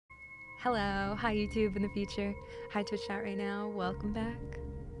Hello, hi YouTube in the future. Hi Twitch chat right now. Welcome back.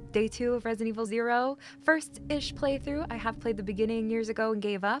 Day 2 of Resident Evil 0. First-ish playthrough. I have played the beginning years ago and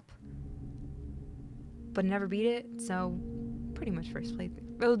gave up, but never beat it, so pretty much first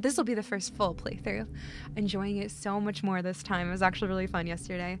playthrough. Well, this will be the first full playthrough. Enjoying it so much more this time. It was actually really fun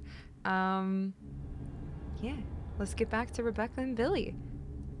yesterday. Yeah, let's get back to Rebecca and Billy.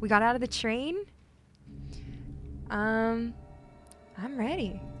 We got out of the train. I'm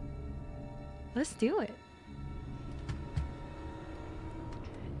ready. Let's do it.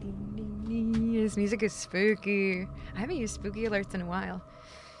 This music is spooky. I haven't used spooky alerts in a while.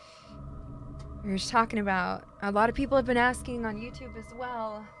 We were just talking about, a lot of people have been asking on YouTube as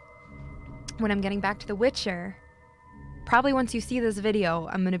well when I'm getting back to The Witcher. Probably once you see this video,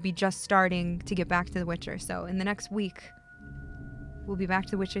 I'm going to be just starting to get back to The Witcher. So in the next week, we'll be back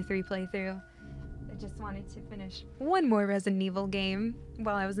to The Witcher 3 playthrough. I just wanted to finish one more Resident Evil game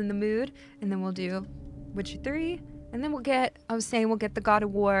while I was in the mood, and then we'll do Witcher 3, and then we'll get, I was saying we'll get the God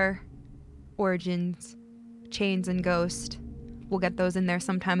of War Origins, Chains and Ghost. We'll get those in there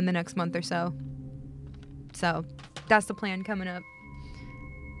sometime in the next month or so. So that's the plan coming up.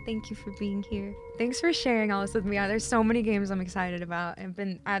 Thank you for being here. Thanks for sharing all this with me. There's so many games I'm excited about. I've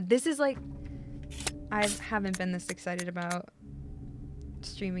been, this is like, I haven't been this excited about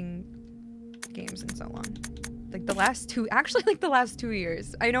streaming games in so long. Like the last 2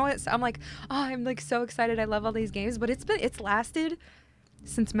 years. I know I'm like, oh, I'm like so excited. I love all these games, but it's lasted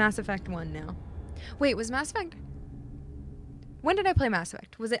since Mass Effect 1 now. Wait, was Mass Effect? When did I play Mass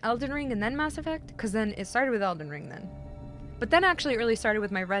Effect? Was it Elden Ring and then Mass Effect? Because then it started with Elden Ring then. But then actually it really started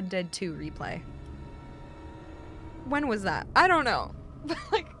with my Red Dead 2 replay. When was that? I don't know. But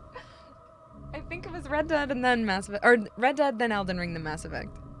like, I think it was Red Dead and then Mass Effect, or Red Dead, then Elden Ring, then Mass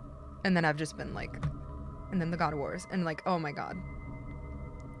Effect. And then I've just been like, and then the God of Wars, and like, oh my god.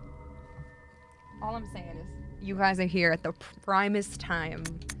 All I'm saying is, you guys are here at the primest time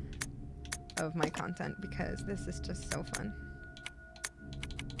of my content because this is just so fun.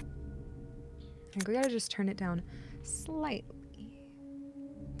 I think we gotta just turn it down slightly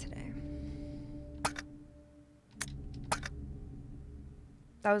today.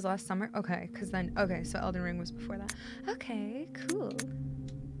 That was last summer? Okay, because then, okay, so Elden Ring was before that. Okay, cool.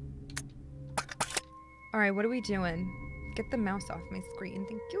 Alright, what are we doing? Get the mouse off my screen,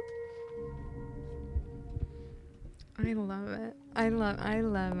 thank you. I love it. I love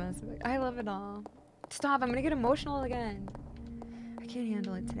Mass Effect. I love it all. Stop, I'm gonna get emotional again. I can't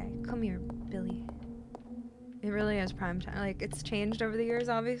handle it today. Come here, Billy. It really is prime time. Like, it's changed over the years,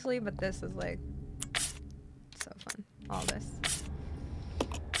 obviously, but this is like so fun. All this.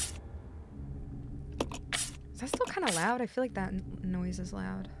 Is that still kind of loud? I feel like that noise is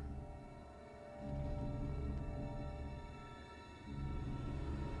loud.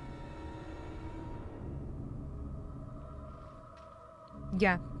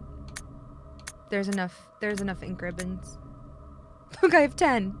 Yeah. There's enough ink ribbons. Look, I have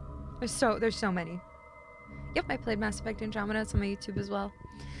 10. There's so many. Yep, I played Mass Effect Andromeda. It's on my YouTube as well.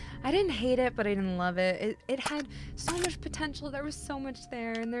 I didn't hate it, but I didn't love it. It had so much potential. There was so much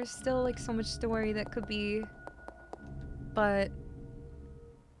there, and there's still like so much story that could be, but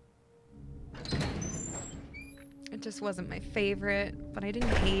it just wasn't my favorite. But I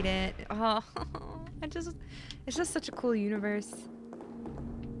didn't hate it. Oh, it's just such a cool universe.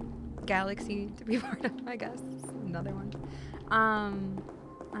 Galaxy to be part of, I guess. Another one. I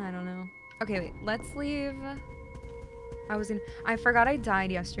don't know. Okay, wait, let's leave. I forgot I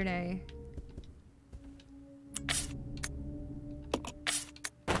died yesterday.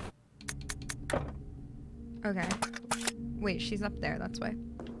 Okay. Wait, she's up there, that's why.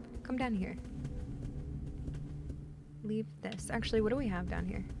 Come down here. Leave this. Actually, what do we have down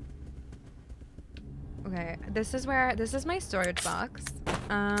here? Okay, this is my storage box.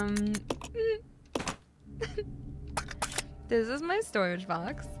 This is my storage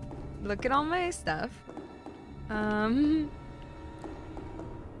box. Look at all my stuff. No,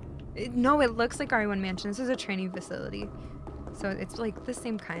 it looks like RE1 Mansion. This is a training facility. So it's like the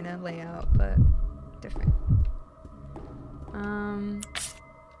same kind of layout, but different.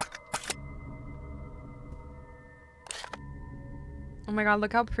 Oh my god,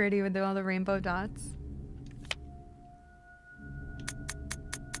 look how pretty with all the rainbow dots.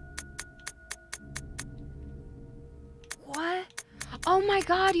 What? Oh my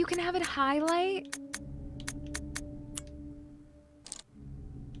god, you can have it highlight?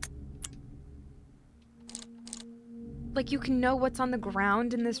 Like you can know what's on the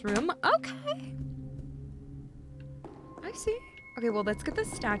ground in this room? Okay. I see. Okay, well, let's get the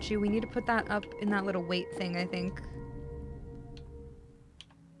statue. We need to put that up in that little weight thing, I think.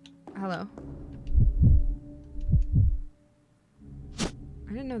 Hello.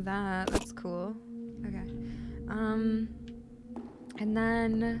 I didn't know that. That's cool. Okay. And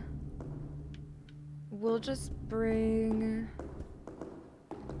then we'll just bring...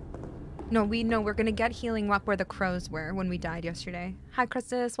 No, we're gonna get healing up where the crows were when we died yesterday. Hi,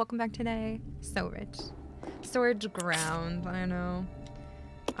 Christus. Welcome back today. So rich. Storage ground. I know.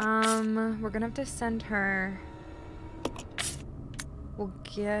 We're gonna have to send her... We'll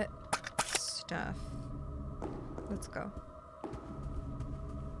get stuff. Let's go.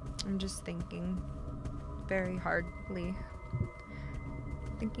 I'm just thinking very hardly.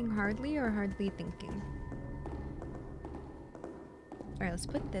 Thinking hardly or hardly thinking? Alright, let's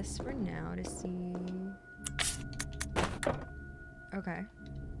put this for now to see. Okay.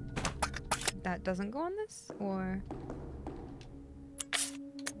 That doesn't go on this? Or...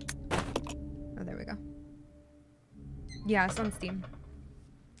 Oh, there we go. Yeah, it's on Steam.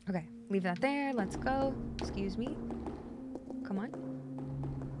 Okay, leave that there. Let's go. Excuse me. Come on.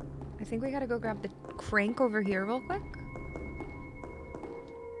 I think we gotta go grab the crank over here real quick.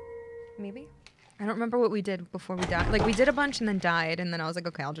 Maybe? I don't remember what we did before we died. Like, we did a bunch and then died, and then I was like,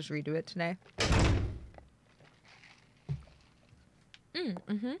 okay, I'll just redo it today.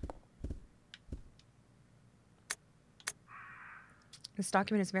 This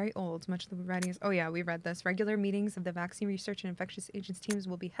document is very old. Much of the writing is... Oh yeah, we read this. Regular meetings of the Vaccine Research and Infectious Agents teams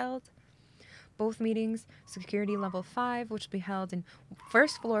will be held. Both meetings, security level 5, which will be held in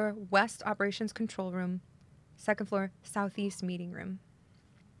first floor, West Operations Control Room, second floor, Southeast Meeting Room.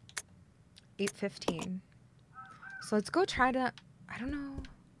 8:15. So let's go try to... I don't know.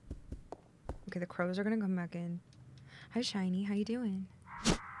 Okay, the crows are gonna come back in. Hi, Shiny. How you doing?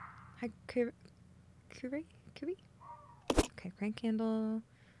 Hi, Kuri? Okay, crank candle.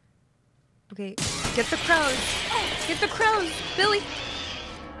 Okay, get the crows. Get the crows, Billy.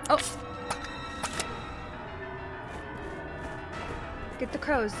 Oh. Get the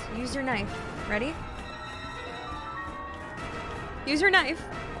crows. Use your knife. Ready? Use your knife.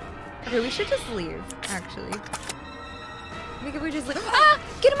 Okay, we should just leave, actually. I think if we just leave... Ah!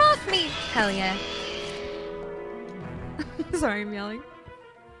 Get him off me! Hell yeah. Sorry, I'm yelling.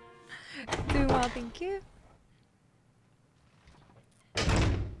 Doing well, thank you.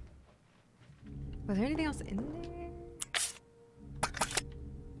 Was there anything else in there?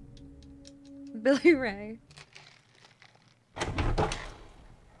 Billy Ray.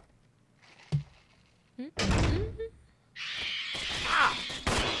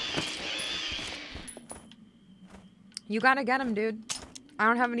 You gotta get him, dude. I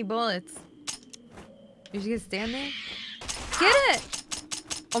don't have any bullets. You just gonna stand there? Get it!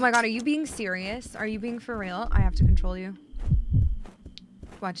 Oh my god, are you being serious? Are you being for real? I have to control you.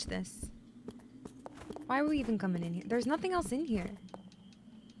 Watch this. Why are we even coming in here? There's nothing else in here.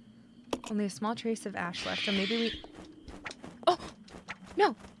 Only a small trace of ash left, so maybe we... Oh!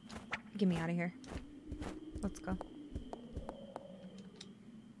 No! Get me out of here. Let's go.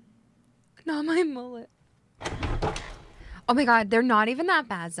 Not my mullet. Oh my god, they're not even that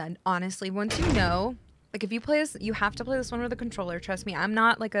bad, Zen. Honestly, once you know... Like, if you play this, you have to play this one with a controller. Trust me, I'm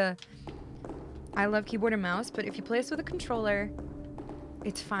not like a... I love keyboard and mouse, but if you play this with a controller,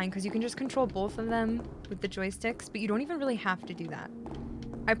 it's fine, because you can just control both of them with the joysticks, but you don't even really have to do that.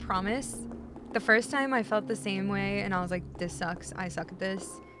 I promise. The first time I felt the same way, and I was like, this sucks. I suck at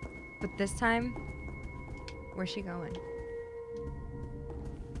this. But this time... Where's she going?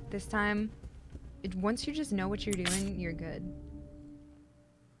 This time... once you just know what you're doing, you're good.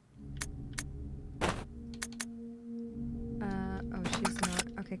 Oh, she's not.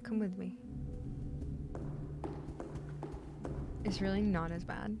 Okay, come with me. It's really not as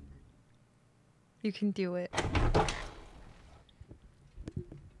bad. You can do it.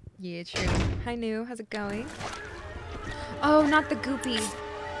 Yeah, true. Hi, New. How's it going? Oh, not the goopy.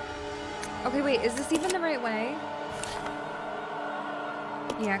 Okay, wait. Is this even the right way?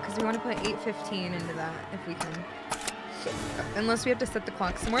 Yeah, because we want to put 8:15 into that, if we can. Unless we have to set the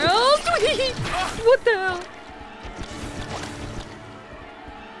clock somewhere else. What the hell?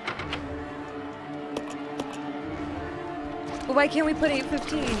 Well, why can't we put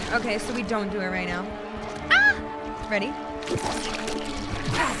 8:15? Okay, so we don't do it right now. Ah! Ready?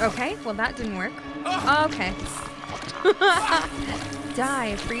 Okay, well that didn't work. Okay.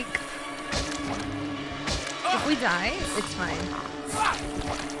 Die, freak. If we die, it's fine.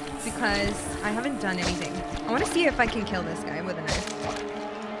 Because I haven't done anything. I want to see if I can kill this guy with a knife.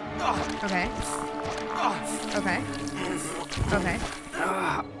 Okay. Okay. Okay.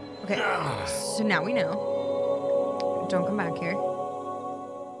 Okay. So now we know. Don't come back here.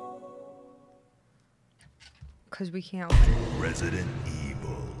 Because we can't win. Resident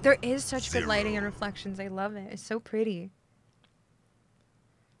Evil. There is such good lighting and reflections. I love it. It's so pretty.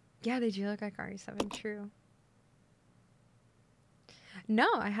 Yeah, they do look like RE7. True. No,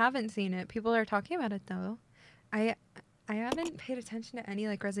 I haven't seen it. People are talking about it though. I haven't paid attention to any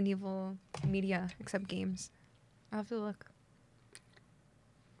like Resident Evil media except games. I'll have to look.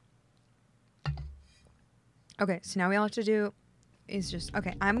 Okay, so now we all have to do is just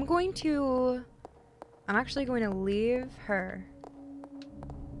okay. I'm actually going to leave her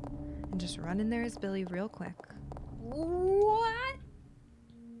and just run in there as Billy real quick. What?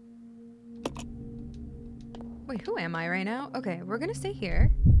 Wait, who am I right now? Okay, we're gonna stay here.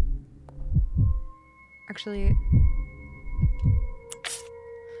 Actually,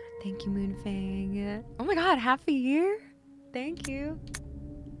 thank you, Moonfang. Oh my god, half a year? Thank you.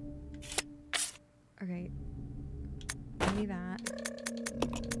 Okay. Give me that.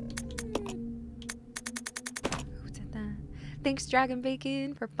 Who did that? Thanks, Dragon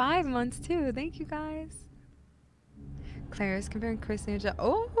Bacon, for 5 months too. Thank you, guys. Claire's comparing Chris and Angela.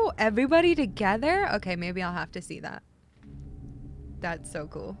 Oh, everybody together? Okay, maybe I'll have to see that. That's so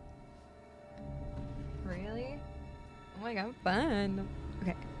cool. Really? Oh my god, fun.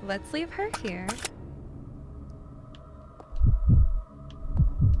 Okay, let's leave her here.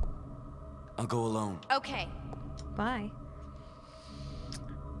 I'll go alone. Okay. Bye.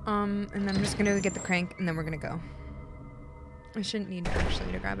 And then I'm just gonna get the crank and then we're gonna go. I shouldn't need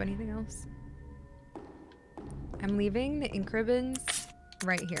actually to grab anything else. I'm leaving the ink ribbons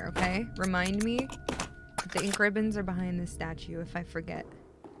right here, okay? Remind me that the ink ribbons are behind this statue if I forget.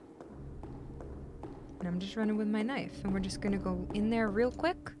 And I'm just running with my knife. And we're just gonna go in there real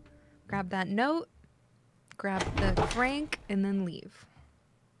quick, grab that note, grab the crank, and then leave.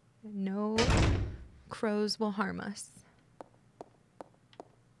 No crows will harm us.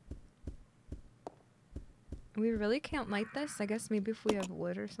 We really can't light this. I guess maybe if we have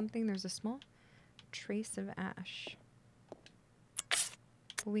wood or something. There's a small trace of ash.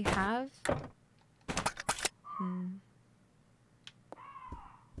 We have...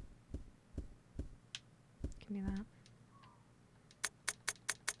 Give me that.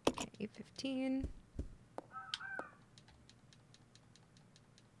 Okay, 8:15.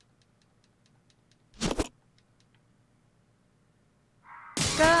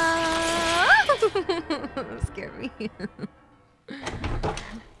 Scared me.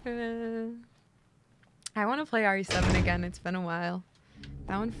 I want to play RE7 again. It's been a while.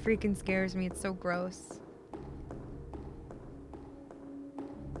 That one freaking scares me. It's so gross.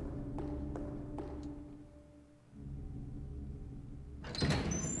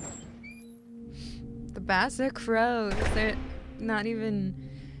 The bats are crows. They're not even...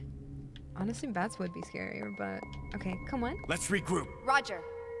 Honestly, bats would be scarier, but... Okay, come on. Let's regroup. Roger.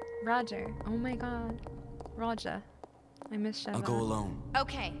 Roger. Oh my god. Roger. I miss Sheva. I'll go alone.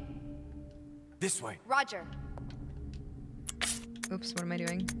 Okay. This way. Roger. Oops, what am I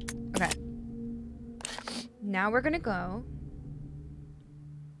doing? Okay. Now we're gonna go.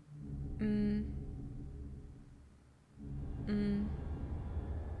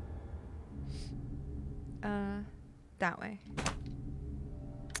 That way.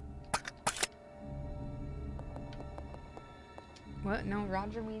 What? No,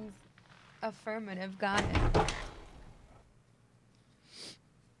 Roger means affirmative. Got it.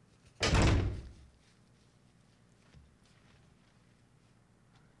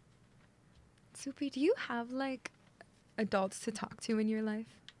 Soupy, do you have, like, adults to talk to in your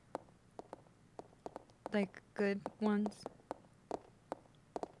life? Like, good ones?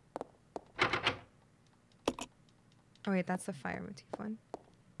 Oh, wait, that's the fire motif one.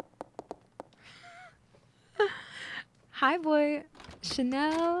 Hi, boy.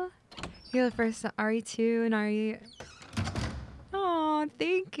 Chanel. You're the first RE2 and RE... Oh,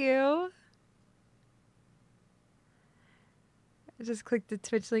 thank you. I just clicked the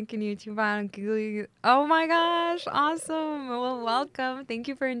Twitch link in YouTube on Google. Oh my gosh, awesome. Well, welcome. Thank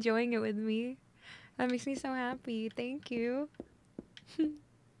you for enjoying it with me. That makes me so happy. Thank you. Oh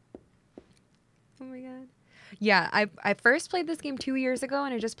my god. Yeah, I first played this game 2 years ago,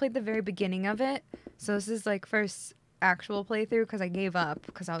 and I just played the very beginning of it. So this is like first actual playthrough because I gave up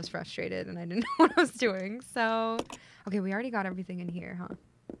because I was frustrated and I didn't know what I was doing. So, okay, we already got everything in here, huh?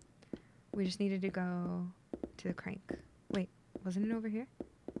 We just needed to go to the crank. Wait, wasn't it over here?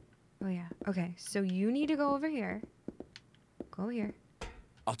 Oh yeah. Okay, so you need to go over here. Go here.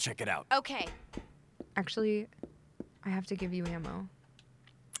 I'll check it out. Okay. Actually, I have to give you ammo.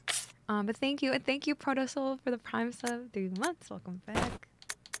 But thank you, and thank you, Protosoul, for the Prime sub. 3 months. Welcome back.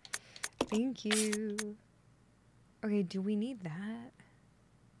 Thank you. Okay, do we need that?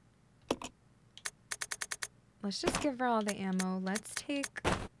 Let's just give her all the ammo. Let's take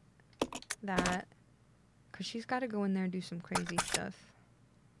that, because she's got to go in there and do some crazy stuff.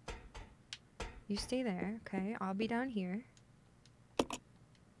 You stay there, okay? I'll be down here.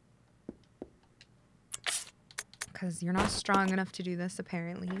 Because you're not strong enough to do this,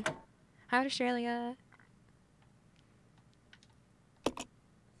 apparently. Hi, Australia.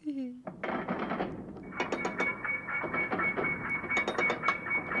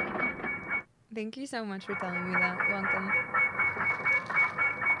 Thank you so much for telling me that. Welcome.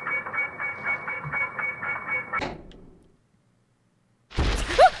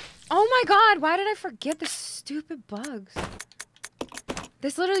 Oh my god, why did I forget the stupid bugs?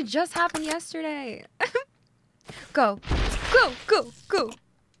 This literally just happened yesterday. Go. Go, go, go.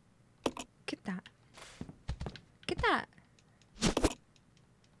 Get that. Get that.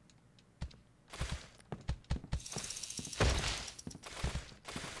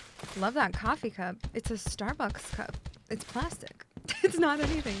 Love that coffee cup. It's a Starbucks cup. It's plastic. It's not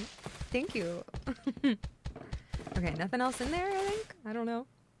anything. Thank you. Okay, nothing else in there, I think? I don't know.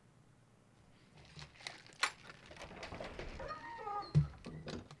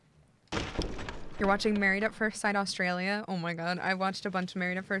 You're watching Married at First Sight Australia? Oh my god, I watched a bunch of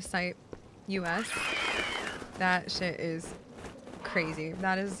Married at First Sight US. That shit is crazy.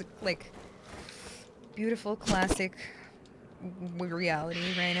 That is like beautiful classic reality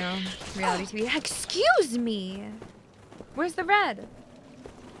right now. Reality TV. Excuse me! Where's the red?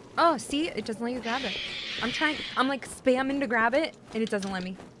 Oh, see? It doesn't let you grab it. I'm like spamming to grab it and it doesn't let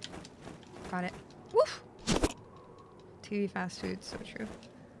me. Got it. Woof! TV fast food, so true.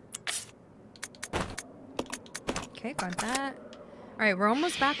 Okay, got that. Alright, we're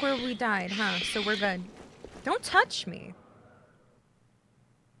almost back where we died, huh? So we're good. Don't touch me.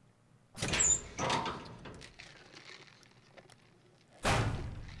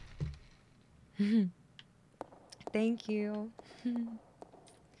 Thank you.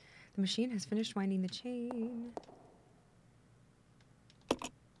 The machine has finished winding the chain.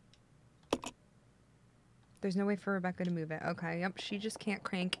 There's no way for Rebecca to move it. Okay, yep, she just can't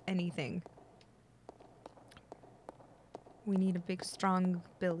crank anything. We need a big, strong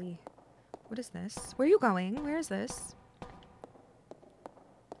Billy. What is this? Where are you going? Where is this?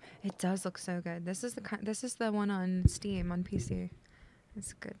 It does look so good. This is the one on Steam on PC.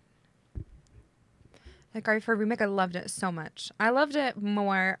 It's good. Like RE4 Remake, I loved it so much. I loved it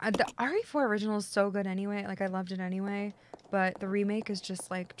more. The RE4 original is so good anyway. Like, I loved it anyway. But the remake is just,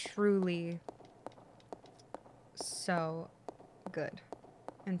 like, truly so good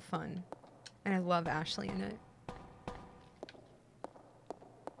and fun. And I love Ashley in it.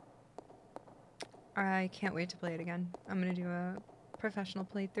 I can't wait to play it again. I'm gonna do a professional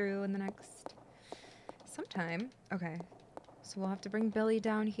playthrough in the next sometime. Okay. So we'll have to bring Billy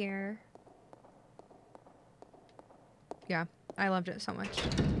down here. Yeah, I loved it so much.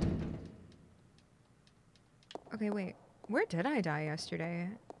 Okay, wait. Where did I die yesterday?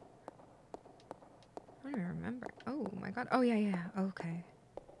 I don't even remember. Oh my god. Oh, yeah. Okay.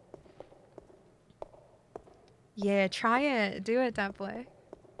 Yeah, try it. Do it, that boy.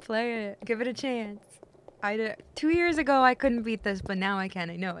 Play it. Give it a chance. 2 years ago, I couldn't beat this, but now I can.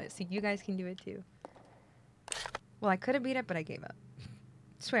 I know it. So you guys can do it too. Well, I could have beat it, but I gave up.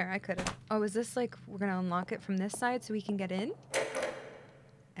 Swear, I could have. Oh, is this like, we're going to unlock it from this side so we can get in?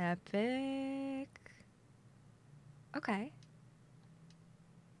 Epic. Okay.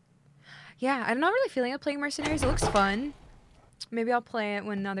 Yeah, I'm not really feeling like playing Mercenaries. It looks fun. Maybe I'll play it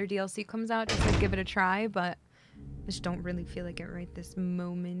when another DLC comes out just to give it a try, but I just don't really feel like it right this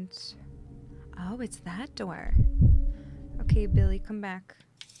moment. Oh, it's that door. Okay, Billy, come back.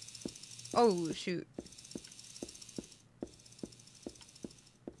 Oh, shoot.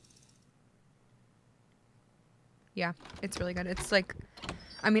 Yeah, it's really good. It's like,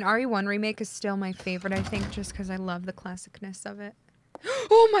 I mean, RE1 Remake is still my favorite, I think, just because I love the classicness of it.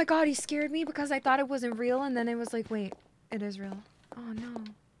 Oh my god, he scared me because I thought it wasn't real, and then it was like, wait, it is real. Oh no.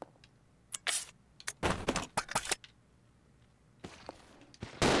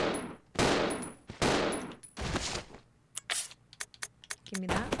 Give me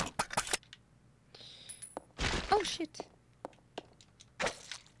that. Oh shit.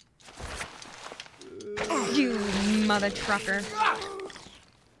 You mother trucker.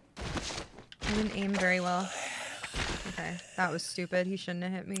 I didn't aim very well. Okay, that was stupid. He shouldn't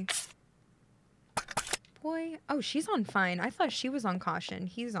have hit me. Boy. Oh, she's on fine. I thought she was on caution.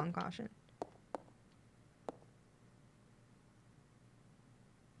 He's on caution.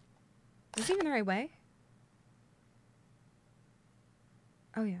 Is this even the right way?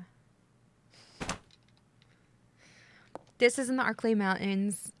 Oh, yeah. This is in the Arklay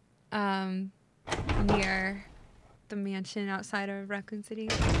Mountains, near the mansion outside of Raccoon City.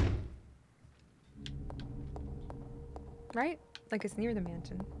 right? Like it's near the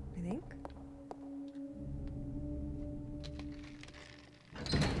mansion, I think.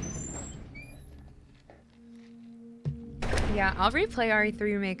 Yeah, I'll replay RE3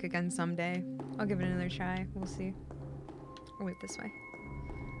 Remake again someday. I'll give it another try. We'll see. Oh, wait, this way.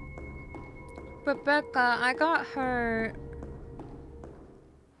 But Becca, I got her...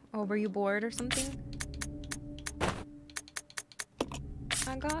 Oh, were you bored or something?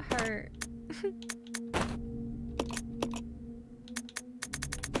 I got hurt.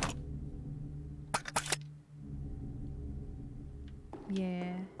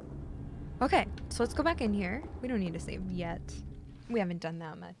 Yeah. Okay, so let's go back in here. We don't need to save yet. We haven't done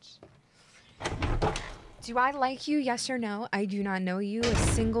that much. Do I like you? Yes or no? I do not know you a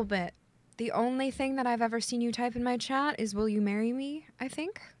single bit. The only thing that I've ever seen you type in my chat is, will you marry me, I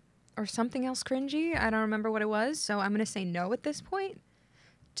think? Or something else cringy. I don't remember what it was, so I'm going to say no at this point,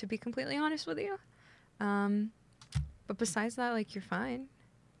 to be completely honest with you. But besides that, like, you're fine.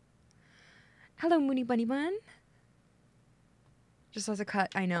 Hello, Mooney Bunny Bun. Just as a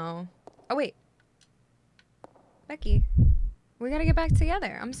cut, I know. Oh, wait. Becky, we gotta get back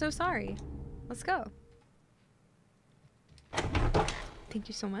together. I'm so sorry. Let's go. Thank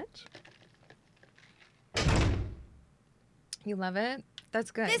you so much. You love it?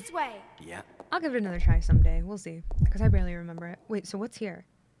 That's good. This way. Yeah. I'll give it another try someday. We'll see. Because I barely remember it. Wait, so what's here?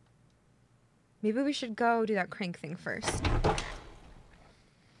 Maybe we should go do that crank thing first.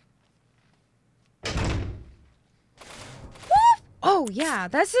 Oh, yeah.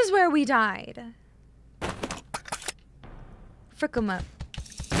 This is where we died. Frick 'em up.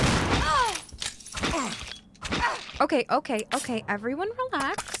 Okay, okay, okay. Everyone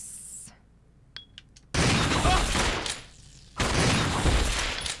relax.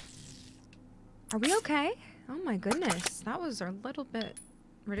 Are we okay? Oh my goodness. That was a little bit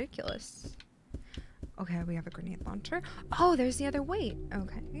ridiculous. Okay, we have a grenade launcher. Oh, there's the other weight.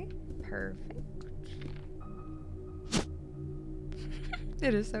 Okay, perfect.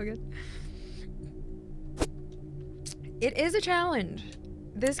 It is so good. It is a challenge.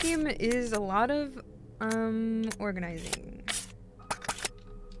 This game is a lot of organizing.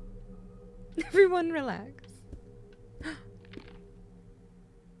 Everyone relax.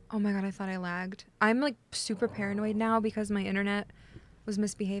 Oh my god, I thought I lagged. I'm like super paranoid now because my internet was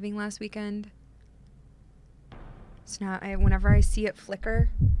misbehaving last weekend. So now whenever I see it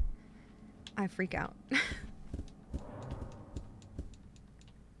flicker, I freak out.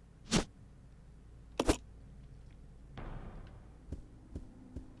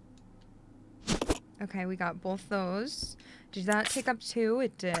 Okay, we got both those. Did that take up 2?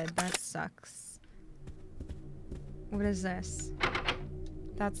 It did. That sucks. What is this?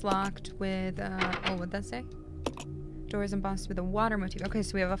 That's locked with, oh, what'd that say? Doors embossed with a water motif. Okay,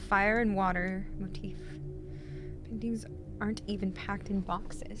 so we have a fire and water motif. Paintings aren't even packed in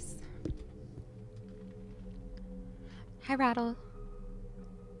boxes. Hi, Rattle.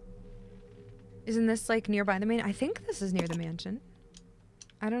 Isn't this, like, nearby the main? I think this is near the mansion.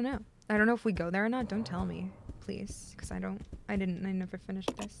 I don't know. I don't know if we go there or not. Don't tell me, please, because I never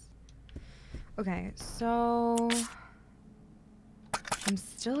finished this. Okay, so I'm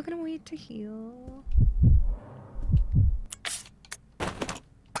still gonna wait to heal.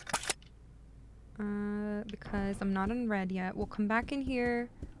 Because I'm not on red yet. We'll come back in here.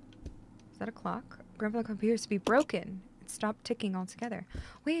 Is that a clock? Grandpa clock appears to be broken. It stopped ticking altogether.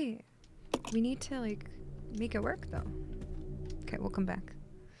 Wait, we need to like make it work though. Okay, we'll come back.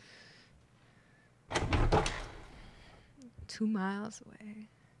 2 miles away.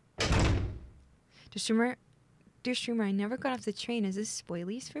 Dear streamer, I never got off the train. Is this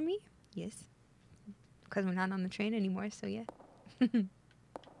spoilies for me? Yes. Because we're not on the train anymore, so yeah.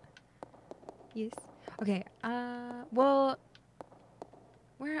 Yes. Okay, well,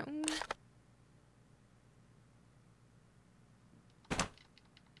 where,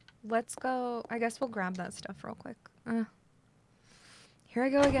 let's go. I guess we'll grab that stuff real quick. Here I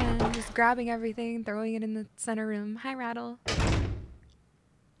go again, just grabbing everything, throwing it in the center room. Hi, Rattle.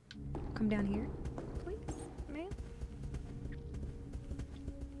 Come down here, please, man.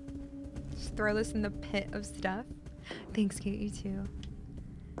 Just throw this in the pit of stuff. Thanks, Kate, you too.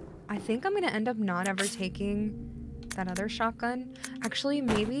 I think I'm gonna end up not ever taking that other shotgun. Actually,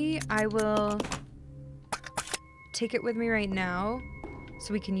 maybe I will take it with me right now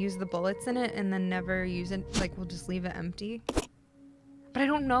so we can use the bullets in it and then never use it. Like, we'll just leave it empty. But I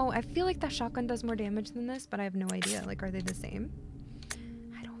don't know. I feel like that shotgun does more damage than this, but I have no idea. Like, are they the same?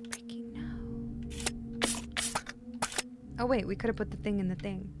 I don't freaking know. Oh, wait. We could have put the thing in the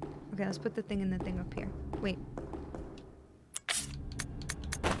thing. Okay, let's put the thing in the thing up here. Wait.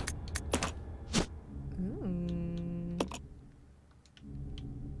 Ooh.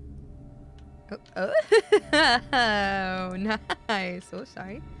 Oh, oh, nice. Oh,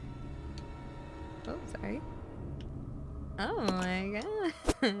 sorry. Oh, sorry. Oh my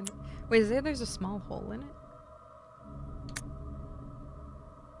god. Wait, is there's a small hole in it?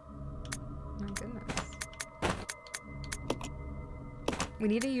 My goodness. We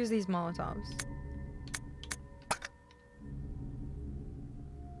need to use these Molotovs.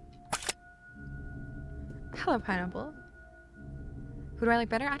 Hello, Pineapple. Who do I like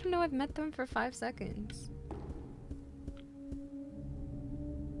better? I don't know. I've met them for 5 seconds.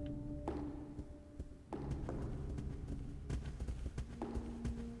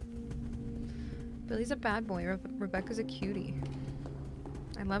 Billy's a bad boy. Rebecca's a cutie.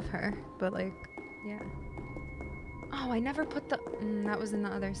 I love her, but like, yeah. Oh, I never put the... that was in the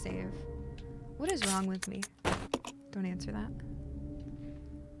other save. What is wrong with me? Don't answer that.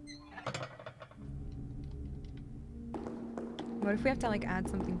 What if we have to like add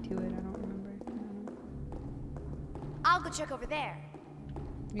something to it? I don't remember. I'll go check over there.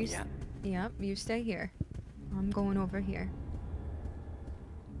 You yep, you stay here. I'm going over here.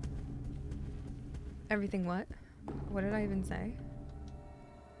 Everything what? What did I even say?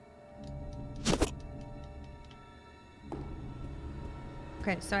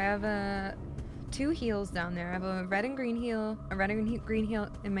 Okay, so I have 2 heals down there. I have a red and green heal, a red and green heal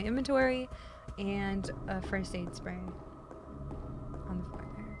in my inventory, and a first aid spray on the floor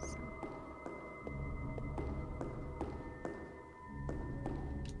there. So.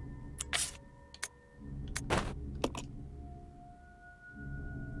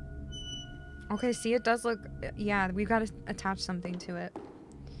 Okay, see, it does look... Yeah, we've got to attach something to it.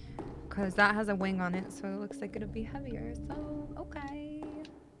 Because that has a wing on it, so it looks like it'll be heavier. So, okay.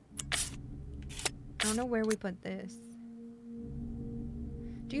 I don't know where we put this.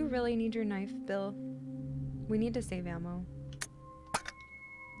 Do you really need your knife, Bill? We need to save ammo.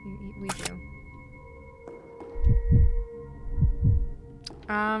 We do.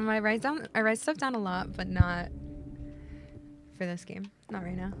 I write stuff down a lot, but not for this game. Not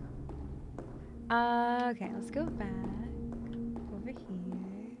right now. Okay, let's go back over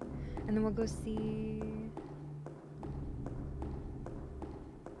here, and then we'll go see.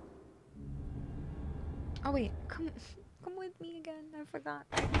 Oh wait, come with me again. I forgot.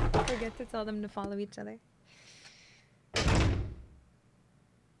 I forget to tell them to follow each other.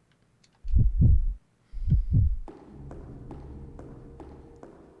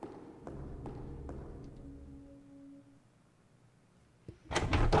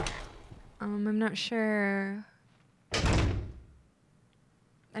 I'm not sure.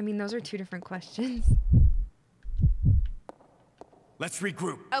 I mean, those are 2 different questions. Let's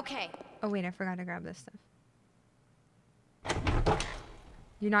regroup. Okay. Oh wait, I forgot to grab this stuff.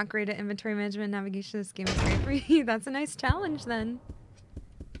 You're not great at inventory management and navigation. This game is great for you. That's a nice challenge then.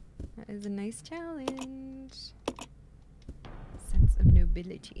 That is a nice challenge. Sense of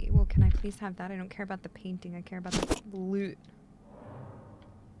nobility. Well, can I please have that? I don't care about the painting. I care about the loot.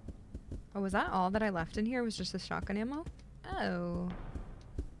 Oh, was that all that I left in here? Was just the shotgun ammo? Oh.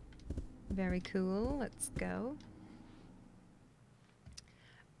 Very cool. Let's go.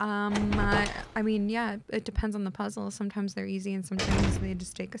 I mean, yeah, it depends on the puzzle. Sometimes they're easy and sometimes they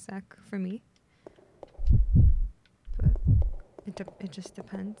just take a sec for me. But it just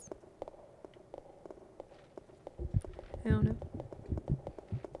depends. I don't know.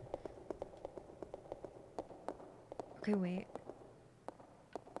 Okay, wait.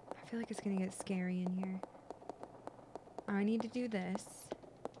 I feel like it's gonna get scary in here. I need to do this.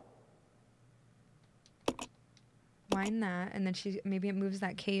 Wind that, and then maybe it moves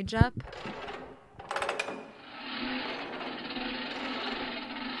that cage up.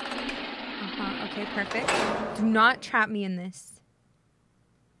 Okay, perfect. Do not trap me in this.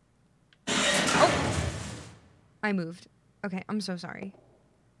 Oh! I moved. Okay, I'm so sorry.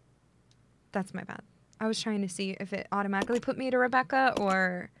 That's my bad. I was trying to see if it automatically put me to Rebecca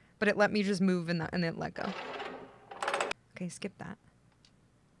or... But it let me just move and it let go. Okay, skip that.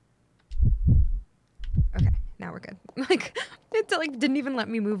 Okay, now we're good. Like, it didn't even let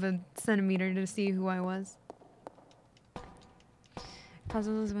me move a centimeter to see who I was.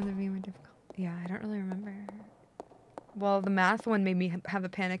 Puzzles when they're being more difficult. Yeah, I don't really remember. Well, the math one made me have a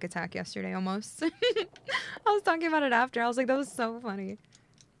panic attack yesterday almost. I was talking about it after. I was like, that was so funny.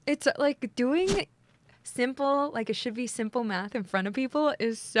 It's like doing simple, like it should be simple math in front of people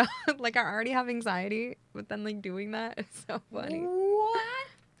is so, like I already have anxiety, but then like doing that is so funny. What?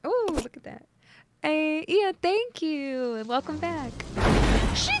 Oh, look at that. Hey, yeah, thank you. Welcome back.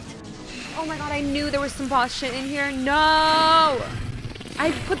 Shit! Oh my god, I knew there was some boss shit in here. No!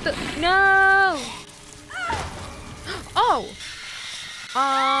 I put the... No! Oh!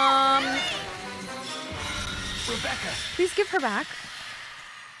 Rebecca! Please give her back.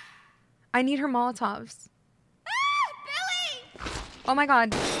 I need her Molotovs. Billy! Oh my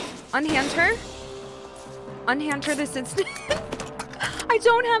god. Unhand her. Unhand her this instant. I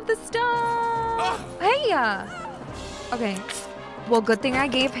don't have the stuff. Hey! Okay. Well, good thing I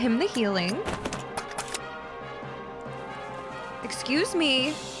gave him the healing. Excuse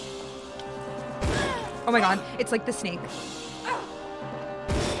me. Oh my god. It's like the snake.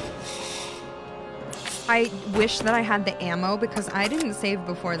 I wish that I had the ammo because I didn't save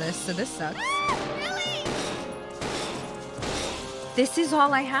before this, so this sucks. Billy! This is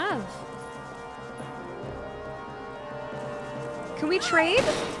all I have. Can we trade?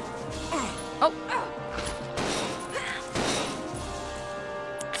 Oh.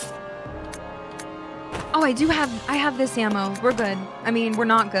 Oh, I have this ammo. We're good. I mean, we're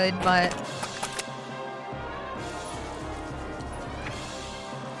not good, but...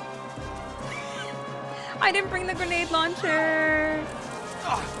 I didn't bring the grenade launcher.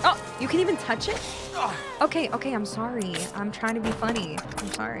 Oh, you can even touch it? Okay, okay, I'm sorry. I'm trying to be funny. I'm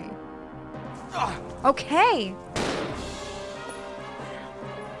sorry. Okay.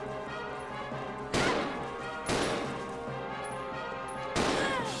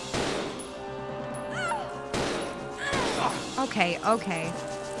 Okay, okay.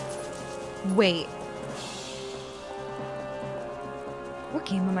 Wait. What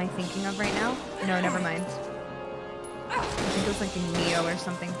game am I thinking of right now? No, never mind. I think it was like a Neo or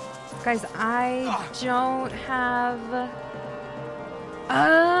something. Guys, I don't have...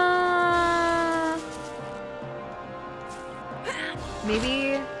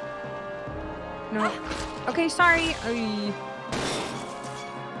 Maybe... No. Okay, sorry. Ay.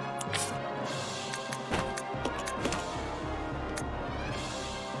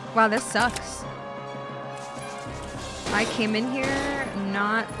 Wow, this sucks. I came in here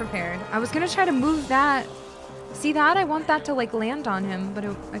not prepared. I was gonna try to move that. See that? I want that to like land on him, but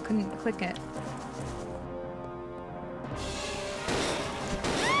I couldn't click it.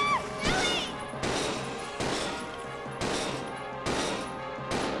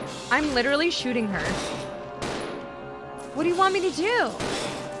 I'm literally shooting her. What do you want me to do?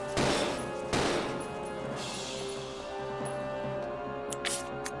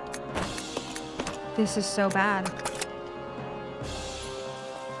 This is so bad.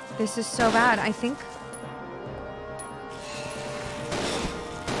 This is so bad. I think...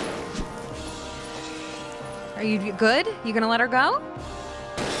 Are you good? You gonna let her go?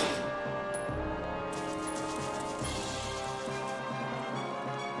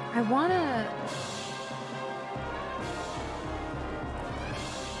 I wanna...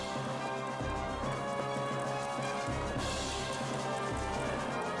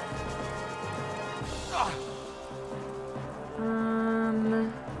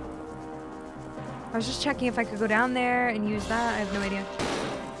 I was just checking if I could go down there and use that. I have no idea.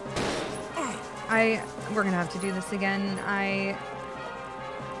 We're gonna have to do this again. I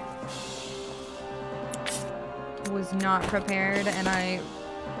was not prepared, and I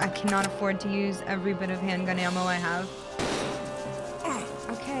cannot afford to use every bit of handgun ammo I have.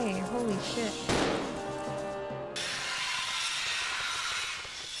 Okay, holy shit.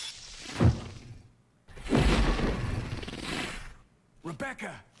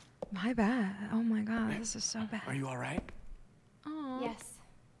 Rebecca! My bad. Oh my god, this is so bad. Are you alright? Aw. Yes,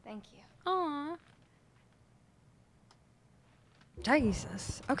 thank you. Aw.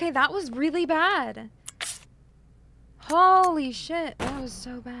 Jesus. Okay, that was really bad. Holy shit, that was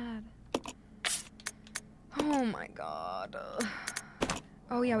so bad. Oh my god.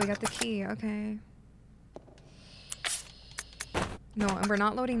 Oh yeah, we got the key. Okay. No, and we're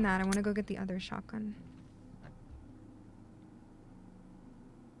not loading that. I want to go get the other shotgun.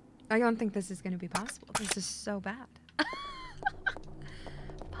 I don't think this is going to be possible. This is so bad. But...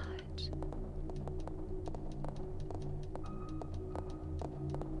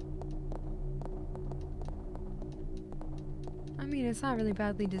 I mean, it's not really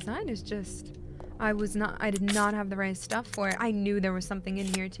badly designed. It's just... I did not have the right stuff for it. I knew there was something in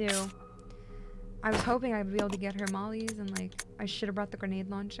here, too. I was hoping I'd be able to get her mollies, and, like, I should have brought the grenade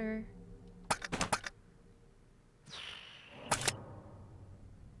launcher.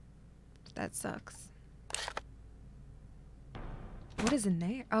 That sucks. What is in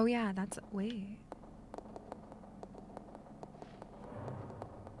there? Oh yeah, that's... Wait.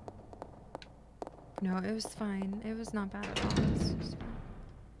 No, it was fine. It was not bad at all. It was just fine.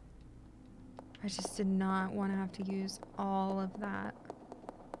 I just did not want to have to use all of that.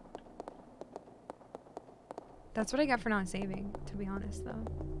 That's what I got for not saving, to be honest, though.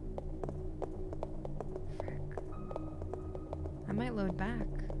 Frick. I might load back.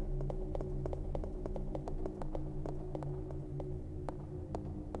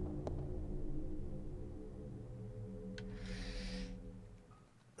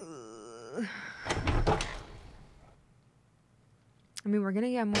 I mean, we're gonna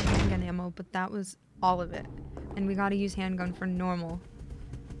get more handgun ammo, but that was all of it. And we gotta use handgun for normal.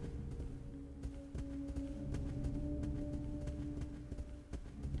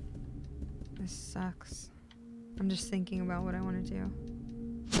 This sucks. I'm just thinking about what I want to do.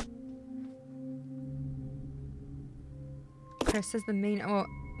 Chris is the main. Oh,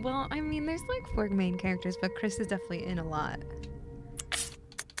 well, I mean, there's like 4 main characters, but Chris is definitely in a lot.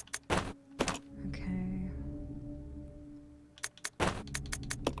 Okay.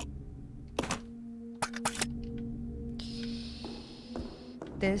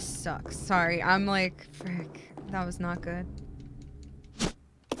 This sucks. Sorry, I'm like, frick. That was not good.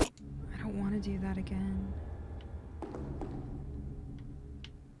 I don't want to do that again.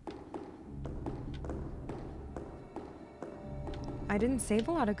 I didn't save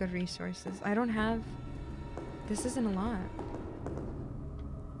a lot of good resources. I don't have... This isn't a lot.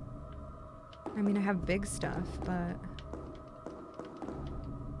 I mean, I have big stuff, but...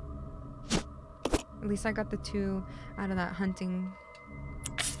 At least I got the 2 out of that hunting...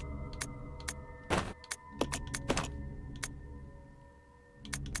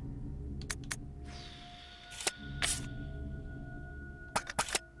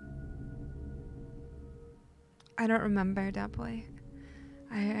 I don't remember that boy.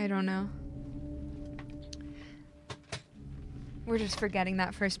 I don't know. We're just forgetting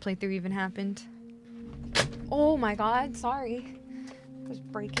that first playthrough even happened. Oh my god, sorry. Just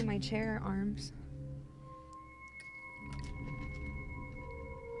breaking my chair arms.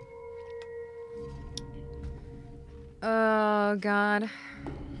 Oh god.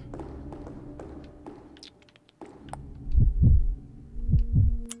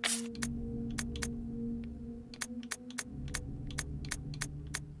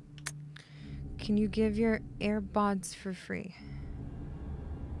 Can you give your AirPods for free?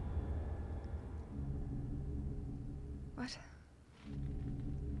 What?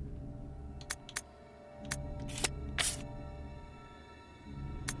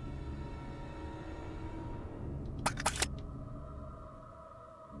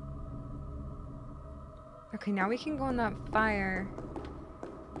 Okay, now we can go in that fire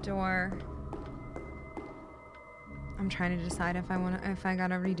door. I'm trying to decide if I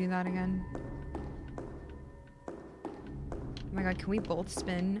gotta redo that again. Oh my god, can we both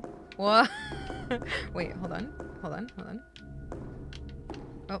spin? What? Wait, hold on. Hold on, hold on.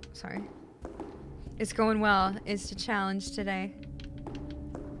 Oh, sorry. It's going well. It's a challenge today.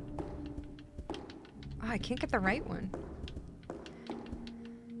 Oh, I can't get the right one.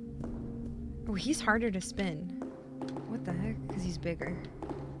 Oh, he's harder to spin. What the heck? Because he's bigger.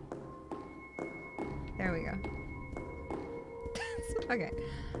 There we go. Okay.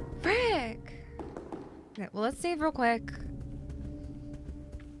 Frick! Okay, well, let's save real quick.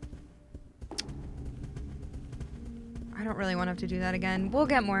 I don't really want to have to do that again. We'll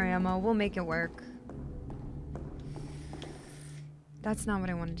get more ammo. We'll make it work. That's not what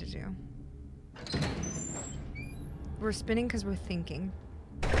I wanted to do. We're spinning because we're thinking.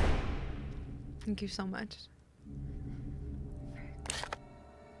 Thank you so much.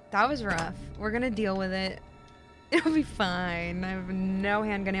 That was rough. We're gonna deal with it. It'll be fine. I have no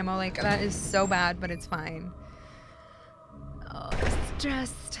handgun ammo. Like, that is so bad, but it's fine. Oh, I'm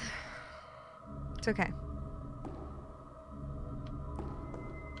stressed. It's okay.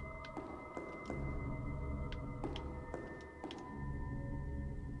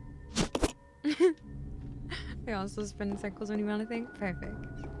 I also spin in circles when you want to think. Perfect.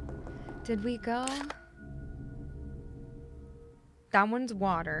 Did we go? That one's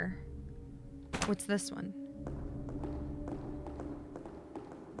water. What's this one?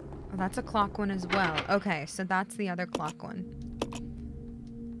 Oh, that's a clock one as well. Okay, so that's the other clock one.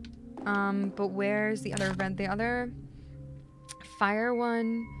 But where's the other red? The other fire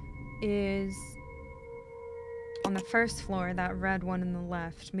one is on the first floor, that red one on the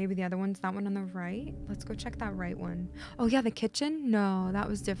left. Maybe the other one's that one on the right? Let's go check that right one. Oh yeah, the kitchen? No, that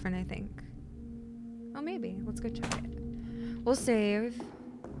was different, I think. Oh, maybe. Let's go check it. We'll save.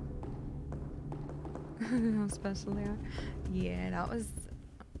 How special they are. Yeah, that was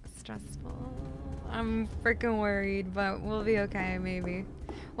stressful. I'm freaking worried, but we'll be okay, maybe.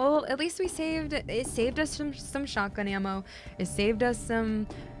 Well, at least we saved. It saved us some shotgun ammo. It saved us some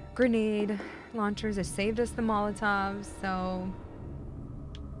grenade launchers. It saved us the Molotovs, so...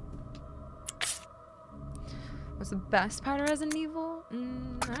 What's the best part of Resident Evil?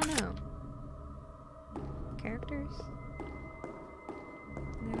 I don't know. Characters?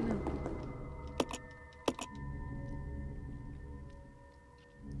 I don't know.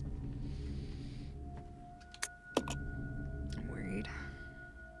 I'm worried.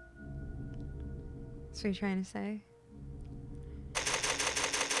 That's what you're trying to say.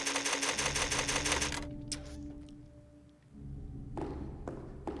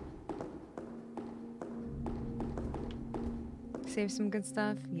 Save some good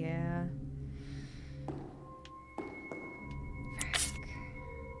stuff? Yeah.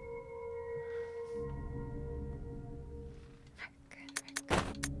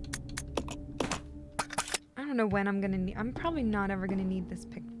 I don't know when I'm gonna need. I'm probably not ever gonna need this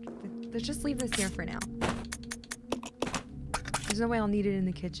pic. Let's just leave this here for now. There's no way I'll need it in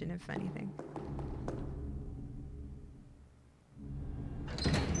the kitchen, if anything.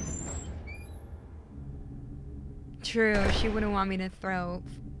 True, she wouldn't want me to throw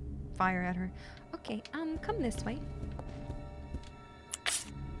fire at her. Okay, come this way.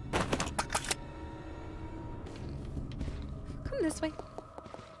 Come this way.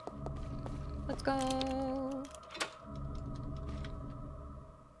 Let's go.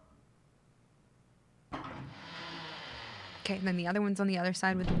 Okay, then the other one's on the other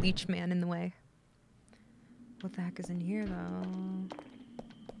side with the leech man in the way. What the heck is in here, though?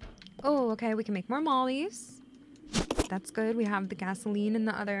 Oh, okay, we can make more mollies. That's good. We have the gasoline in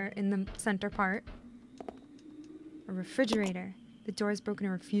the center part. A refrigerator. The door is broken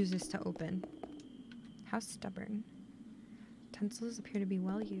and refuses to open. How stubborn. Utensils appear to be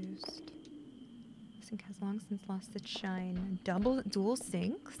well used. Sink has long since lost its shine. Dual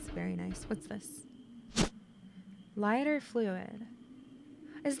sinks. Very nice. What's this? Lighter fluid.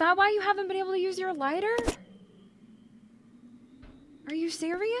 Is that why you haven't been able to use your lighter? Are you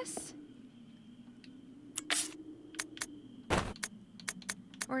serious?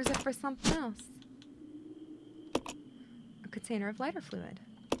 Or is it for something else? A container of lighter fluid.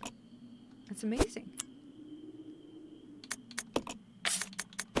 That's amazing.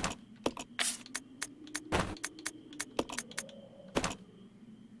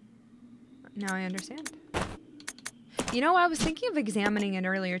 Now I understand. You know, I was thinking of examining it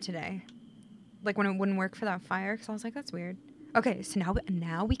earlier today. Like when it wouldn't work for that fire, because I was like, that's weird. Okay, so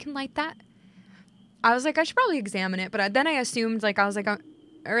now we can light that. I was like, I should probably examine it, but then I assumed, like,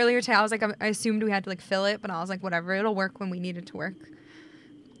 earlier today, I was like, I assumed we had to, like, fill it, but I was like, whatever, it'll work when we need it to work.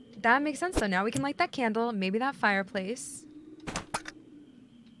 That makes sense, though. Now we can light that candle, maybe that fireplace.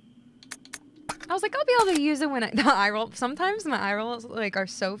 I was like, I'll be able to use it when the eye roll. Sometimes my eye rolls, like, are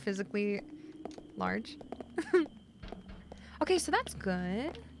so physically large. Okay, so that's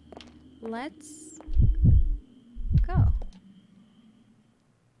good. Let's go.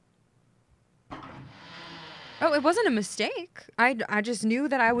 Oh, it wasn't a mistake. I just knew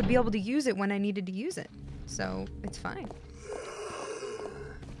that I would be able to use it when I needed to use it. So, it's fine.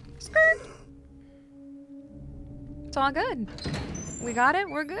 Skirt! It's all good. We got it.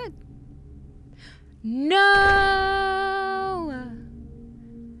 We're good. No!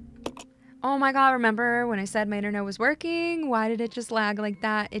 Oh my god, remember when I said my internet was working? Why did it just lag like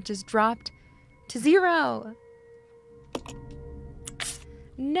that? It just dropped to 0.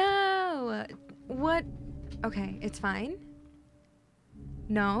 No! What? Okay, it's fine.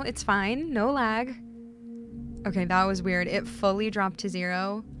 No, it's fine. No lag. Okay, that was weird. It fully dropped to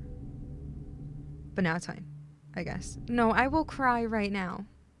 0. But now it's fine, I guess. No, I will cry right now.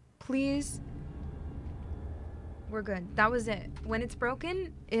 Please. We're good. That was it. When it's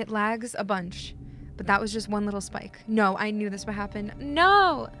broken, it lags a bunch. But that was just one little spike. No, I knew this would happen.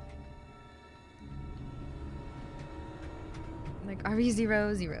 No! Like,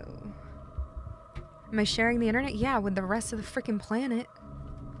 RE00. Am I sharing the internet? Yeah, with the rest of the freaking planet.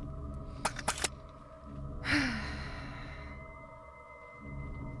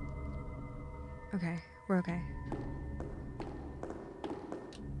 Okay, we're okay.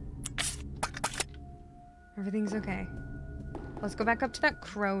 Everything's okay. Let's go back up to that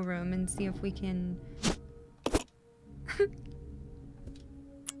crow room and see if we can... It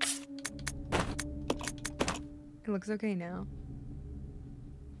looks okay now.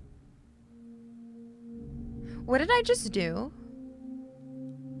 What did I just do?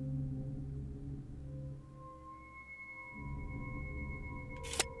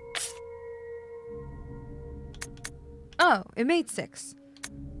 Oh, it made 6.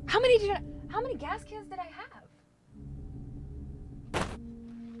 How many gas cans did I have?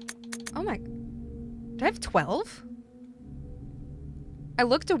 Oh my, did I have 12? I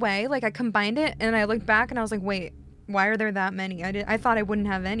looked away, like I combined it and I looked back and I was like, wait, why are there that many? I thought I wouldn't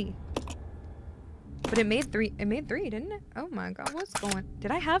have any. But it made 3, didn't it? Oh my god, what's going,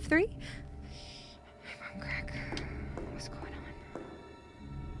 did I have 3? I'm on crack. What's going on?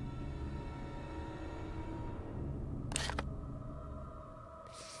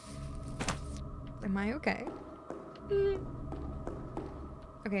 Am I okay?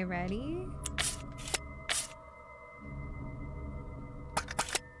 Okay, ready?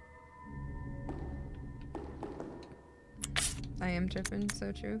 I am tripping,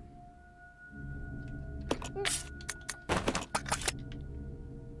 so true.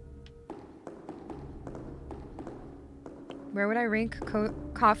 Where would I rank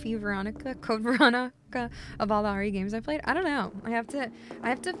Coffee Veronica, Code Veronica of all the RE games I played? I don't know. I have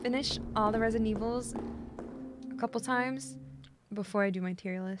to finish all the Resident Evils a couple times before I do my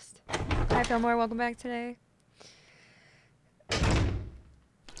tier list. Hi Fillmore, welcome back today.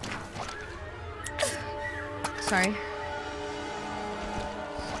 Sorry.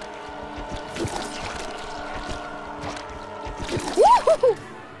 Woo!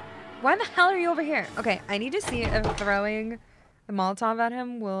 Why the hell are you over here? Okay, I need to see if throwing the Molotov at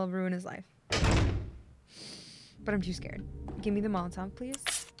him will ruin his life. But I'm too scared. Give me the Molotov, please.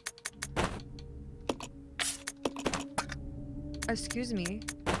 Excuse me.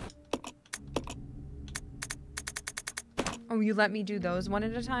 Oh, you let me do those one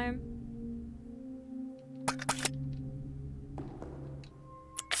at a time?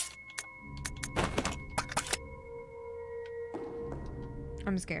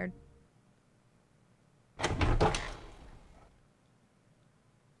 I'm scared.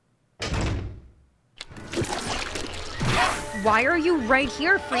 Why are you right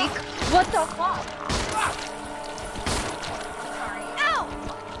here, freak? What the fuck? Sorry. Ow!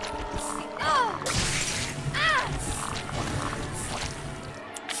 Oh! Ah!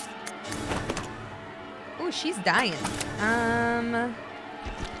 Ooh, she's dying.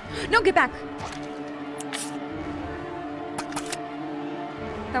 No, get back.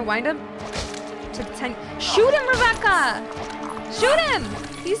 That wind up took 10. Shoot him, Rebecca! Shoot him!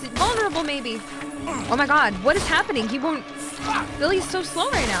 He's vulnerable, maybe. Oh my god, what is happening? He won't. Billy's so slow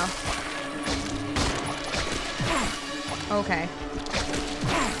right now. Okay.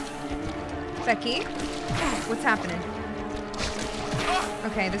 Becky? What's happening?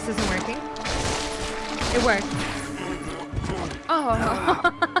 Okay, this isn't working. It worked. Oh.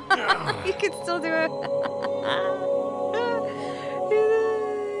 You can still do it.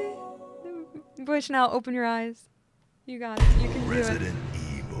 Bushnell, open your eyes. You got it. You can do Resident it.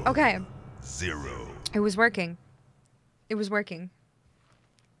 Evil Okay. 0. It was working. It was working.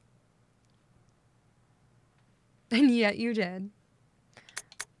 And yet you did.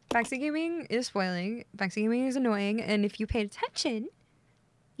 Backseat Gaming is spoiling. Backseat Gaming is annoying. And if you paid attention,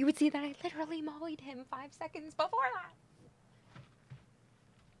 you would see that I literally mollied him 5 seconds before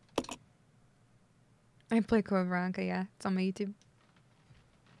that. I play Code Veronica, yeah. It's on my YouTube.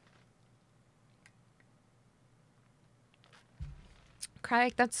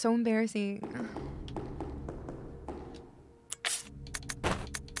 Craig, that's so embarrassing.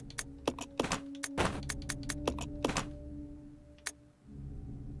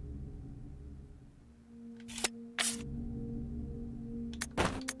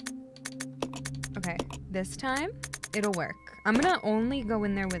 Okay, this time it'll work. I'm gonna only go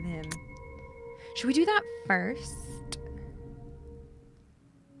in there with him. Should we do that first?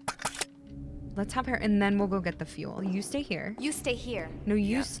 Let's have her, and then we'll go get the fuel. You stay here. You stay here. No,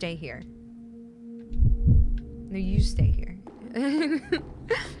 you stay here. No, you stay here.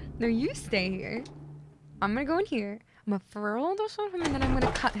 No, you stay here. I'm gonna go in here. I'm gonna throw this on him, and then I'm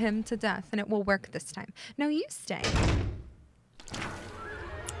gonna cut him to death, and it will work this time. No, you stay.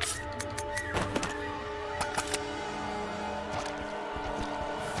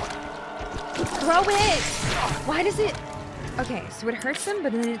 Throw it! Why does it... Okay, so it hurts him,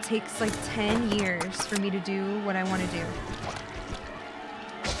 but then it takes like 10 years for me to do what I want to do.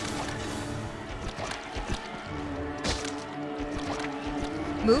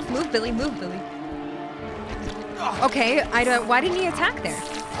 Move, Billy, move, Billy. Okay, I don't... Why didn't he attack there?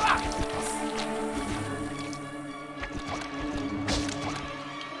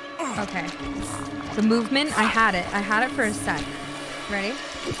 Okay. The movement, I had it. I had it for a sec. Ready?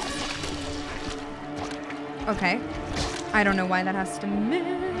 Okay. I don't know why that has to miss.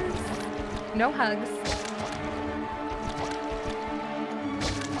 No hugs.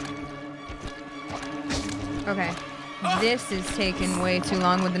 Okay. This is taking way too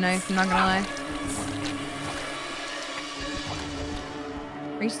long with the knife, I'm not gonna lie.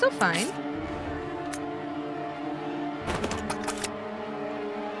 Are you still fine?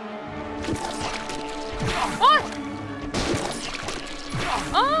 What?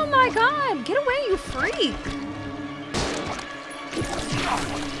 Oh my god! Get away, you freak!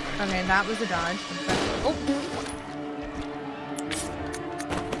 Okay, that was a dodge. Oh!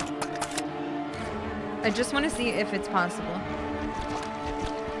 I just want to see if it's possible.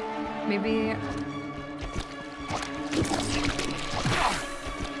 Maybe...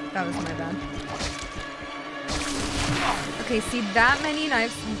 That was my bad. Okay, see, that many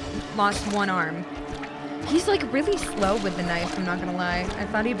knives lost one arm. He's like really slow with the knife, I'm not gonna lie. I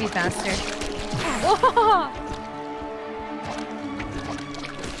thought he'd be faster. Whoa!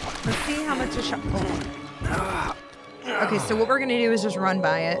 Let's see how much a shot. Oh. Okay, so what we're gonna do is just run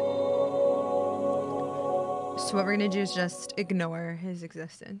by it. So what we're gonna do is just ignore his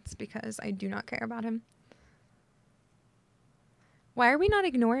existence because I do not care about him. Why are we not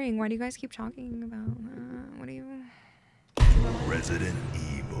ignoring? Why do you guys keep talking about what do you... Resident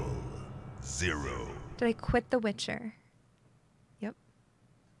Evil 0. Did I quit The Witcher? Yep.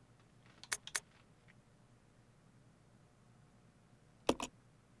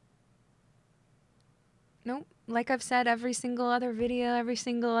 Nope. Like I've said every single other video, every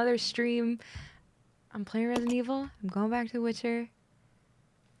single other stream, I'm playing Resident Evil. I'm going back to The Witcher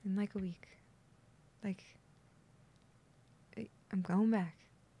in like a week. Like, I'm going back.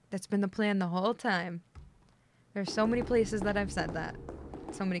 That's been the plan the whole time. There's so many places that I've said that.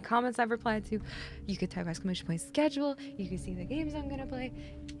 So many comments I've replied to. You could type !schedule. You can see the games I'm gonna play.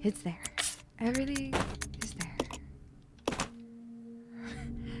 It's there. Everything is there.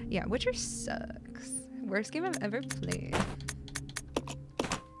 Yeah, Witcher sucks. Worst game I've ever played.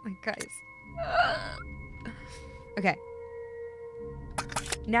 Like, guys. Okay.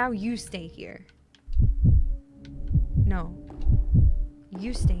 Now you stay here. No.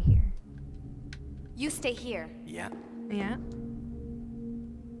 You stay here. You stay here. Yeah. Yeah?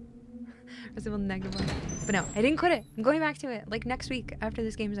 Resident Evil negative one. But no, I didn't quit it. I'm going back to it. Like next week after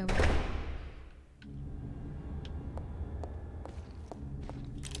this game is over.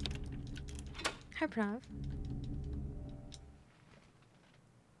 Hi, Prav.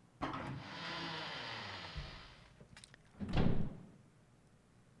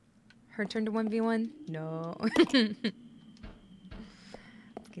 Her turn to 1v1? No. Let's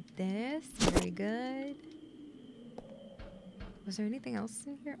get this. Very good. Was there anything else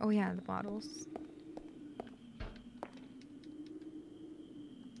in here? Oh yeah, the bottles.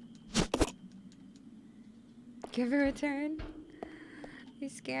 Give her a turn. You're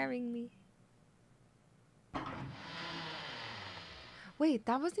scaring me. Wait,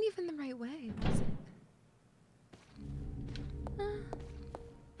 that wasn't even the right way, was it?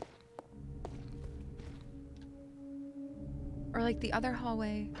 Or like the other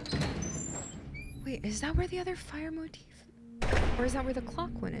hallway. Wait, is that where the other fire motif? Or is that where the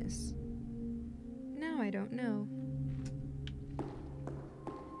clock one is? Now I don't know.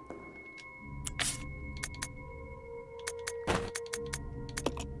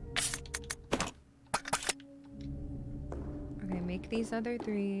 Okay, make these other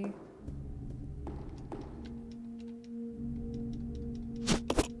 3.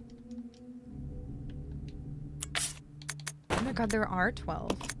 Oh my god, there are 12.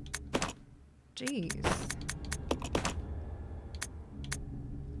 Jeez.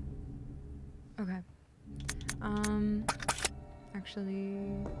 Okay.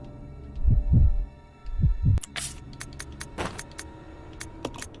 Actually...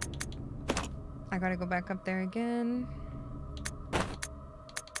 I gotta go back up there again.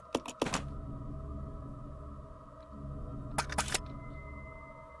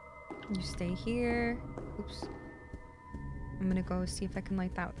 You stay here. Oops. I'm gonna go see if I can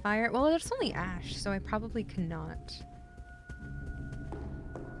light that fire. Well, it's only ash, so I probably cannot.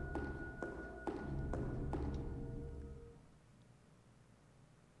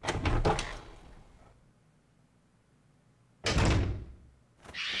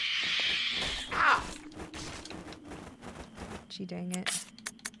 Gee dang it.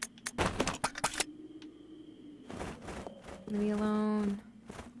 Leave me alone.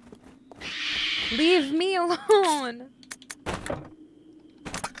 Leave me alone!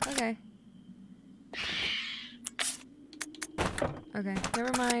 Okay. Okay,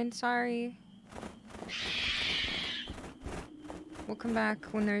 never mind. Sorry. We'll come back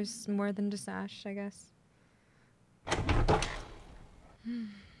when there's more than just ash, I guess.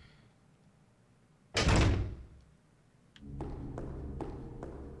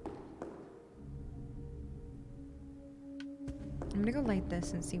 I'm gonna go light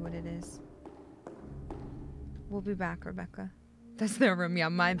this and see what it is. We'll be back, Rebecca. That's their room. Yeah,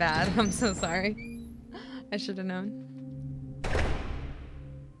 my bad. I'm so sorry. I should have known.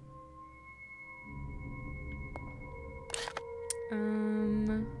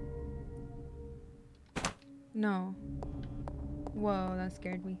 No. Whoa, that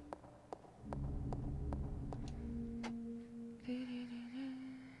scared me.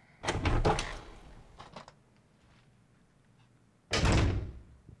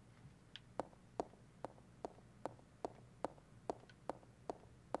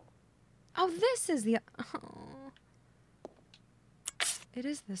 Oh, this is the... Oh. It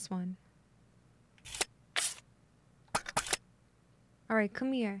is this one. Alright,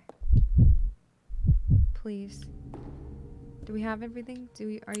 come here. Please. Do we have everything?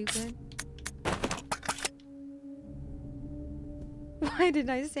 Are you good? Why did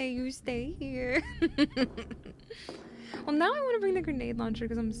I say you stay here? Well, now I want to bring the grenade launcher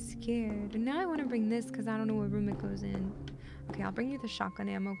because I'm scared. And now I want to bring this because I don't know what room it goes in. Okay, I'll bring you the shotgun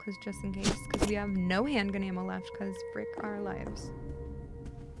ammo because just in case. Because we have no handgun ammo left because frick our lives.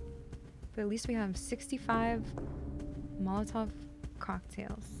 But at least we have 65 Molotov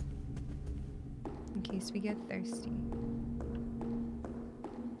cocktails. In case we get thirsty.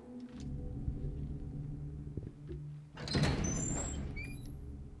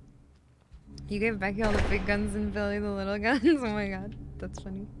 You gave Becky all the big guns and Billy the little guns? Oh my god, that's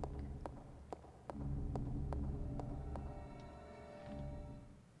funny.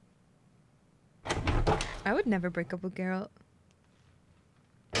 I would never break up with Geralt.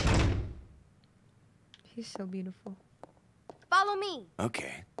 He's so beautiful. Follow me.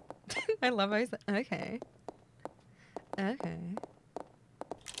 Okay. I love how he said, okay. Okay.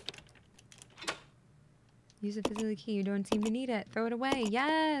 Use the physical key. You don't seem to need it. Throw it away.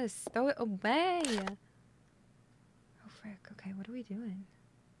 Yes! Throw it away! Oh, frick. Okay, what are we doing?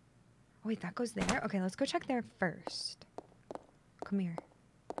 Oh, wait, that goes there? Okay, let's go check there first. Come here.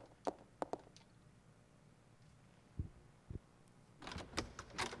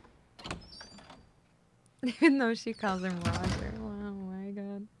 Even though she calls him Roger. Oh my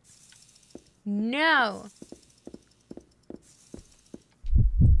god. No!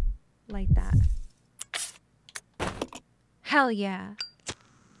 Like that. Hell yeah.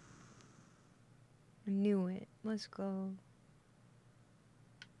 I knew it. Let's go.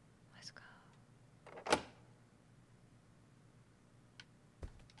 Let's go.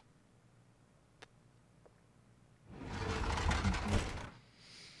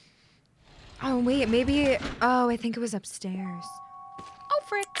 Oh, wait, maybe... Oh, I think it was upstairs. Oh,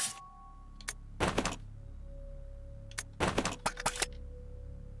 frick.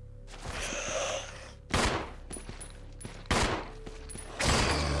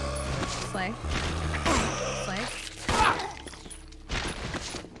 Slay. Slay.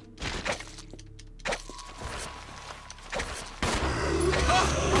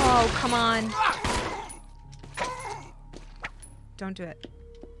 Oh, come on. Don't do it.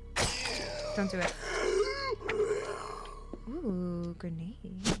 Don't do it. Ooh,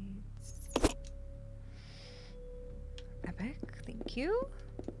 grenades. Epic. Thank you.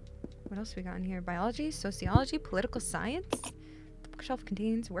 What else we got in here? Biology, sociology, political science. The bookshelf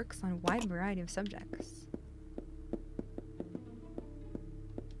contains works on a wide variety of subjects.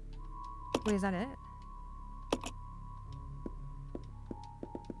 Wait, is that it?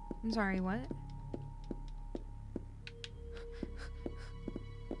 I'm sorry, what?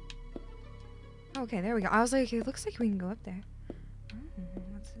 Okay, there we go. I was like, it looks like we can go up there. Oh,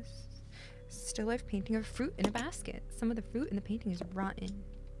 what's this? Still life painting of fruit in a basket. Some of the fruit in the painting is rotten.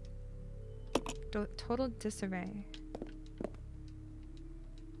 Total disarray.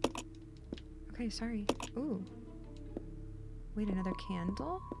 Okay, sorry. Ooh. Wait, another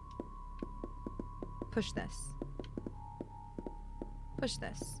candle? Push this. Push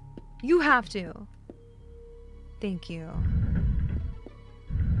this. You have to. Thank you.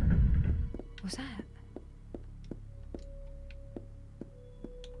 What's that?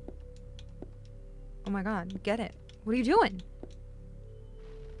 Oh my god, get it. What are you doing?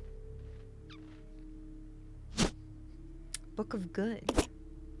 Book of Good. What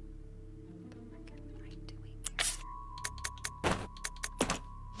the frick am I doing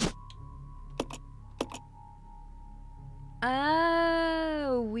here?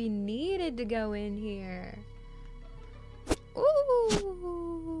 Oh, we needed to go in here.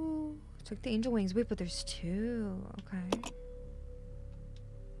 Ooh. Took the angel wings. Wait, but there's two. Okay.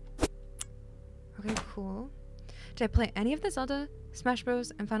 Okay, cool. Did I play any of the Zelda, Smash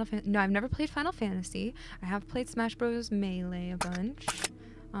Bros, and Final Fantasy? No, I've never played Final Fantasy. I have played Smash Bros Melee a bunch.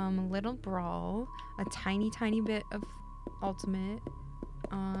 A little Brawl. A tiny bit of Ultimate.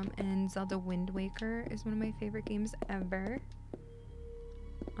 And Zelda Wind Waker is one of my favorite games ever.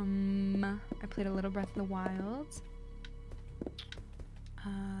 I played a little Breath of the Wild.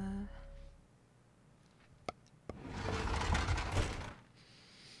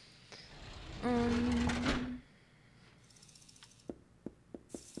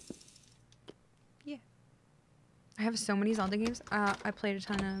 Yeah. I have so many Zelda games. I played a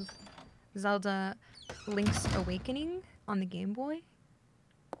ton of Zelda Link's Awakening on the Game Boy.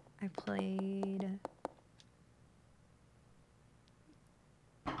 I played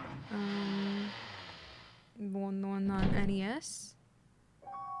one on NES.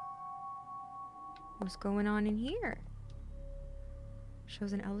 What's going on in here?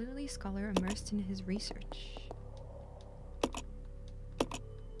 Shows an elderly scholar immersed in his research.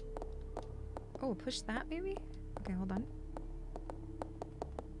 Oh, push that maybe? Okay, hold on.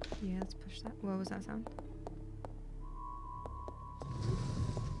 Yeah, let's push that. What was that sound?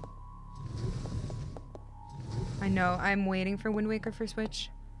 I know, I'm waiting for Wind Waker for Switch.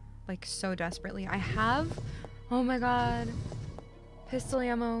 Like, so desperately. I have... Oh my god. Pistol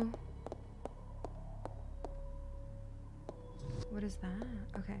ammo. What is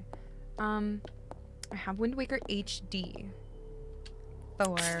that? Okay. I have Wind Waker HD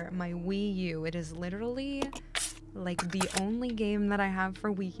for my Wii U. It is literally like the only game that I have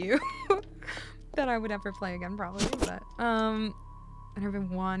for Wii U that I would ever play again, probably. But and I've been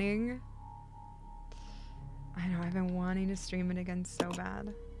wanting. I know I've been wanting to stream it again so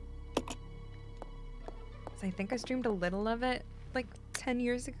bad. So I think I streamed a little of it like 10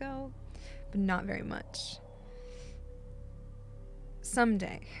 years ago, but not very much.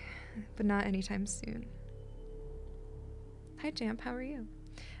 Someday, but not anytime soon. Hi Jamp, how are you?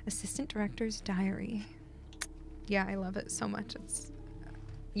 Assistant Director's Diary. Yeah, I love it so much. It's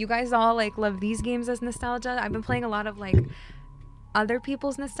you guys all like love these games as nostalgia. I've been playing a lot of like other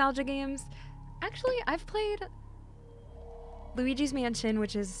people's nostalgia games. Actually, I've played Luigi's Mansion,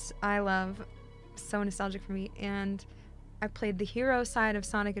 which is I love, so nostalgic for me, and I played the hero side of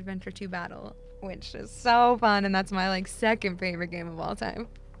Sonic Adventure 2 Battle, which is so fun, and that's my like second favorite game of all time.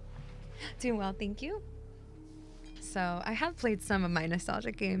 Doing well, thank you. So I have played some of my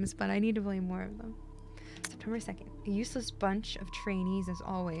nostalgic games, but I need to play more of them. September 2nd. A useless bunch of trainees as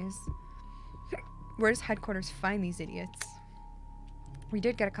always. Where does headquarters find these idiots? We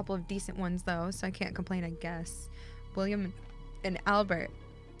did get a couple of decent ones though, so I can't complain, I guess. William and Albert.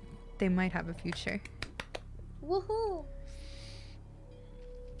 They might have a future. Woohoo!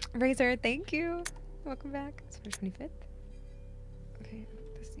 Razor, thank you. Welcome back. It's for 25th. Okay,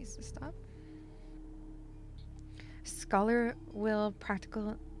 this needs to stop. Scholar Will,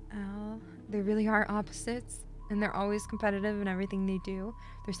 Practical Al. They really are opposites, and they're always competitive in everything they do.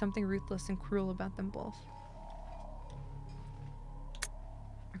 There's something ruthless and cruel about them both.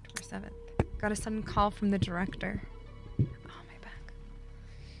 October 7th. Got a sudden call from the director. Oh, my back.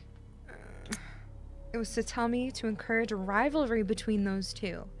 It was to tell me to encourage a rivalry between those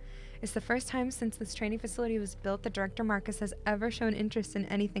two. It's the first time since this training facility was built that Director Marcus has ever shown interest in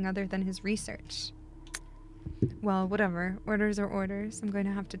anything other than his research. Well, whatever. Orders are orders. I'm going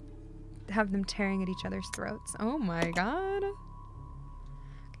to have them tearing at each other's throats. Oh my god. Okay,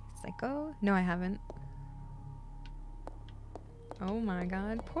 Psycho? No, I haven't. Oh my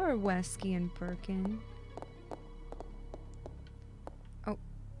god. Poor Wesky and Birkin. Oh,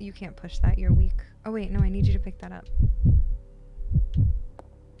 you can't push that. You're weak. Oh wait, no, I need you to pick that up.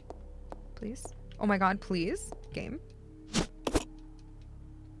 Please? Oh my god, please? Game.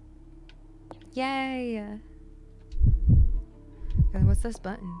 Yay! Okay, what's this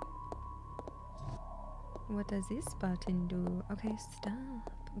button? What does this button do? Okay,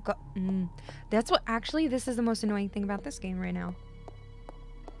 stop. Go That's what, actually, this is the most annoying thing about this game right now.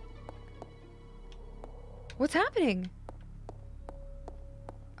 What's happening?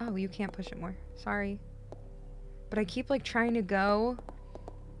 Oh, you can't push it more. Sorry. But I keep, like, trying to go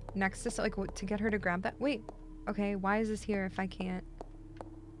next to, like, to get her to grab that. Wait. Okay, why is this here if I can't?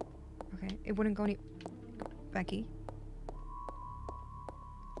 Okay, it wouldn't go any... Becky?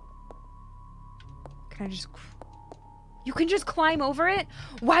 Can I just... You can just climb over it?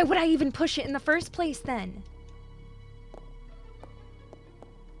 Why would I even push it in the first place, then?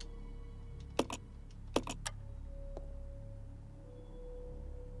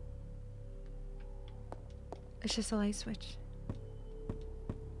 It's just a light switch.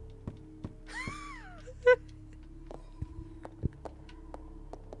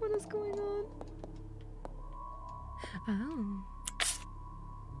 What is going on? Oh.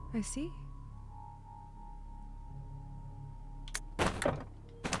 I see.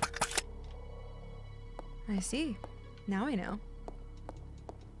 I see. Now I know.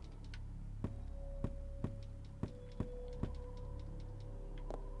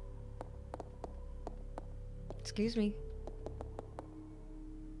 Excuse me.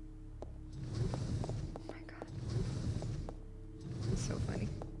 Oh my god. That's so funny.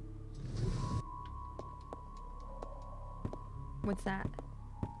 What's that?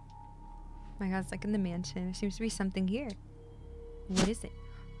 Oh my god, it's like in the mansion. There seems to be something here. What is it?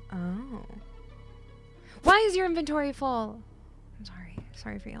 Oh. Why is your inventory full? I'm sorry.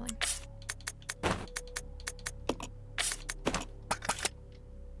 Sorry for yelling.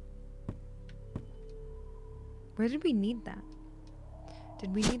 Where did we need that?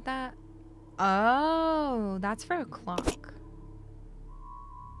 Did we need that? Oh, that's for a clock.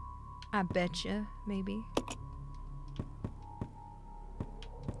 I betcha, maybe.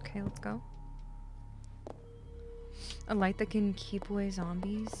 Okay, let's go. A light that can keep away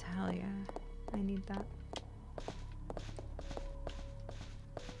zombies? Hell yeah. I need that.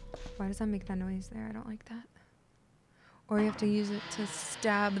 Why does that make that noise there? I don't like that. Or you have to use it to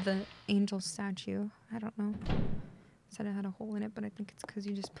stab the angel statue. I don't know. Said it had a hole in it, but I think it's because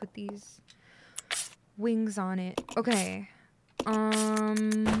you just put these wings on it. Okay.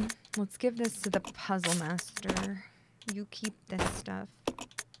 Let's give this to the puzzle master. You keep this stuff.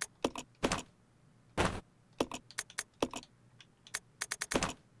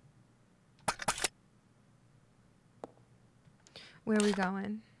 Where are we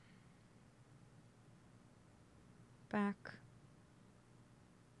going? Back.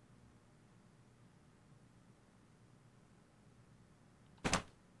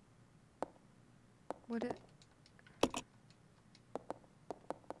 What it?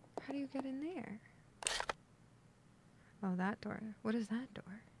 How do you get in there? Oh, that door. What is that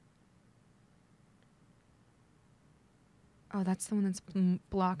door? Oh, that's the one that's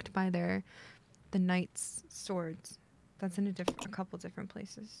blocked by the knight's swords. That's in a couple different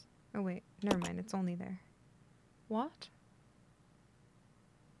places. Oh wait, never mind. It's only there. What?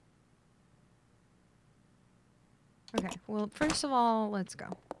 Okay, well, first of all, let's go.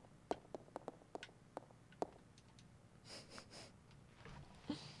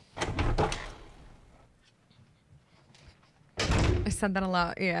 I said that a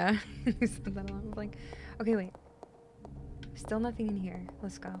lot, yeah. I said that a lot. I was like, okay, wait. Still nothing in here.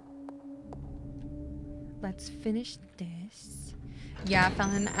 Let's go. Let's finish this. Yeah,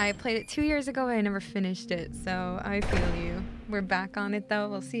 Felon, I played it 2 years ago, but I never finished it, so I feel you. We're back on it, though.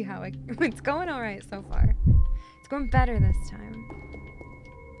 We'll see how it's going all right so far. It's going better this time.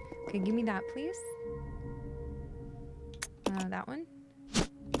 Okay, give me that, please. That one.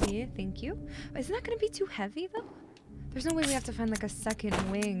 Yeah, thank you. Isn't that going to be too heavy, though? There's no way we have to find, like, a second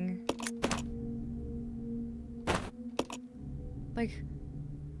wing. Like...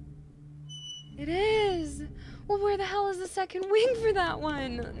 It is! Well, where the hell is the second wing for that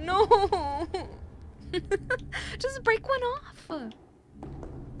one? No! Just break one off!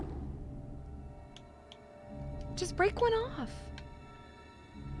 Just break one off!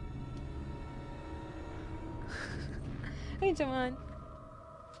 Hey, Joanne.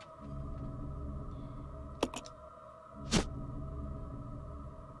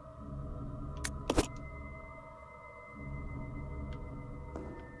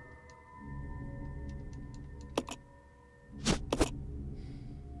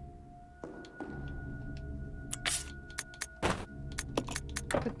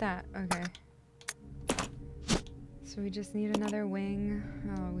 Put that, okay. So we just need another wing.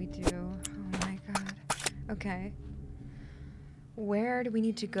 Oh, we do. Oh my god. Okay. Where do we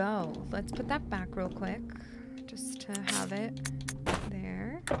need to go? Let's put that back real quick. Just to have it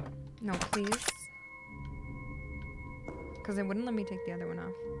there. No, please. Because it wouldn't let me take the other one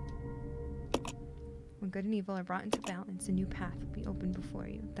off. When good and evil are brought into balance, a new path will be opened before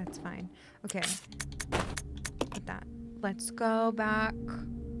you. That's fine. Okay. Put that. Let's go back.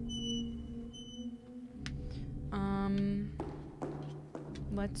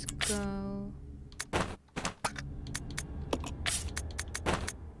 Let's go.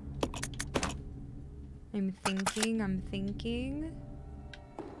 I'm thinking.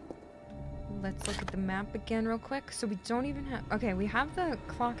 Let's look at the map again real quick. So we don't even have... Okay, we have the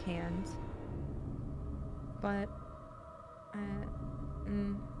clock hands. But...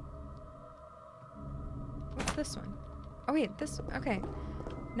 What's this one? Oh wait, this... Okay.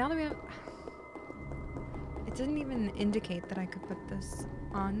 Now that we have... It didn't even indicate that I could put this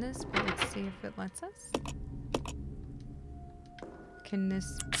on this, but let's see if it lets us. Can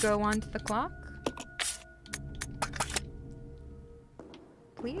this go onto the clock?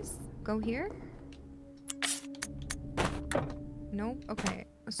 Please? Go here? Nope. Okay.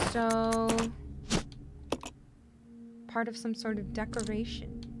 So... Part of some sort of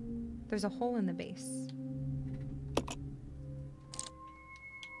decoration. There's a hole in the base.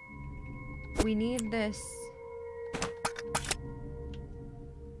 We need this.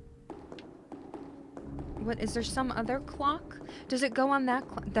 What, is there some other clock? Does it go on that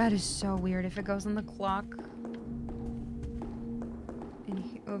clock? That is so weird if it goes on the clock.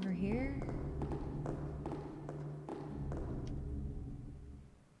 Over here.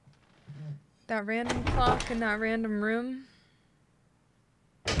 That random clock in that random room.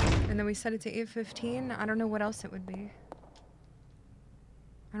 And then we set it to 8:15. I don't know what else it would be.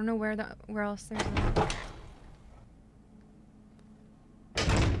 I don't know where else there's a...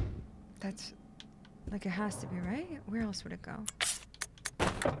 That's... Like, it has to be, right? Where else would it go?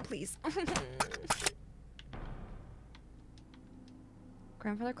 Please.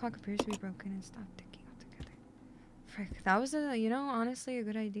 Grandfather clock appears to be broken and stopped ticking altogether. Frick, that was a, you know, honestly a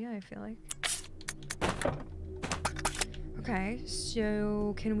good idea, I feel like. Okay,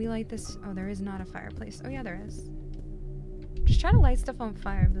 so can we light this? Oh, there is not a fireplace. Oh yeah, there is. Just try to light stuff on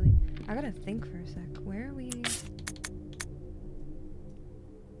fire, Billy. I gotta think for a sec. Where are we?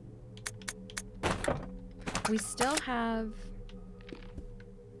 We still have...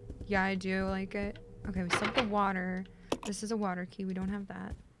 Yeah, I do like it. Okay, we still have the water. This is a water key. We don't have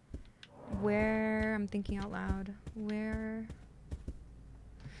that. Where... I'm thinking out loud. Where...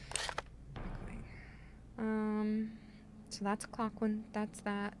 Okay. So that's a clock one. That's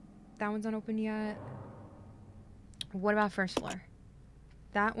that. That one's not open yet. What about first floor?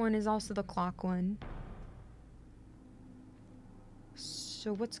 That one is also the clock one.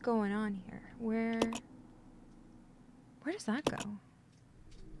 So what's going on here? Where does that go?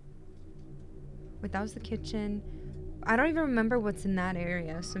 Wait, that was the kitchen. I don't even remember what's in that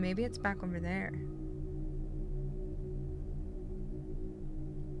area, so maybe it's back over there.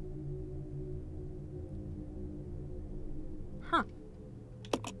 Huh.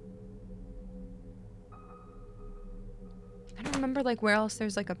 I don't remember like where else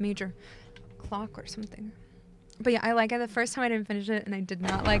there's like a major clock or something. But yeah, I like it. The first time I didn't finish it and I did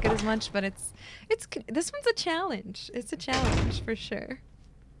not like it as much, but it's this one's a challenge. It's a challenge for sure.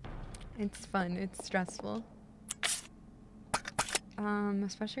 It's fun. It's stressful.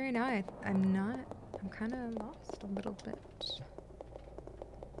 Especially right now, I'm kind of lost a little bit.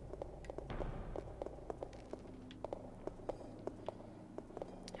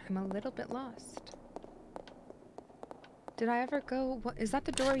 I'm a little bit lost. Did I ever go, what, is that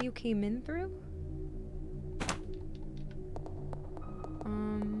the door you came in through?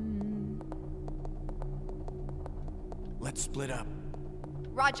 Let's split up.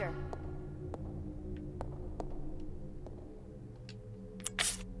 Roger.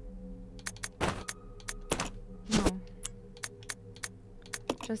 No.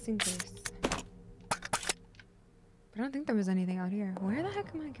 Just in case. But I don't think there was anything out here. Where the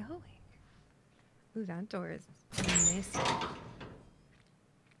heck am I going? Ooh, that door is messy.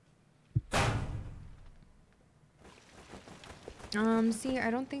 See,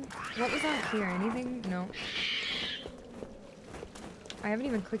 I don't think... What was out here? Anything? No. I haven't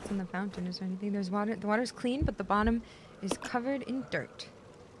even clicked on the fountain. Is there anything? There's water. The water's clean, but the bottom is covered in dirt.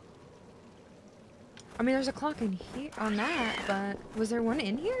 I mean, there's a clock in here on that, but was there one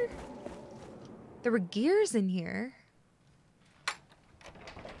in here? There were gears in here.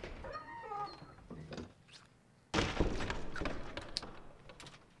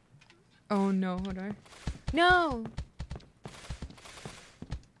 Oh no, hold on. No!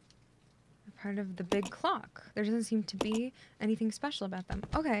 Part of the big clock. There doesn't seem to be anything special about them.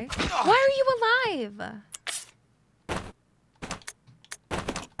 Okay. Why are you alive?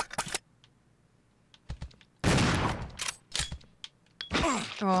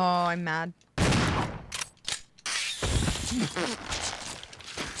 Oh, I'm mad.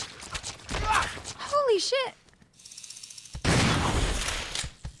 Holy shit!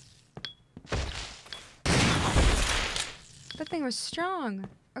 That thing was strong.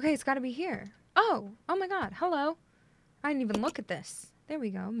 Okay, it's gotta be here. Oh my god, hello. I didn't even look at this. There we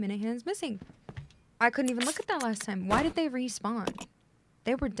go, minute hand's missing. I couldn't even look at that last time. Why did they respawn?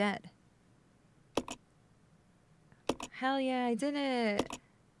 They were dead. Hell yeah, I did it.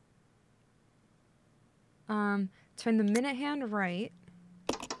 Turn the minute hand right.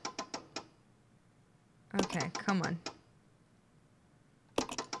 Okay, come on.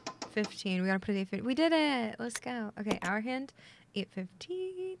 15, we gotta put it 8:15. We did it, let's go. Okay, hour hand,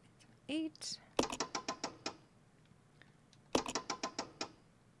 8:15. 8.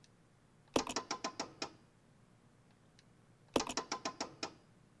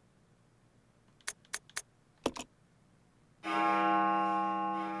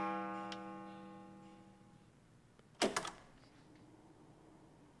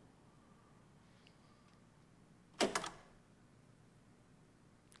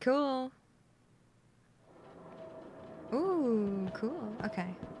 Cool. Ooh, cool.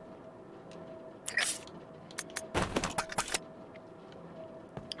 Okay.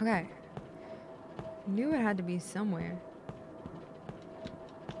 Okay. Knew it had to be somewhere.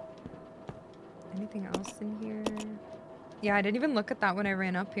 Anything else in here? Yeah, I didn't even look at that when I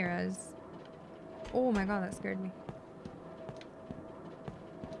ran up here as... Oh my god, that scared me.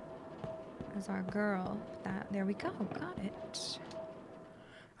 As our girl. There we go. Got it.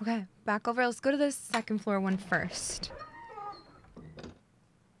 Okay, back over. Let's go to the second floor one first.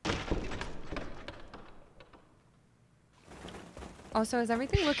 Also, is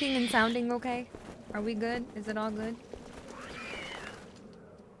everything looking and sounding okay? Are we good? Is it all good?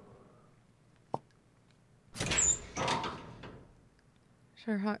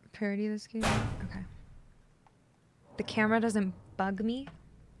 Sure, hot parody this game. Okay. The camera doesn't bug me.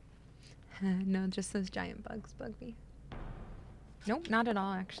 No, just those giant bugs bug me. Nope, not at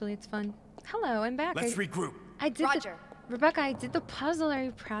all. Actually, it's fun. Hello, I'm back. Let's regroup. I did. Roger. Rebecca, I did the puzzle. Are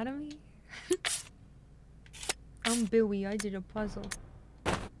you proud of me? I'm Billy. I did a puzzle.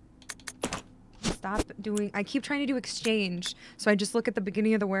 Stop doing. I keep trying to do exchange, so I just look at the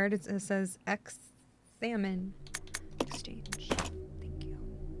beginning of the word. It says X salmon exchange. Thank you.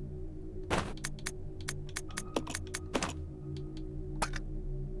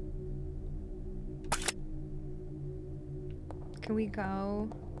 Can we go?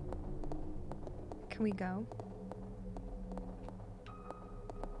 Can we go?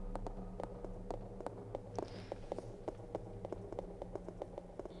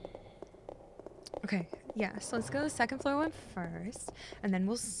 Okay, yeah, so let's go to the second floor one first, and then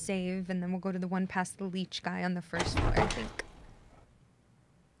we'll save, and then we'll go to the one past the leech guy on the first floor, I think.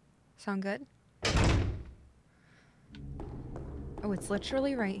 Sound good? Oh, it's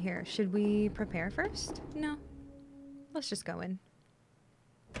literally right here. Should we prepare first? No. Let's just go in.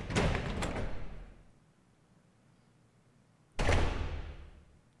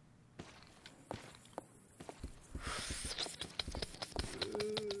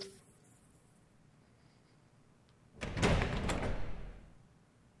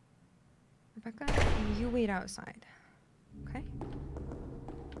 Rebecca, you wait outside. Okay?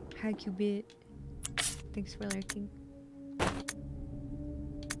 Hi, Cubit. Thanks for lurking.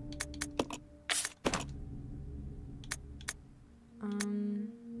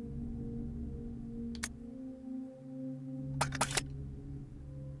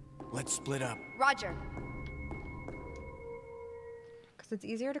 Let's split up. Roger. Because it's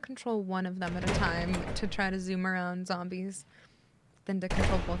easier to control one of them at a time to try to zoom around zombies than to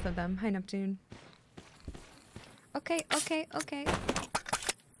control both of them. Hi, Neptune. Okay, okay, okay.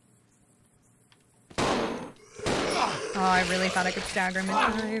 Oh, I really thought I could stagger him in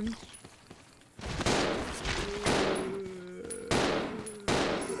time.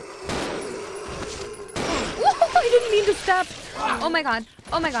 Whoa, I didn't mean to step. Oh my god.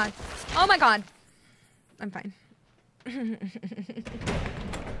 Oh my god. Oh my god. I'm fine.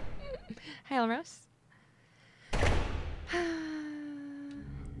 Hi, Elros.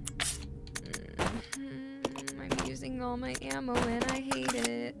 I'm using all my ammo and I hate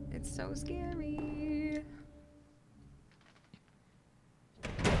it. It's so scary.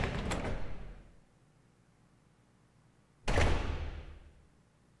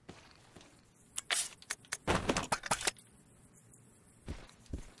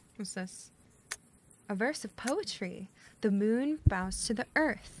 What's this? A verse of poetry. The moon bows to the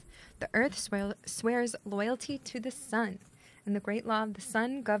earth. The earth swears loyalty to the sun. And the great law of the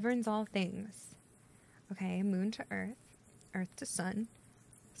sun governs all things. Okay, moon to earth. Earth to sun.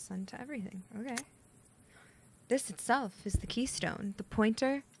 Sun to everything. Okay. This itself is the keystone. The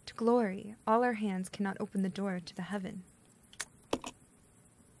pointer to glory. All our hands cannot open the door to the heaven.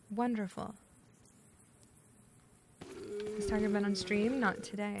 Wonderful. Has Tiger been on stream? Not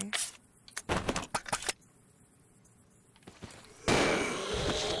today.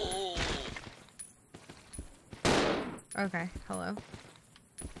 Okay, hello.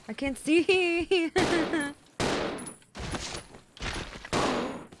 I can't see!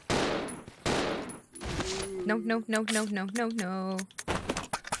 No, no, no, no, no, no, no.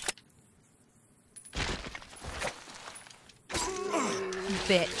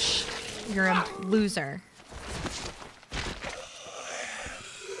 Bitch. You're a loser.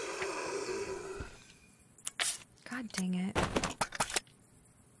 God dang it.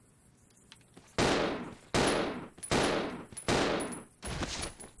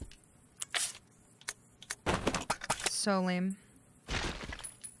 So lame.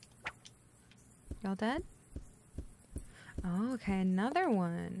 Y'all dead? Oh, okay, another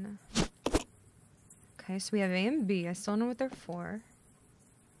one. Okay, so we have A and B. I still know what they're for.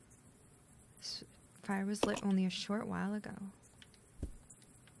 Fire was lit only a short while ago.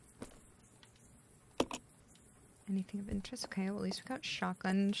 Anything of interest? Okay, well, at least we got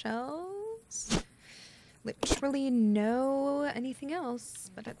shotgun shells. Literally no anything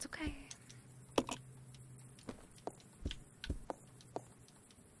else, but it's okay.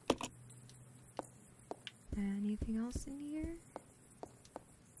 Anything else in here?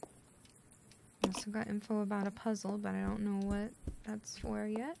 I also got info about a puzzle, but I don't know what that's for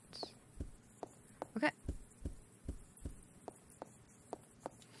yet. Okay.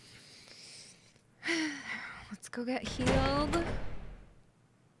 Let's go get healed.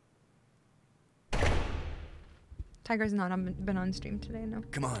 Tiger's not been on stream today, no.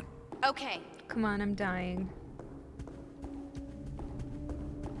 Come on. Okay. Come on, I'm dying.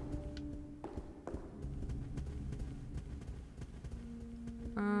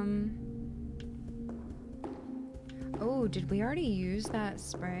 Oh, did we already use that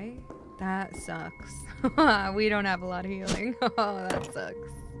spray? That sucks. We don't have a lot of healing. Oh, that sucks.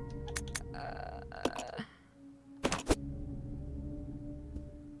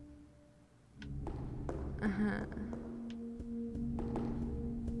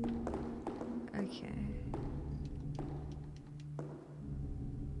 Okay.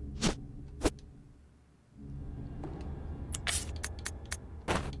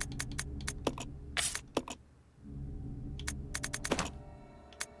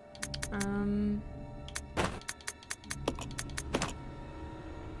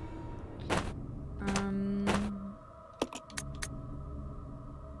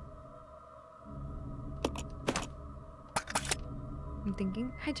 I'm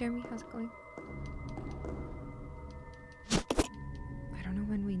thinking. Hi, Jeremy. How's it going? I don't know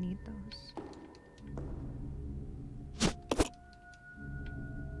when we need those.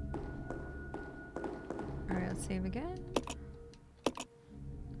 Alright, let's save again.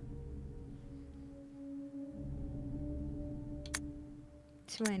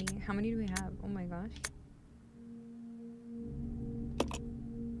 How many do we have? Oh my gosh.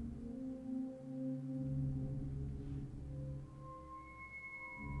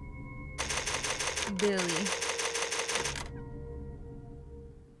 Billy.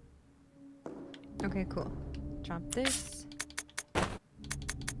 Okay, cool. Drop this. I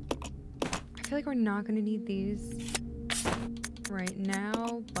feel like we're not gonna need these right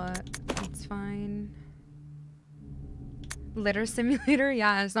now, but it's fine. Litter simulator?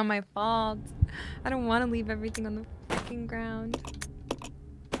 Yeah, it's not my fault. I don't want to leave everything on the freaking ground.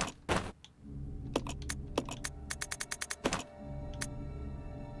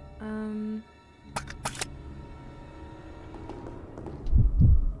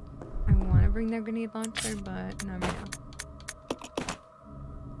 I want to bring their grenade launcher, but not right now.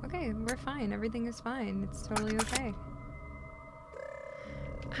 Okay, we're fine. Everything is fine. It's totally okay.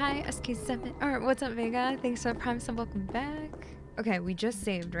 Hi, SK7. Or what's up, Vega? Thanks for the Prime sub. Welcome back. Okay, we just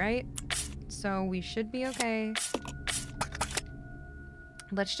saved, right? So we should be okay.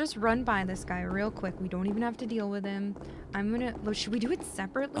 Let's just run by this guy real quick. We don't even have to deal with him. I'm gonna... Should we do it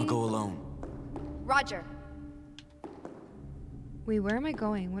separately? I'll go alone. Roger. Wait, where am I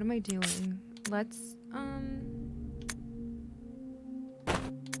going? What am I doing? Let's,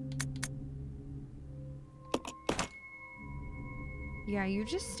 yeah, you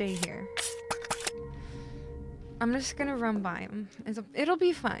just stay here. I'm just gonna run by him. It'll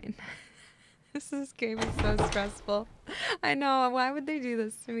be fine. This game is so stressful. I know. Why would they do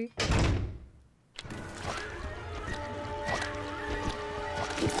this to me?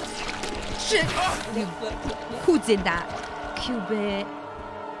 Shit! Who did that? Cubit.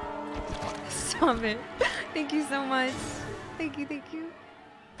 Stop it. Thank you so much. Thank you, thank you.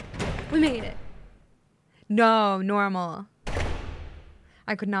 We made it. No, normal.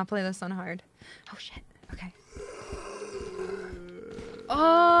 I could not play this on hard. Oh shit. Okay.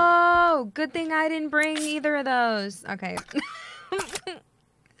 Oh, good thing I didn't bring either of those. Okay.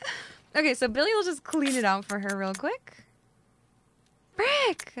 Okay, so Billy will just clean it out for her real quick.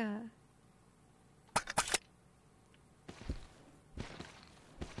 Frick!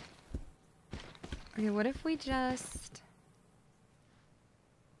 Okay, what if we just...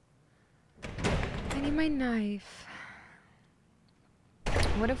 I need my knife.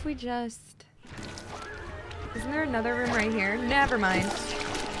 What if we just... Isn't there another room right here? Never mind.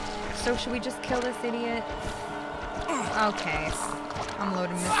 So should we just kill this idiot? Okay. I'm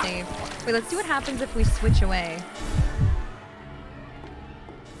loading the save. Wait, let's see what happens if we switch away.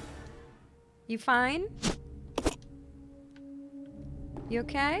 You fine? You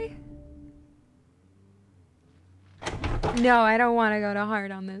okay? No, I don't want to go to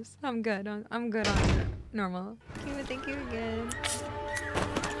hard on this. I'm good. I'm good on normal. Thank you again.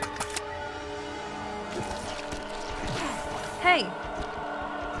 Hey!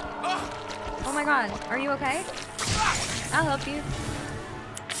 Oh my god, are you okay? I'll help you.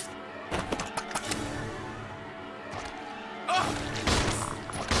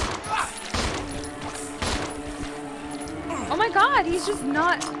 Oh my god, he's just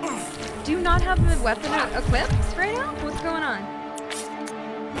not... Do you not have a weapon equipped right now? What's going on?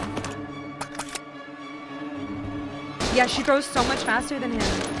 Yeah, she throws so much faster than him.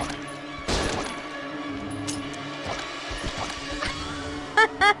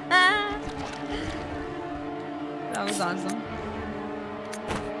 That was awesome.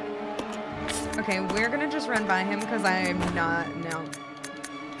 Okay, we're gonna just run by him because I'm not. No.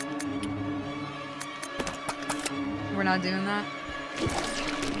 We're not doing that.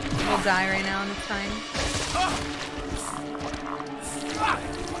 We'll die right now and it's fine.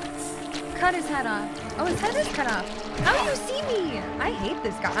 Cut his head off. Oh, his head is cut off. How do you see me? I hate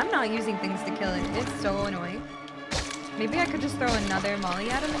this guy. I'm not using things to kill him. It's so annoying. Maybe I could just throw another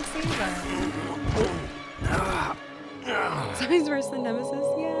molly at him and see, but... So he's worse than Nemesis?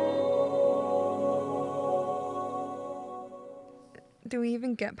 Yeah. Do we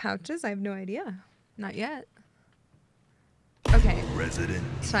even get pouches? I have no idea. Not yet. Okay. Resident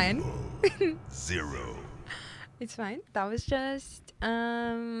It's fine. Evil 0. It's fine. That was just,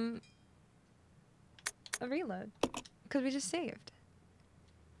 a reload. Because we just saved.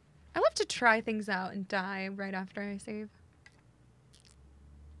 I love to try things out and die right after I save.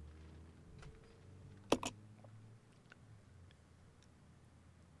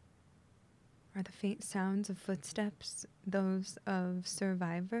 Are the faint sounds of footsteps those of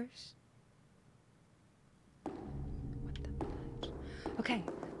survivors? What the fudge? Okay,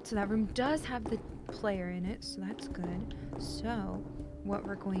 so that room does have the player in it, so that's good. So, what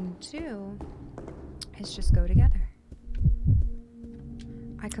we're going to do is just go together.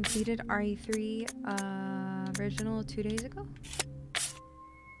 I completed RE3 original 2 days ago.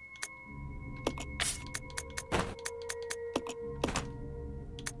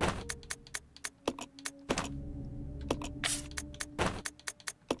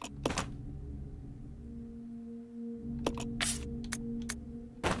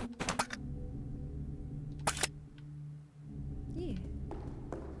 Yeah.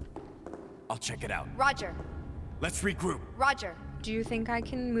 I'll check it out. Roger. Let's regroup. Roger. Do you think I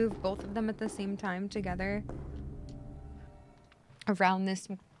can move both of them at the same time together around this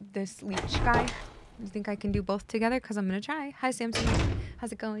leech guy? You think I can do both together? Because I'm going to try. Hi, Samson.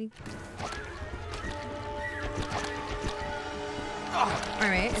 How's it going?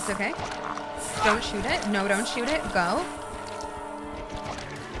 Alright, it's okay. Don't shoot it. No, don't shoot it. Go.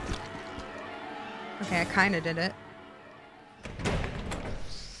 Okay, I kind of did it.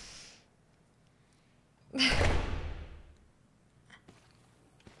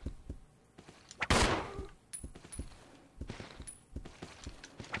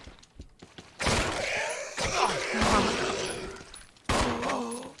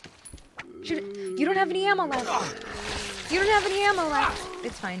 You don't have any ammo left. You don't have any ammo left.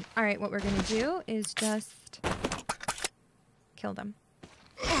 It's fine. All right, what we're gonna do is just kill them.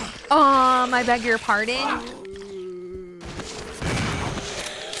 I beg your pardon.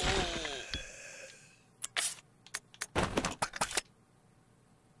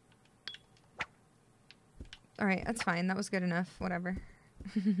 All right, that's fine. That was good enough. Whatever.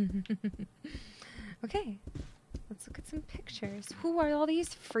 Okay, let's look at some pictures. Who are all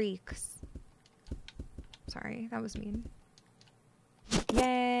these freaks? Sorry, that was mean.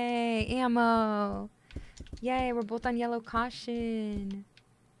 Yay, ammo. Yay, we're both on yellow caution.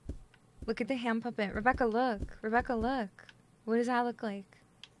 Look at the hand puppet. Rebecca, look. Rebecca, look. What does that look like?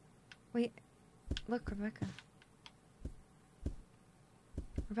 Wait, look, Rebecca.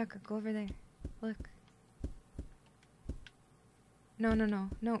 Rebecca, go over there. Look. No, no, no.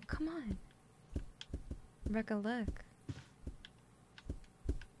 No, come on. Rebecca, look.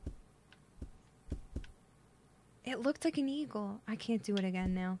 It looked like an eagle. I can't do it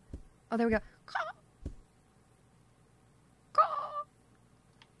again now. Oh, there we go.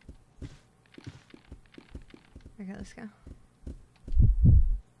 Okay, let's go.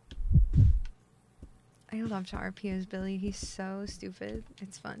 I love to RP as Billy. He's so stupid.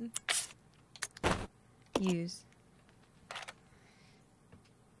 It's fun. Use.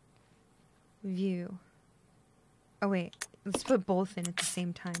 View. Oh, wait. Let's put both in at the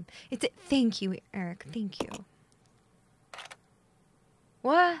same time. Thank you, Eric. Thank you.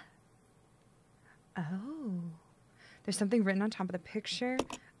 What? Oh. There's something written on top of the picture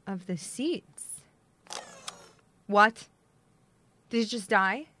of the seats. What? Did it just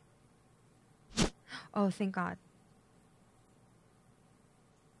die? Oh, thank God.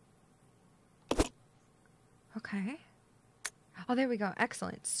 Okay. Oh, there we go.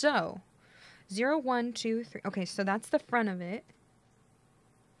 Excellent. So, 0, 1, 2, 3. Okay, so that's the front of it.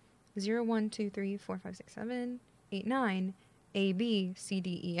 0, 1, 2, 3, 4, 5, 6, 7, 8, 9. A, B, C,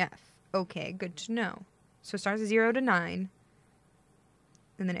 D, E, F. Okay, good to know. So it starts at 0 to 9.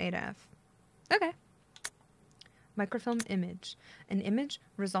 And then A to F. Okay. Microfilm image. An image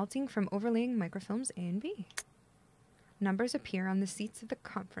resulting from overlaying microfilms A and B. Numbers appear on the seats of the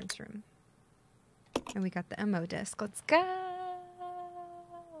conference room. And we got the MO disc. Let's go!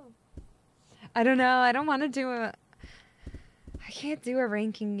 I don't know. I don't want to do I can't do a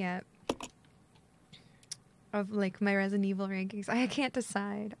ranking yet. of like my Resident Evil rankings. I can't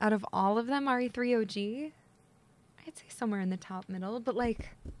decide. Out of all of them, RE3 OG, I'd say somewhere in the top middle, but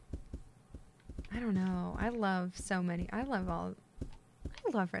like, I don't know. I love so many. I love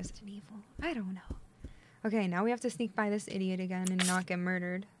Resident Evil. I don't know. Okay, now we have to sneak by this idiot again and not get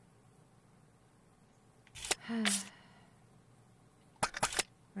murdered.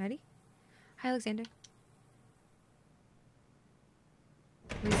 Ready? Hi, Alexander.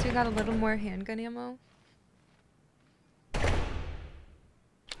 At least we got a little more handgun ammo.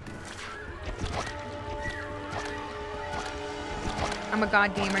 I'm a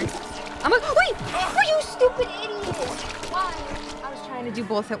god gamer. Wait! Oh, you stupid idiot! Why? I was trying to do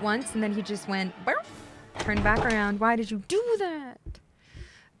both at once and then he just went, turned back around. Why did you do that?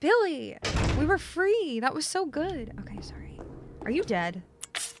 Billy, we were free. That was so good. Okay, sorry. Are you dead?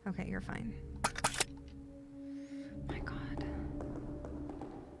 Okay, you're fine. My god.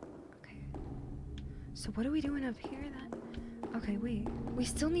 Okay. So what are we doing up here then? Okay, wait. We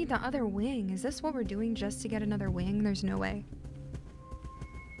still need the other wing. Is this what we're doing just to get another wing? There's no way.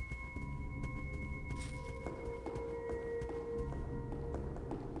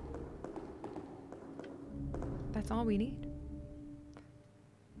 That's all we need.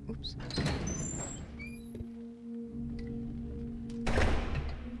 Oops.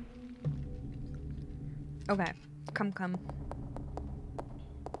 Okay. Come.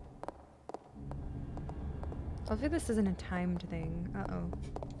 Hopefully this isn't a timed thing. Uh-oh.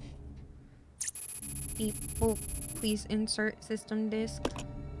 Beep, boop. Please insert system disk.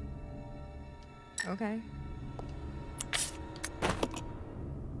 Okay.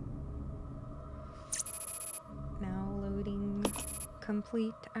 Now loading.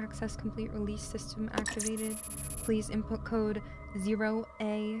 Complete. Access complete. Release system activated. Please input code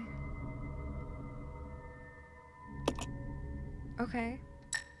 0A. Okay.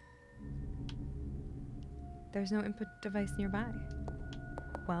 There's no input device nearby.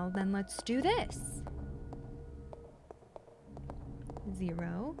 Well, then let's do this.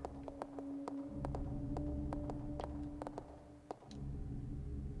 0.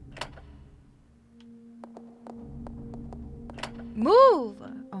 Move!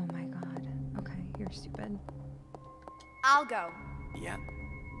 Oh my god. Okay, you're stupid. I'll go. Yeah.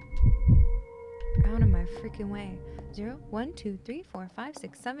 Out of my freaking way. 0, 1, 2, 3, 4, 5,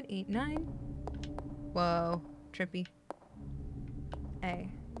 6, 7, 8, 9. Whoa. Trippy. A.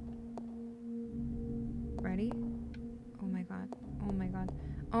 Ready? Oh my god. Oh my god.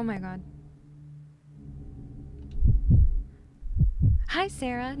 Oh my god. Hi,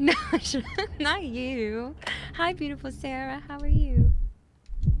 Sarah. No, not you. Hi, beautiful Sarah. How are you?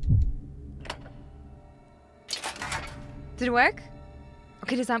 Did it work?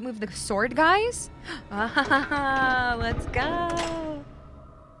 Okay, does that move the sword, guys? Ah, let's go.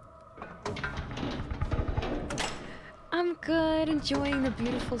 I'm good, enjoying the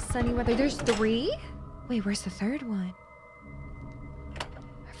beautiful sunny weather. There's 3? Wait, where's the 3rd one?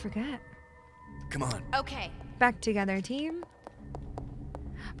 I forget. Come on. Okay. Back together, team.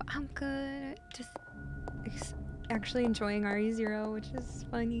 But I'm good. Just actually enjoying RE0, which is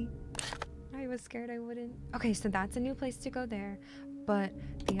funny. I was scared I wouldn't. Okay, so that's a new place to go there. But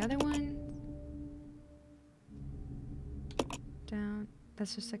the other one... Down.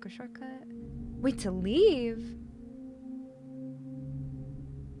 That's just like a shortcut. Wait, to leave?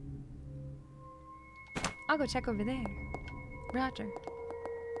 I'll go check over there. Roger.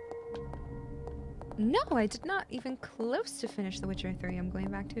 No, I did not even close to finish The Witcher 3. I'm going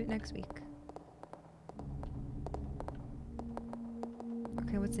back to it next week.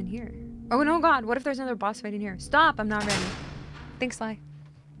 Okay, what's in here? Oh no, god, what if there's another boss fight in here? Stop, I'm not ready. Thanks, Sly.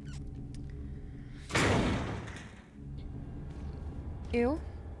 Ew.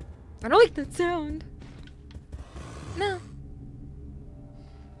 I don't like that sound. No.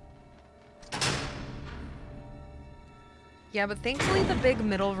 Yeah, but thankfully the big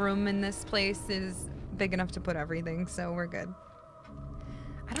middle room in this place is big enough to put everything, so we're good.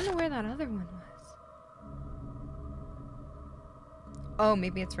 I don't know where that other one was. Oh,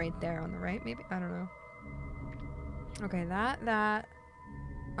 maybe it's right there on the right, maybe? I don't know. Okay, that.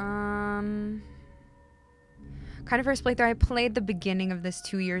 Kind of first playthrough. I played the beginning of this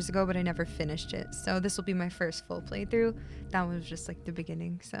 2 years ago, but I never finished it. So this will be my first full playthrough. That one was just like the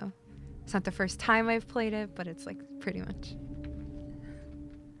beginning, so it's not the first time I've played it, but it's like pretty much.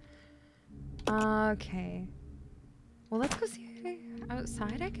 Okay. Well, let's go see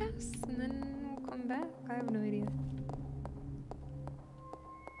outside, I guess, and then we'll come back. I have no idea.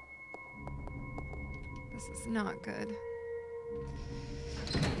 This is not good.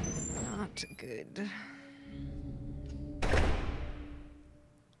 Not good.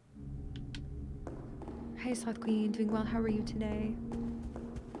 Hi, Sloth Queen. Doing well. How are you today?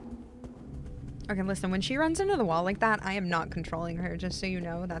 Okay, listen. When she runs into the wall like that, I am not controlling her. Just so you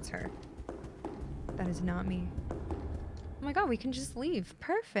know, that's her. That is not me. Oh my god, we can just leave.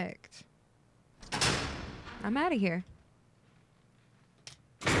 Perfect. I'm out of here.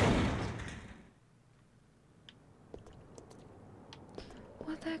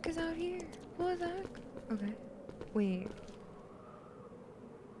 What the heck is out here? What the heck? Okay. Wait.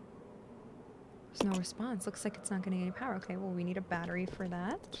 There's no response. Looks like it's not getting any power. Okay, well, we need a battery for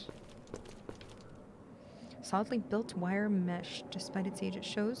that. Solidly built wire mesh. Despite its age, it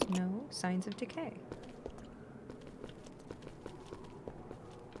shows no signs of decay.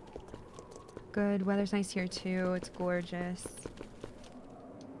 Good. Weather's nice here, too. It's gorgeous.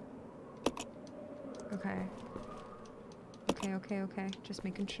 Okay. Okay. Just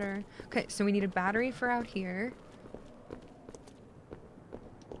making sure. Okay, so we need a battery for out here.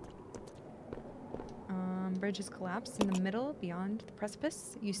 Bridge is collapsed in the middle. Beyond the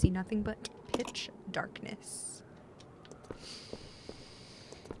precipice, you see nothing but pitch darkness.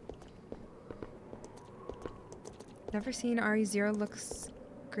 Never seen RE0. Looks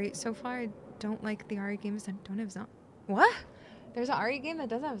great so far. I don't like the RE games that don't have zombies. What? There's an RE game that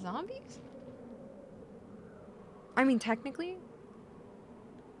doesn't have zombies? I mean, technically.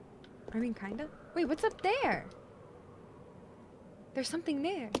 I mean, kinda. Wait, what's up there? There's something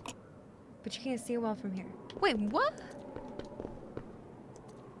there. But you can't see it well from here. Wait, what?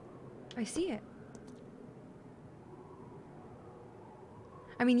 I see it.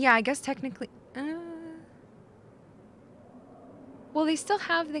 I mean, yeah, I guess technically... Well, they still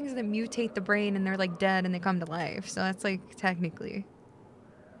have things that mutate the brain and they're like dead and they come to life. So that's like technically.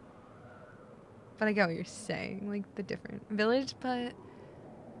 But I get what you're saying. Like the different village, but...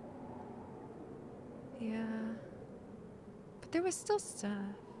 Yeah. But there was still stuff.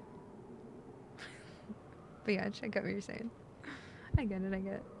 But yeah, I get what you're saying. I get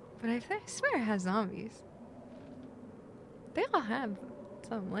it. But I swear it has zombies. They all have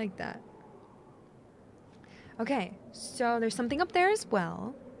something like that. Okay, so there's something up there as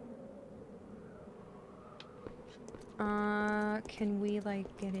well. Can we,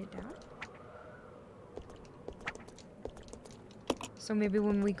 like, get it down? So maybe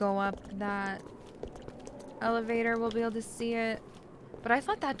when we go up that elevator, we'll be able to see it. But I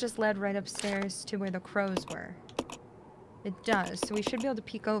thought that just led right upstairs to where the crows were. It does, so we should be able to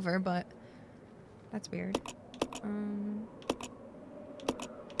peek over, but that's weird.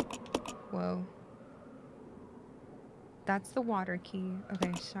 Whoa. That's the water key.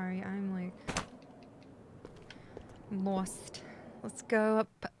 Okay, sorry, I'm like lost. Let's go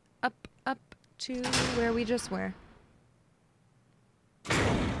up to where we just were.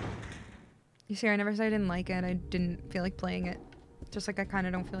 You see, I never said I didn't like it. I didn't feel like playing it. Just like I kind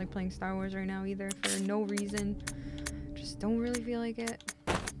of don't feel like playing Star Wars right now either, for no reason. Just don't really feel like it.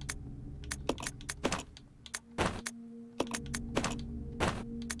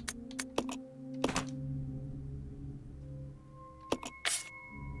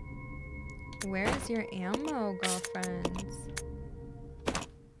 Where is your ammo, girlfriends?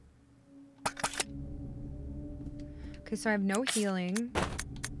 Okay, so I have no healing.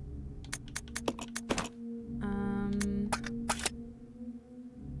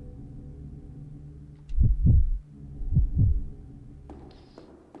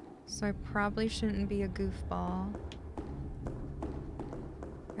 So I probably shouldn't be a goofball.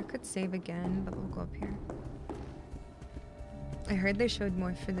 I could save again, but we'll go up here. I heard they showed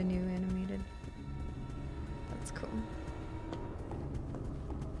more for the new animated. That's cool.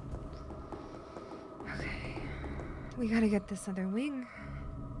 Okay. We gotta get this other wing.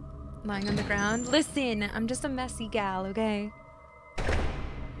 Lying on the ground. Listen, I'm just a messy gal, okay?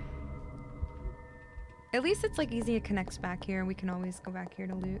 At least it's like easy, it connects back here. We can always go back here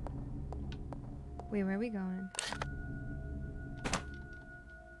to loot. Wait, where are we going?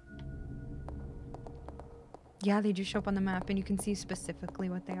 Yeah, they do show up on the map and you can see specifically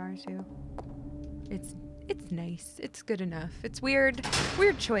what they are too. It's nice. It's good enough. It's weird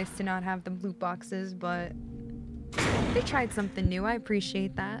choice to not have the loot boxes, but they tried something new. I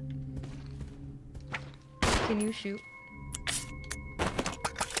appreciate that. Can you shoot?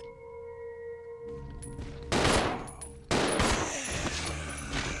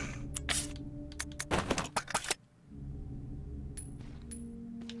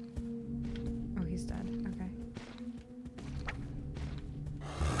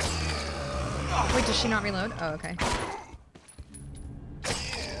 Does she not reload? Oh, okay.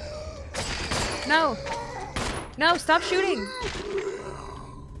 No! No, stop shooting!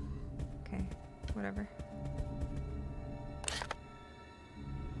 Okay, whatever.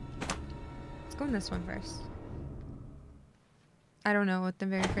 Let's go in this one first. I don't know what the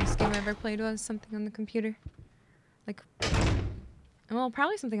very first game I ever played was. Something on the computer. Like, well,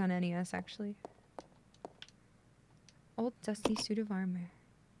 probably something on NES, actually. Old dusty suit of armor.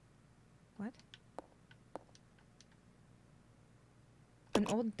 What? An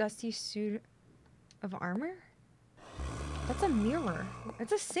old dusty suit of armor? That's a mirror.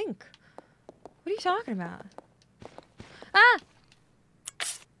 It's a sink. What are you talking about? Ah!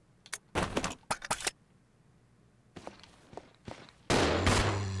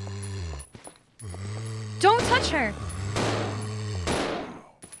 Don't touch her!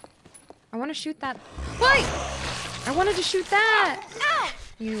 I want to shoot that. Wait! I wanted to shoot that!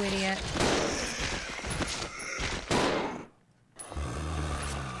 You idiot.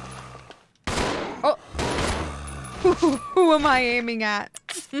 Oh! Who am I aiming at?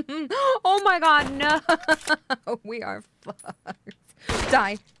 Oh my god, no! We are fucked.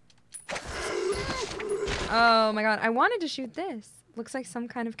 Die. Oh my god, I wanted to shoot this. Looks like some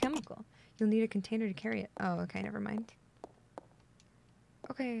kind of chemical. You'll need a container to carry it. Oh, okay, never mind.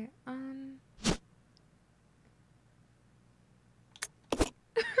 Okay, Really?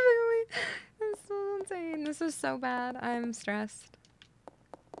 This is so insane. This is so bad. I'm stressed.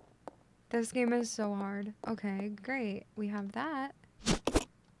 This game is so hard. Okay, great. We have that.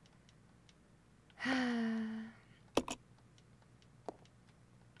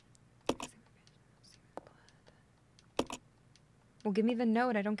 Well, give me the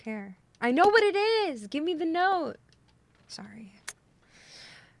note. I don't care. I know what it is. Give me the note. Sorry.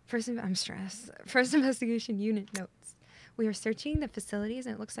 I'm stressed. First investigation unit notes. We are searching the facilities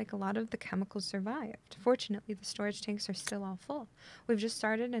and it looks like a lot of the chemicals survived. Fortunately, the storage tanks are still all full. We've just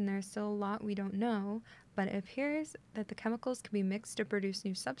started and there's still a lot we don't know, but it appears that the chemicals can be mixed to produce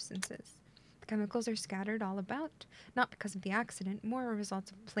new substances. The chemicals are scattered all about, not because of the accident, more a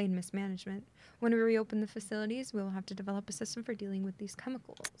result of plain mismanagement. When we reopen the facilities, we will have to develop a system for dealing with these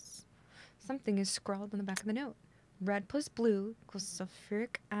chemicals. Something is scrawled on the back of the note. Red plus blue equals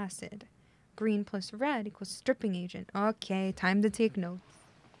sulfuric acid. Green plus red equals stripping agent. Okay, time to take notes.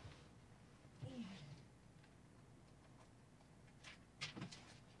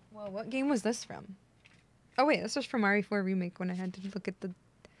 Whoa, what game was this from? Oh wait, this was from RE4 Remake when I had to look at the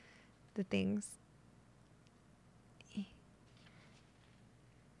things.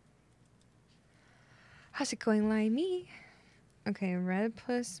 How's it going, Limey? Okay, red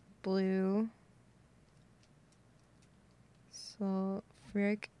plus blue.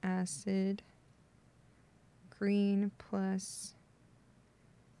 Sulfuric acid. Green plus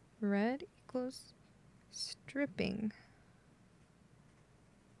red equals stripping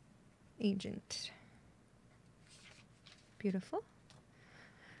agent. Beautiful.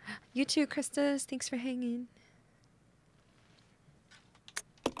 You too, Kristas. Thanks for hanging.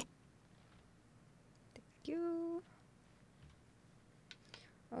 Thank you.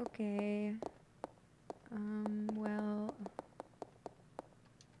 Okay. Well.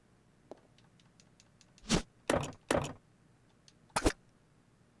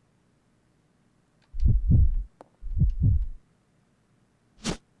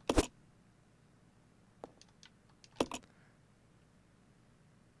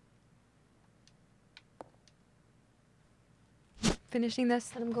 Finishing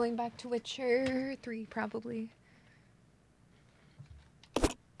this, and I'm going back to Witcher 3, probably. Oh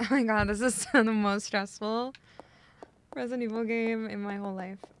my god, this is the most stressful Resident Evil game in my whole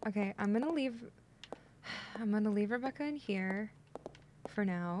life. Okay, I'm gonna leave Rebecca in here for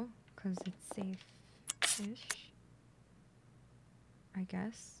now, because it's safe-ish, I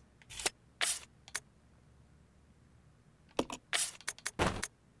guess.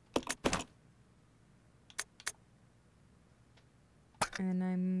 And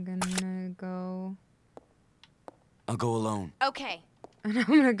I'm gonna go... I'll go alone. Okay. And I'm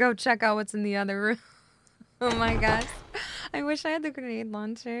gonna go check out what's in the other room. Oh my gosh. I wish I had the grenade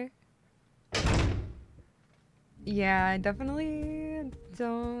launcher. Yeah, I definitely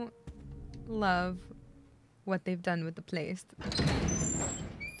don't love what they've done with the place.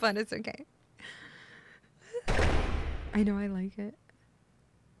 But it's okay. I know I like it.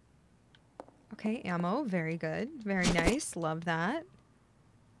 Okay, ammo. Very good. Very nice. Love that.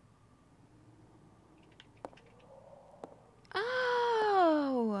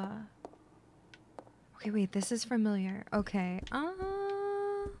 Oh! Okay, wait. This is familiar. Okay.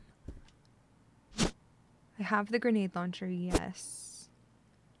 I have the grenade launcher. Yes.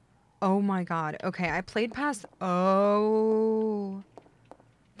 Oh my god. Okay, I played past... Oh.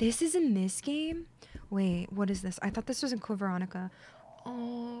 This is in this game? Wait, what is this? I thought this was in Code Veronica.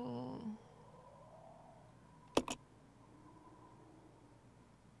 Oh...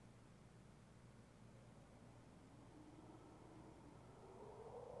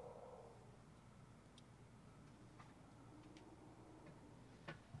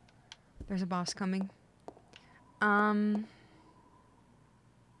 There's a boss coming. I'm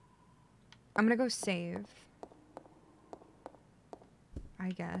gonna go save.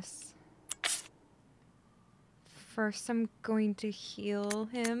 I guess. First, I'm going to heal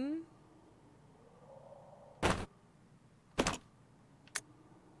him.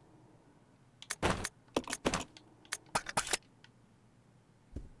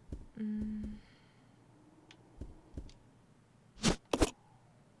 I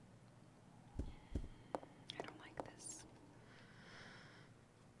don't like this.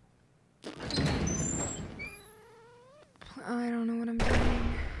 I don't know what I'm doing.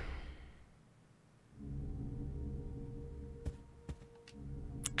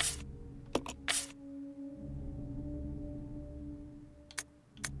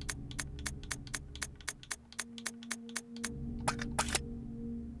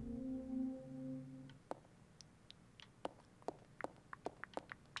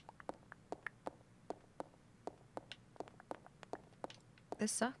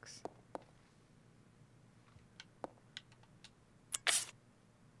 This sucks.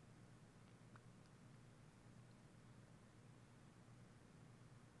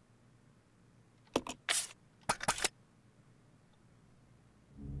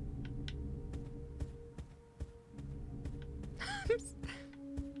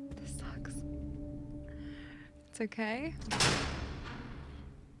 This sucks. It's okay.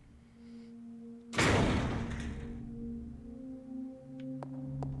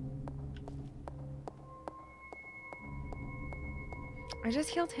 I just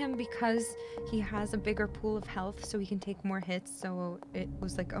healed him because he has a bigger pool of health, so he can take more hits. So it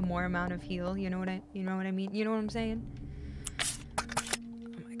was like a more amount of heal. You know what I mean? You know what I'm saying? Oh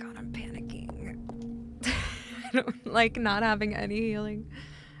my god, I'm panicking. I don't like not having any healing.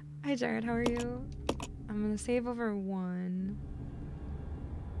 Hi Jared, how are you? I'm gonna save over 1.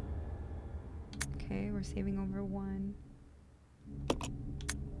 Okay, we're saving over 1.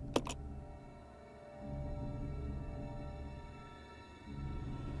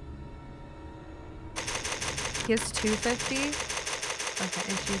 He has 250. Okay,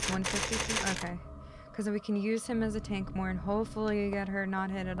 and she's 150. Okay, because we can use him as a tank more and hopefully get her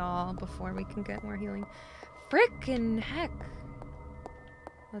not hit at all before we can get more healing. Frickin' heck!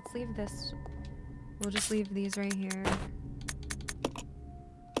 Let's leave this. We'll just leave these right here.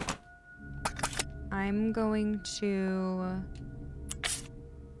 I'm going to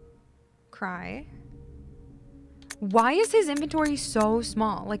cry. Why is his inventory so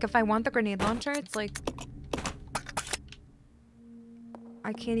small? Like, if I want the grenade launcher, it's like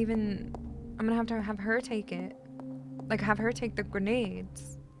I can't even. I'm gonna have to have her take it. Like, have her take the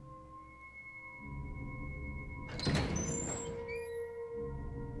grenades.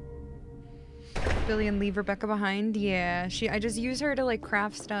 Billy and leave Rebecca behind. Yeah, I just use her to like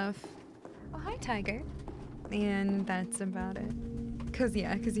craft stuff. Oh, hi Tiger. And that's about it. Cause he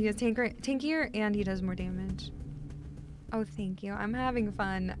has tankier and he does more damage. Oh, thank you. I'm having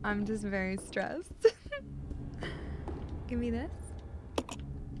fun. I'm just very stressed. Give me this.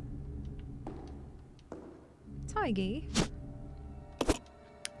 Tiggy.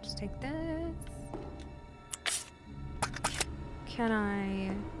 Just take this. Can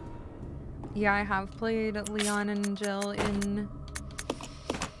I? Yeah, I have played Leon and Jill in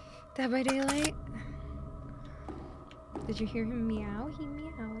Dead by Daylight. Did you hear him meow? He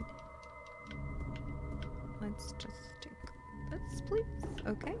meowed. Let's just take this, please.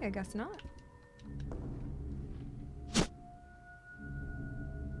 Okay, I guess not.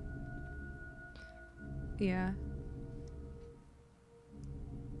 Yeah.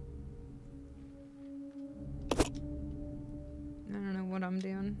 I don't know what I'm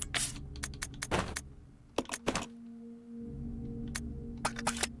doing.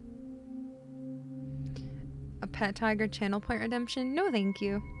 A pet tiger channel point redemption? No, thank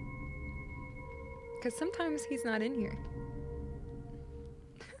you. Because sometimes he's not in here.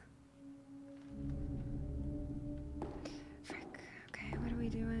 Frick. Okay, what are we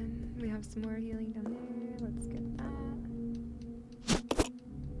doing? We have some more healing down there. Let's get that.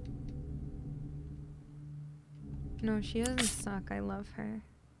 No, she doesn't suck. I love her.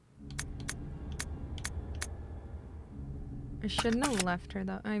 I shouldn't have left her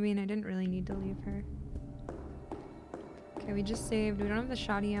though. I mean, I didn't really need to leave her. Okay, we just saved. We don't have the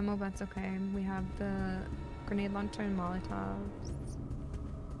shoddy ammo, but that's okay. We have the grenade launcher and Molotovs.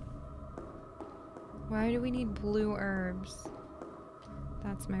 Why do we need blue herbs?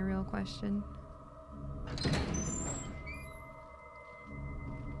 That's my real question.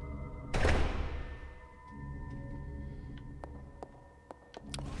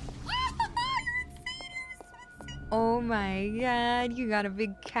 Oh my god, you got a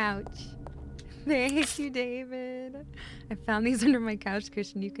big couch. Thank you, David. I found these under my couch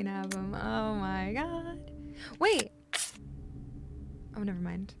cushion. You can have them. Oh my god. Wait. Oh, never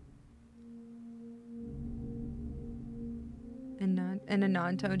mind. And a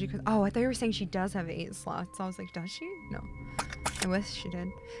non-Toji. Oh, I thought you were saying she does have 8 slots. I was like, does she? No. I wish she did.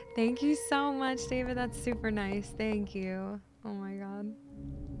 Thank you so much, David. That's super nice. Thank you. Oh my god.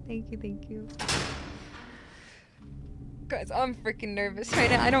 Thank you, thank you. Guys, I'm freaking nervous right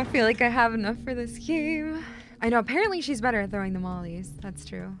now. I don't feel like I have enough for this game. I know, apparently she's better at throwing the mollies. That's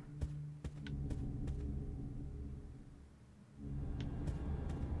true.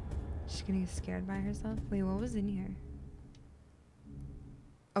 She's gonna get scared by herself. Wait, what was in here?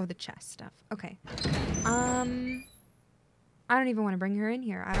 Oh, the chest stuff. Okay. I don't even want to bring her in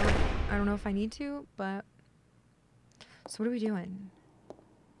here. I don't know if I need to, but so what are we doing?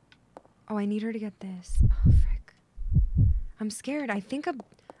 Oh, I need her to get this. Oh, frick. I'm scared. I think a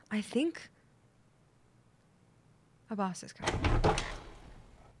boss is coming.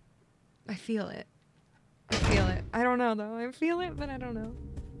 I feel it. I feel it. I don't know though. I feel it, but I don't know.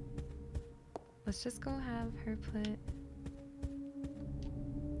 Let's just go have her put.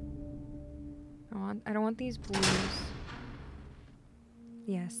 I don't want these blues.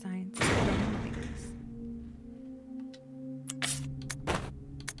 Yeah, science. I don't want these.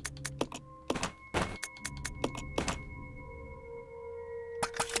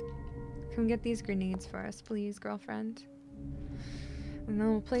 Come get these grenades for us, please, girlfriend. And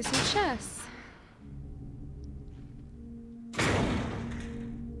then we'll play some chess.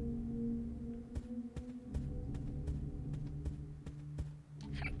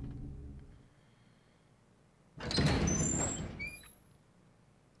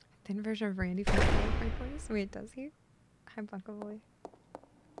 Thin version of Randy from Fight Boys. Wait, does he? Hi, Bucka Boy.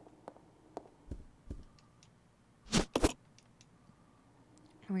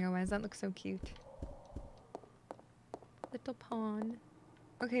 Oh my god, why does that look so cute? Little pawn.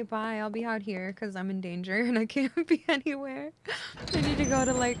 Okay, bye. I'll be out here because I'm in danger and I can't be anywhere. I need to go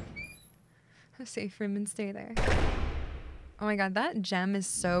to like a safe room and stay there. Oh my god, that gem is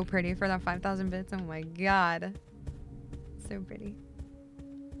so pretty for that 5,000 bits. Oh my god. So pretty.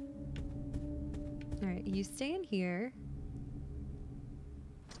 Alright, you stay in here.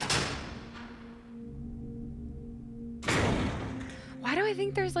 Why do I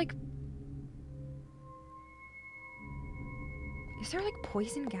think there's like... Is there like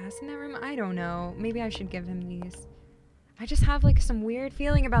poison gas in that room? I don't know. Maybe I should give him these. I just have like some weird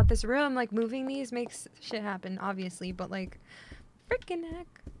feeling about this room. Like moving these makes shit happen, obviously. But like, freaking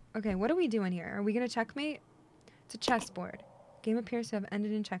heck. Okay, what are we doing here? Are we gonna checkmate? It's a chessboard. Game appears to have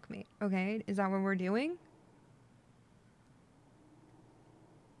ended in checkmate. Okay, is that what we're doing?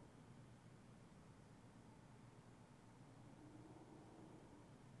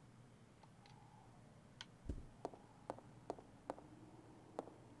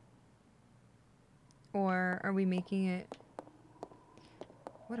 Or are we making it...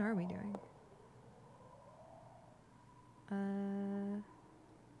 What are we doing?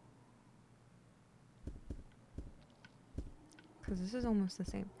 Because this is almost the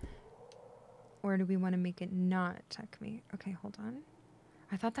same. Or do we want to make it not checkmate? Okay, hold on.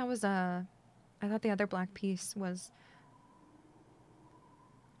 I thought that was a... I thought the other black piece was...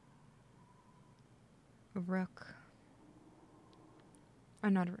 a rook.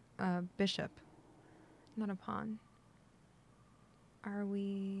 Not a bishop. Not a pawn. Are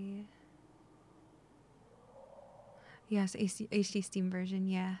we... Yes, HD Steam version,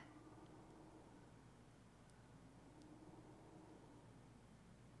 yeah.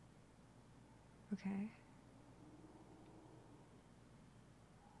 Okay.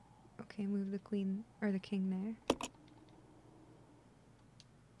 Okay, move the queen, or the king there.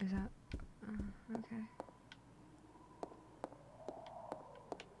 Is that... okay.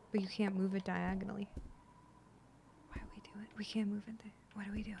 But you can't move it diagonally. Why are we doing? We can't move it there. What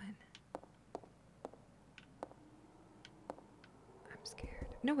are we doing? I'm scared.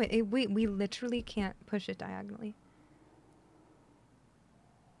 No, wait, we literally can't push it diagonally.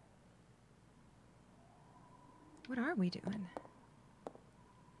 What are we doing?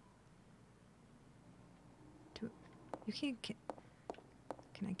 You can't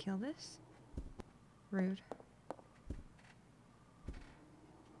Can I kill this? Rude.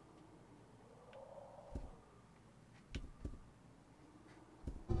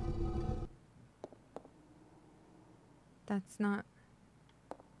 That's not...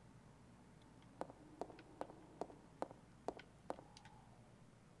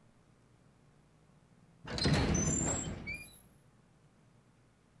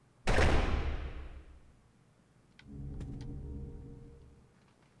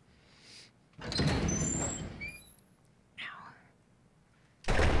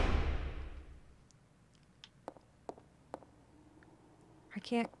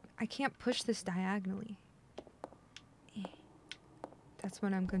 I can't push this diagonally. That's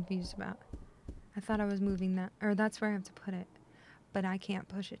what I'm confused about. I thought I was moving that, or that's where I have to put it. But I can't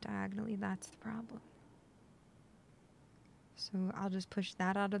push it diagonally, that's the problem. So I'll just push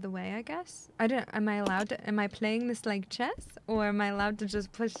that out of the way, I guess. Am I allowed to, am I playing this like chess? Or am I allowed to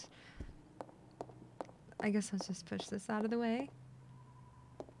just push? I guess I'll just push this out of the way.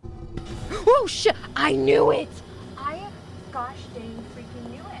 Oh shit, I knew it! I gosh dang freaking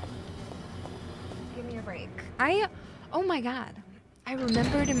knew it. Give me a break. Oh my god. I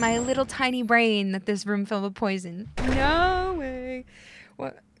remembered in my little tiny brain that this room filled with poison. No way.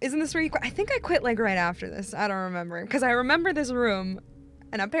 What? Isn't this where you quit? I think I quit like right after this. I don't remember. Because I remember this room.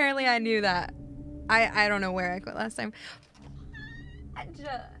 And apparently I knew that. I don't know where I quit last time. Okay,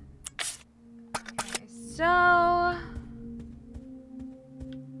 so...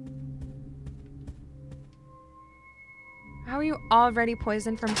 How are you already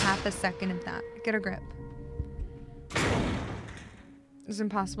poisoned from half a second of that? Get a grip. Is it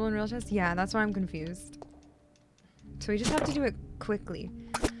impossible in real chess? Yeah, that's why I'm confused. So we just have to do it quickly.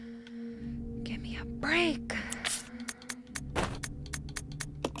 Give me a break.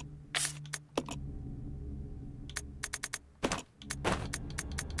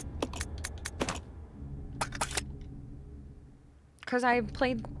 Because I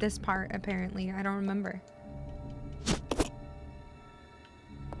played this part, apparently. I don't remember.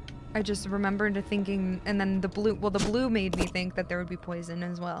 I just remembered thinking, and then the blue, well, the blue made me think that there would be poison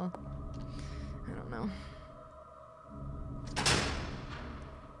as well. I don't know.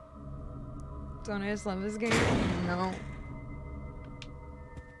 Don't I just love this game? No.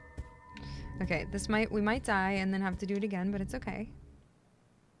 Okay, we might die and then have to do it again, but it's okay.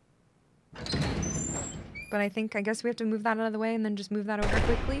 But I guess we have to move that out of the way and then just move that over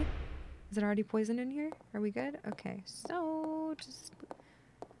quickly. Is it already poisoned in here? Are we good? Okay, so just...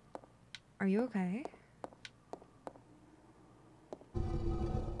 Are you okay?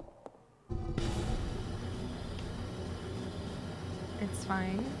 It's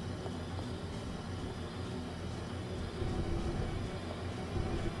fine.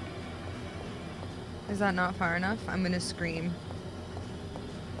 Is that not far enough? I'm gonna scream.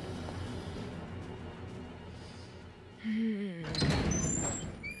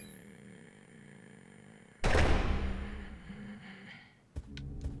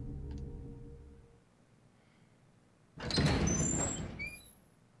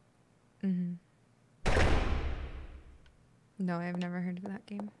 No, I've never heard of that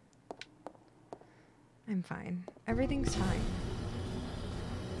game. I'm fine. Everything's fine.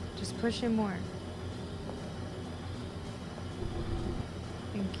 Just push him more.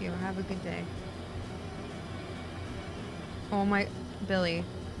 Thank you. Have a good day. Oh my... Billy.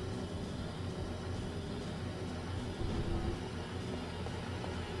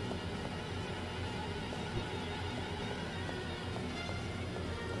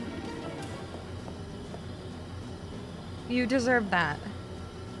 You deserve that.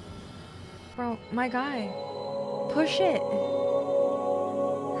 Bro, my guy. Push it.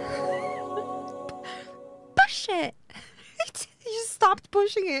 Push it. You just stopped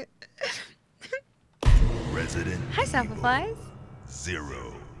pushing it. Resident Hi, Sapphires.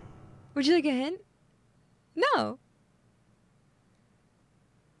 0. Would you like a hint? No.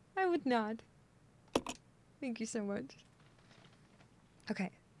 I would not. Thank you so much.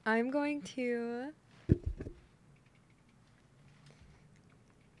 Okay, I'm going to...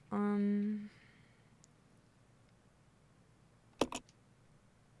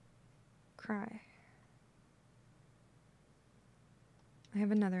 Cry. I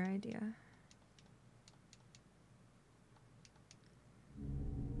have another idea.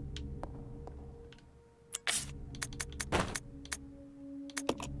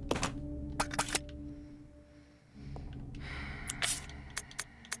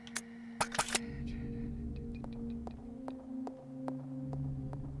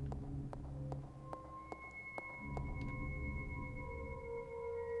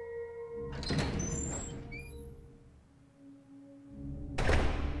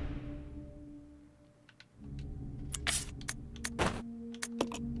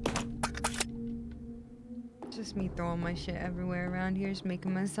 Just me throwing my shit everywhere around here, just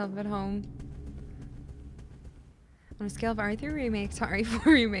making myself at home. On a scale of RE3 remake to RE4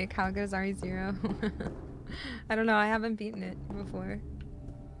 remake, how good is RE0? I don't know, I haven't beaten it before.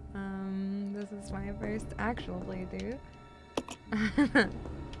 This is my first actual playthrough.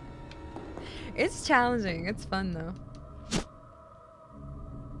 It's challenging, it's fun though.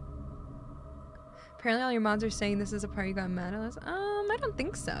 Apparently all your mods are saying this is a part you got mad at us. I don't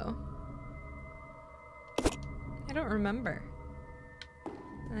think so. I don't remember.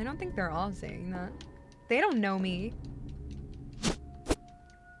 I don't think they're all saying that. They don't know me.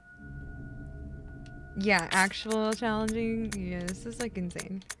 Yeah, actual challenging. Yeah, this is like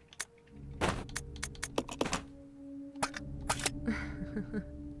insane.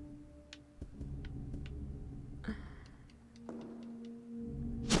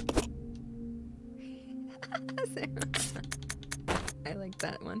 I like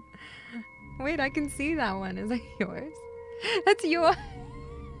that one. Wait, I can see that one. Is that yours? That's yours.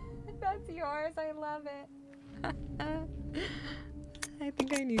 That's yours. I love it. I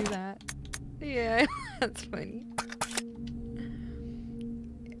think I knew that. Yeah, that's funny.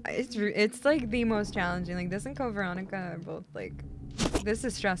 It's like the most challenging. Like this and Code Veronica are both like. This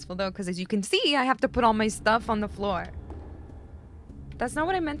is stressful though, because as you can see, I have to put all my stuff on the floor. That's not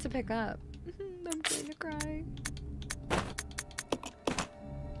what I meant to pick up. I'm going to cry.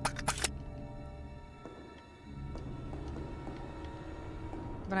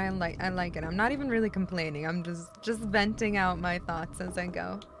 But I like it. I'm not even really complaining. I'm just venting out my thoughts as I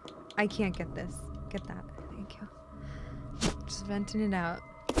go. I can't get this. Get that. Thank you. Just venting it out.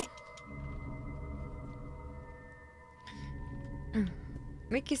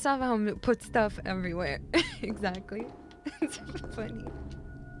 Make yourself at home. Put stuff everywhere. Exactly. It's funny.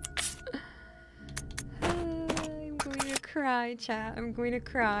 I'm going to cry, chat. I'm going to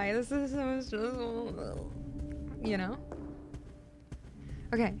cry. This is so stressful. You know?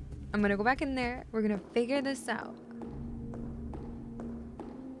 Okay. I'm gonna go back in there. We're gonna figure this out.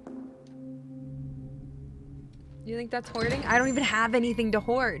 You think that's hoarding? I don't even have anything to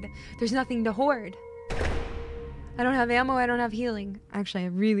hoard. There's nothing to hoard. I don't have ammo, I don't have healing. Actually, I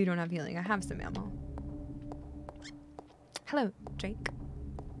really don't have healing. I have some ammo. Hello, Drake.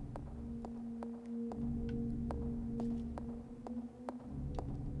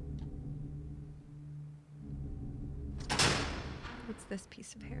 What's this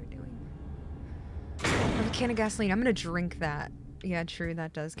piece of hair doing? I have a can of gasoline. I'm gonna drink that. Yeah, true,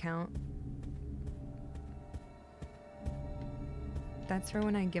 that does count. That's for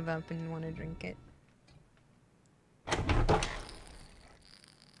when I give up and want to drink it.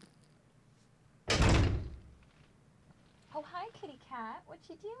 Oh, hi, kitty cat. What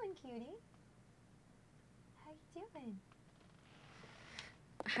you doing, cutie? How you doing?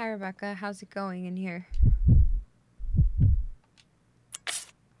 Hi, Rebecca. How's it going in here?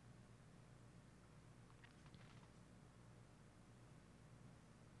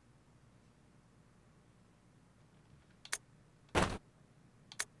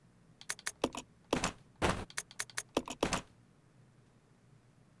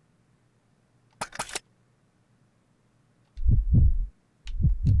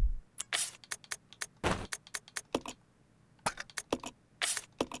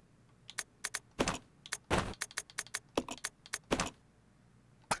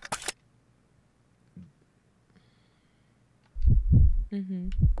 Mm-hmm.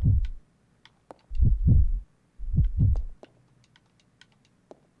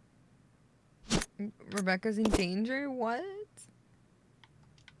 Rebecca's in danger? What?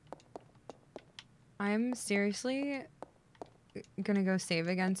 I'm seriously gonna go save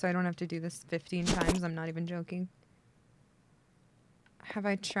again so I don't have to do this 15 times. I'm not even joking. Have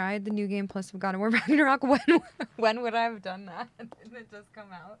I tried the new game plus of God of War Ragnarok? When would I have done that? Didn't it just come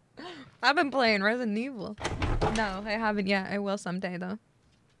out? I've been playing Resident Evil. No, I haven't yet. I will someday though.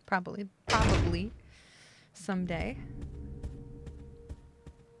 Probably someday.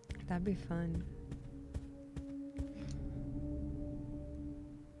 That'd be fun.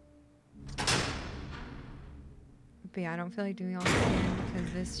 But yeah, I don't feel like doing all this again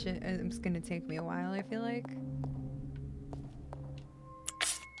because this shit is gonna take me a while, I feel like.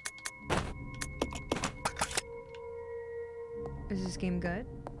 Is this game good?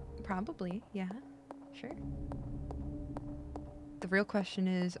 Probably, yeah. Sure. The real question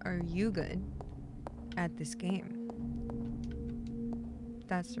is, are you good at this game?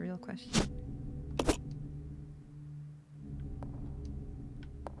 That's the real question.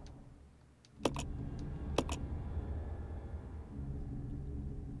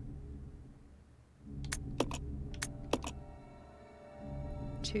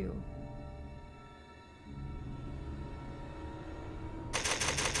 Two.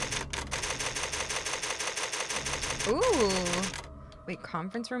 Ooh. Wait,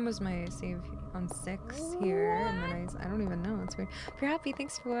 conference room was my save on 6 here, and then I don't even know. It's weird. If you're happy,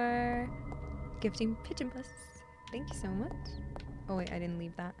 thanks for gifting Pigeon Bus. Thank you so much. Oh wait, I didn't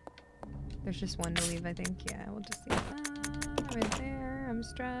leave that. There's just one to leave, I think. Yeah, we'll just leave that right there. I'm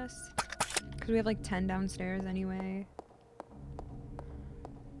stressed because we have like 10 downstairs anyway.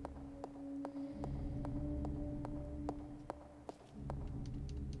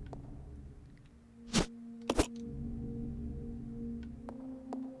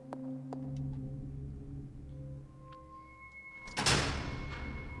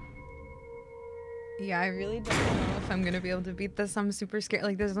 Yeah, I really don't know if I'm gonna be able to beat this. I'm super scared.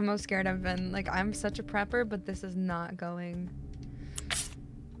 Like, this is the most scared I've been. Like, I'm such a prepper, but this is not going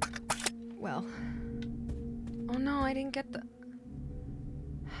well. Oh no, I didn't get the...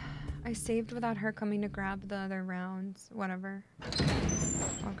 I saved without her coming to grab the other rounds. Whatever.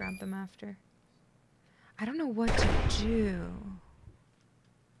 I'll grab them after. I don't know what to do.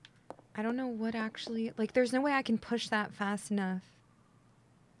 I don't know what actually... Like, there's no way I can push that fast enough.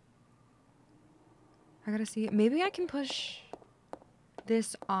 I gotta see. Maybe I can push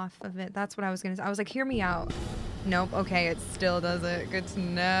this off of it. That's what I was gonna say. I was like, hear me out. Nope. Okay, it still does it. Good to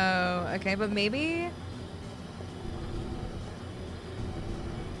know. Okay, but maybe...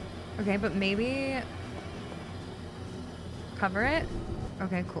 Okay, but maybe... Cover it?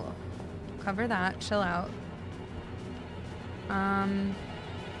 Okay, cool. Cover that. Chill out. I'm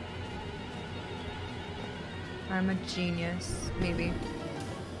a genius. Maybe.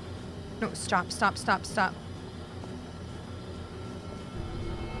 No, stop, stop, stop, stop.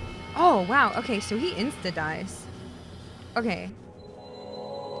 Oh, wow. Okay, so he insta-dies. Okay.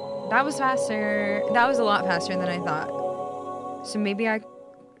 That was faster. That was a lot faster than I thought. So maybe I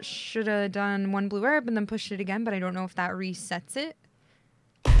should have done one blue herb and then pushed it again, but I don't know if that resets it.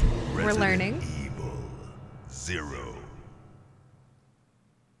 We're learning. Evil 0.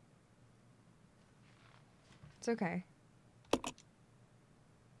 It's okay.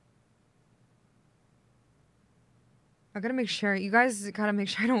 I gotta make sure, you guys gotta make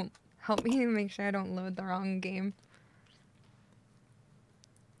sure I don't, help me make sure I don't load the wrong game.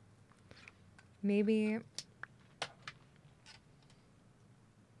 Maybe.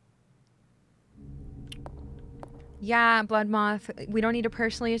 Yeah, Blood Moth, we don't need to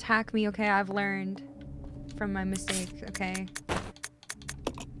personally attack me, okay? I've learned from my mistake, okay?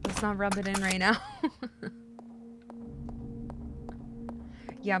 Let's not rub it in right now.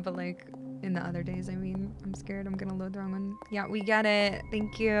 Yeah, but like, in the other days, I mean, I'm scared I'm gonna load the wrong one. Yeah, we get it.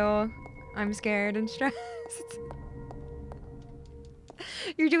 Thank you. I'm scared and stressed.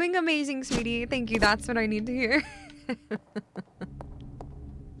 You're doing amazing, sweetie. Thank you. That's what I need to hear.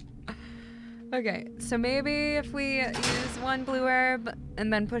 Okay, so maybe if we use one blue herb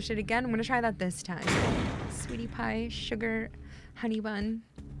and then push it again, I'm gonna try that this time. Sweetie pie, sugar, honey bun.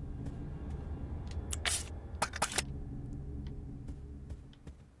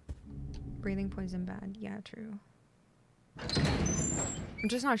 Breathing poison bad. Yeah, true. I'm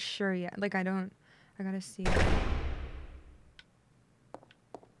just not sure yet. Like, I gotta see. Is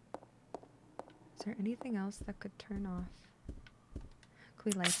there anything else that could turn off?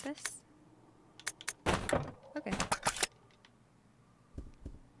 Could we light this? Okay.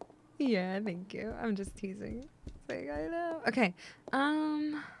 Yeah, thank you. I'm just teasing. Saying I know. Okay.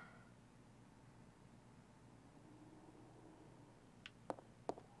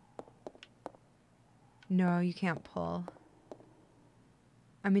 No, you can't pull.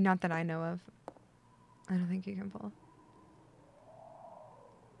 I mean, not that I know of. I don't think you can pull.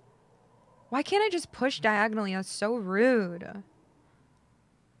 Why can't I just push diagonally? That's so rude.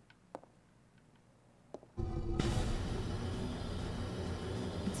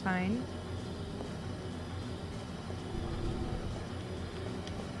 It's fine.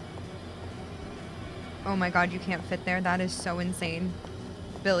 Oh my god, you can't fit there. That is so insane.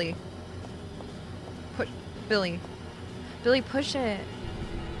 Billy. Push. Billy. Billy, push it.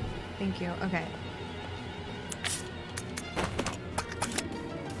 Thank you. Okay.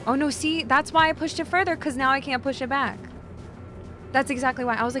 Oh no, see? That's why I pushed it further, because now I can't push it back. That's exactly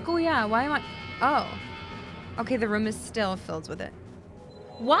why. I was like, oh yeah, why am I... Oh. Okay, the room is still filled with it.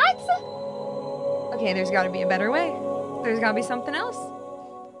 What? Okay, there's got to be a better way. There's got to be something else.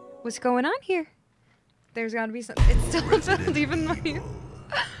 What's going on here? There's got to be something. It's still filled even when you...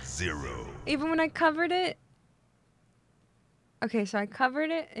 0. Even when I covered it. Okay, so I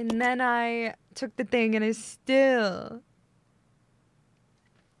covered it and then I took the thing and it still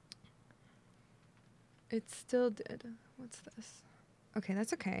did. What's this? Okay,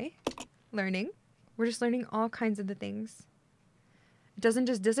 that's okay. Learning. We're just learning all kinds of the things. It doesn't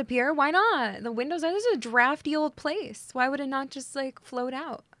just disappear. Why not? The windows, this is a drafty old place. Why would it not just like float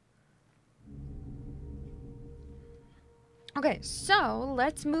out? Okay, so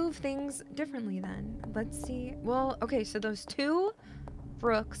let's move things differently then. Let's see. Well, okay, so those two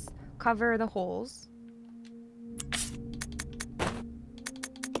rooks cover the holes.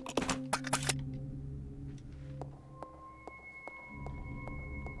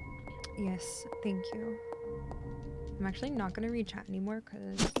 Yes, thank you. I'm actually not going to read chat anymore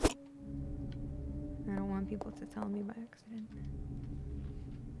because I don't want people to tell me by accident.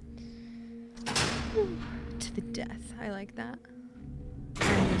 To the death. I like that.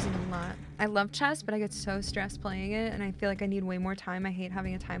 I'm using stressing a lot. I love chess, but I get so stressed playing it, and I feel like I need way more time. I hate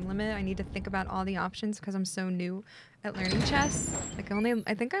having a time limit. I need to think about all the options because I'm so new at learning chess. Like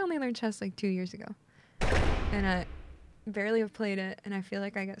I think I only learned chess like 2 years ago, and I barely have played it, and I feel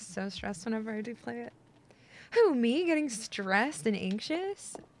like I get so stressed whenever I do play it. Who, me? Getting stressed and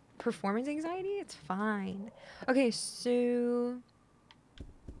anxious? Performance anxiety? It's fine. Okay, so...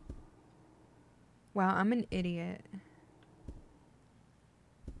 Wow, I'm an idiot.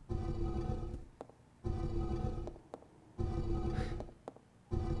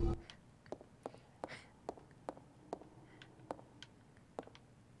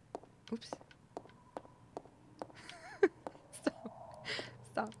 Oops.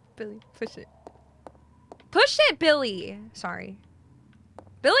 Stop, Billy. Push it. Push it, Billy! Sorry.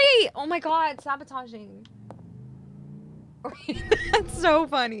 Billy! Oh my god, sabotaging. That's so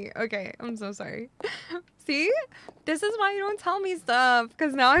funny. Okay, I'm so sorry. See? This is why you don't tell me stuff,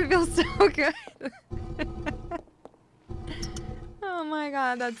 because now I feel so good. Oh my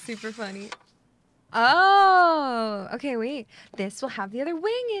god, that's super funny. Oh! Okay, wait. This will have the other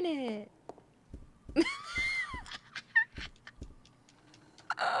wing in it.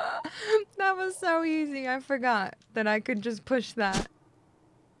 That was so easy. I forgot that I could just push that.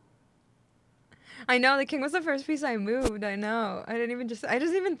 I know, the king was the first piece I moved. I know. I didn't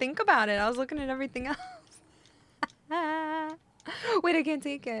even think about it. I was looking at everything else. Wait, I can't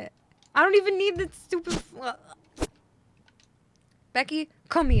take it. I don't even need that stupid... Becky,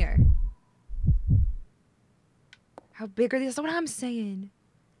 come here. How big are these? That's what I'm saying.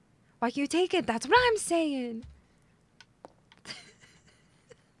 Why can't you take it? That's what I'm saying.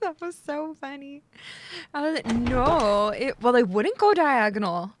 That was so funny. I was like, no. Well, it wouldn't go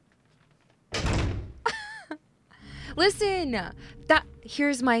diagonal. Listen,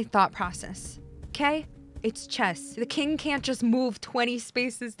 here's my thought process, okay? It's chess. The king can't just move 20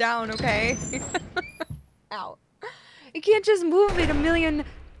 spaces down, okay? Ow. You can't just move it a million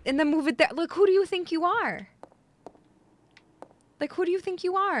and then move it there. Look, who do you think you are? Like, who do you think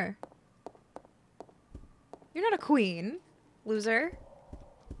you are? You're not a queen, loser.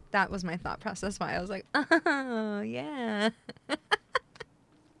 That was my thought process, why I was like, oh, yeah. I'm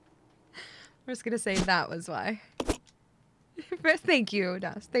just gonna say that was why. Thank you,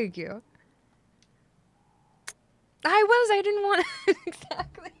 Das. Thank you. I didn't want to.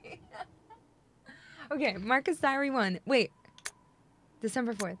 Exactly. Okay, Marcus Diary 1. Wait.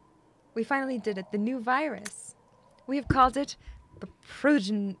 December 4th. We finally did it. The new virus. We have called it the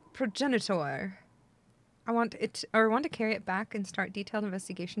Progenitor. I want to carry it back and start detailed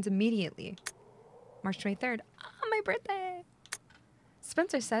investigations immediately. March 23rd. Oh, my birthday.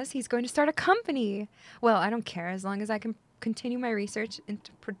 Spencer says he's going to start a company. Well, I don't care as long as I can continue my research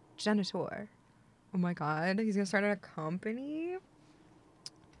into Progenitor. Oh my god, he's going to start a company?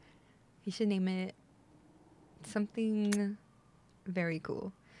 He should name it something very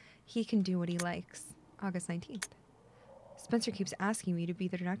cool. He can do what he likes. August 19th. Spencer keeps asking me to be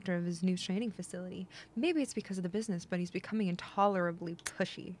the director of his new training facility. Maybe it's because of the business, but he's becoming intolerably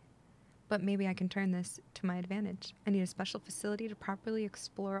pushy. But maybe I can turn this to my advantage. I need a special facility to properly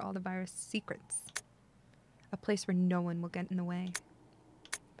explore all the virus secrets. A place where no one will get in the way.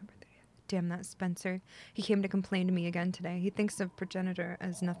 Damn that Spencer. He came to complain to me again today. He thinks of Progenitor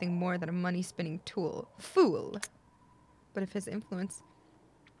as nothing more than a money-spinning tool. Fool! But if his influence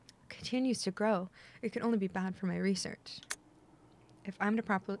continues to grow, it could only be bad for my research. If I'm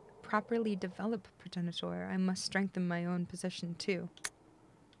to properly develop Progenitor, I must strengthen my own position too.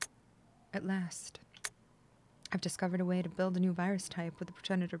 At last, I've discovered a way to build a new virus type with the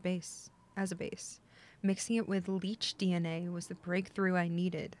Progenitor base as a base. Mixing it with leech DNA was the breakthrough I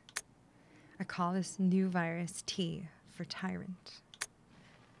needed. I call this new virus T for Tyrant.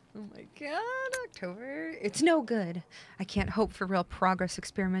 Oh my god, October. It's no good. I can't hope for real progress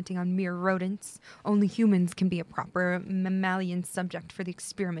experimenting on mere rodents. Only humans can be a proper mammalian subject for the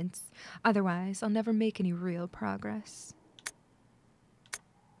experiments. Otherwise, I'll never make any real progress.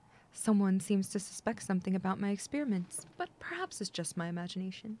 Someone seems to suspect something about my experiments, but perhaps it's just my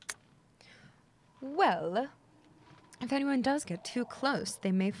imagination. Well, if anyone does get too close,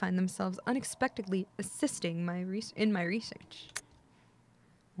 they may find themselves unexpectedly assisting in my research.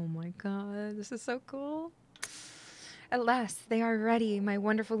 Oh my god, this is so cool. At last, they are ready, my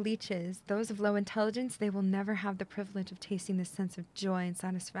wonderful leeches. Those of low intelligence, they will never have the privilege of tasting the sense of joy and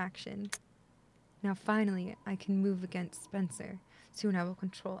satisfaction. Now finally, I can move against Spencer. Soon I will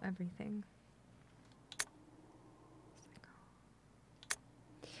control everything.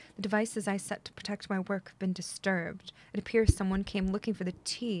 The devices I set to protect my work have been disturbed. It appears someone came looking for the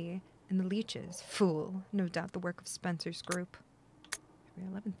tea and the leeches. Fool. No doubt the work of Spencer's group.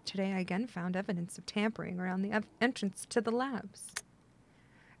 February 11th. Today I again found evidence of tampering around the entrance to the labs.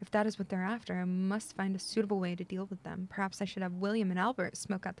 If that is what they're after, I must find a suitable way to deal with them. Perhaps I should have William and Albert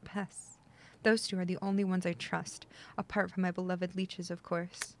smoke out the pests. Those two are the only ones I trust, apart from my beloved leeches, of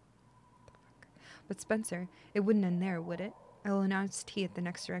course. But Spencer, it wouldn't end there, would it? I will announce tea at the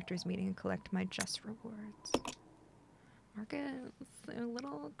next director's meeting and collect my just rewards. Marcus, a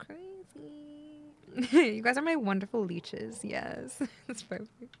little crazy. You guys are my wonderful leeches. Yes, that's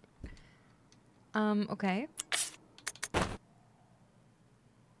perfect. Okay.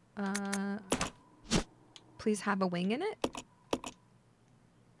 Please have a wing in it.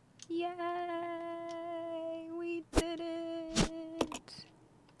 Yay! We did it!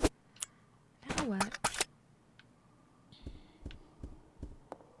 Now what?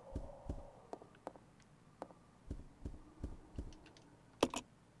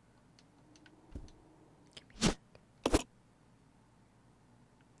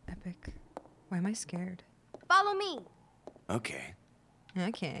 Epic. Why am I scared? Follow me. Okay.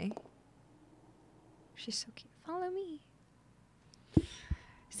 Okay. She's so cute. Follow me.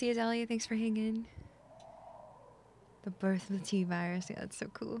 See you, Elliot. Thanks for hanging. The birth of the T-virus. Yeah, that's so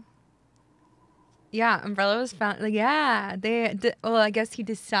cool. Yeah, Umbrella was found. Like, yeah, well, I guess he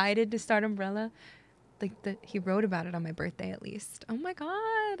decided to start Umbrella. Like, he wrote about it on my birthday, at least. Oh my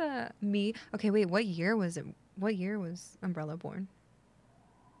god. Me. Okay, wait. What year was it? What year was Umbrella born?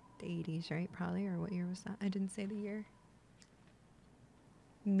 The 80s, right? Probably. Or what year was that? I didn't say the year.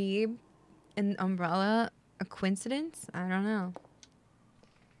 Me and Umbrella, a coincidence? I don't know.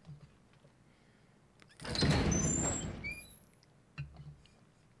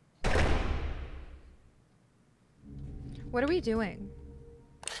 What are we doing?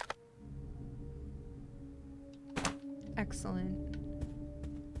 Excellent.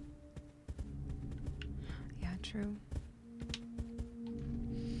 Yeah, true.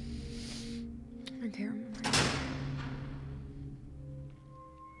 I can't remember.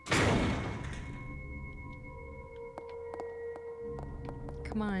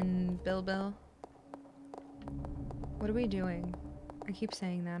 Come on, Bill. What are we doing? I keep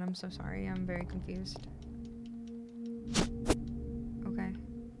saying that. I'm so sorry. I'm very confused. Okay.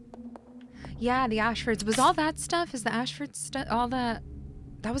 Yeah, the Ashfords. Was all that stuff? Is the Ashford stuff? All that?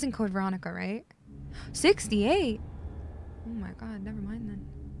 That was in Code Veronica, right? 68? Oh my god, never mind then.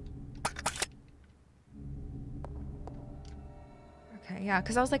 Okay, yeah,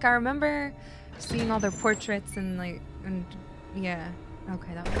 because I was like, I remember seeing all their portraits and like, and yeah.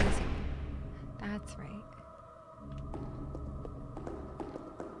 Okay, that was easy. That's right.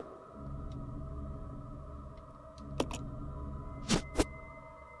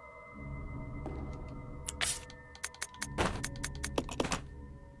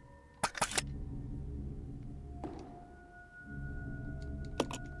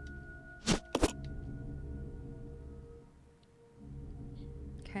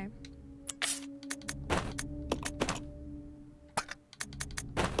 Okay.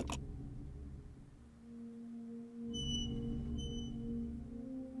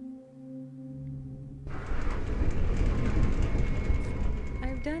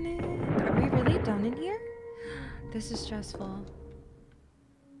 I've done it. Are we really done in here? This is stressful.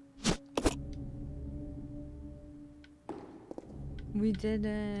 We did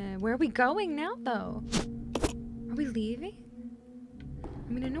where are we going now though? Are we leaving?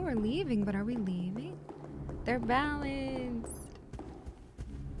 I mean, I know we're leaving, but are we leaving? They're balanced.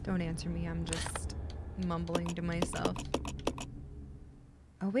 Don't answer me. I'm just mumbling to myself.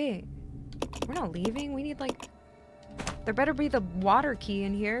 Oh, wait. We're not leaving. We need, like... There better be the water key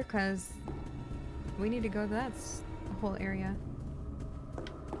in here, because we need to go to that whole area.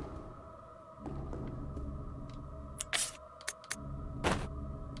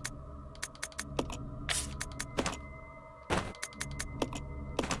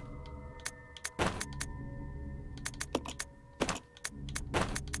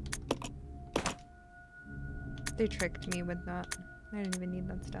 They tricked me with that. I didn't even need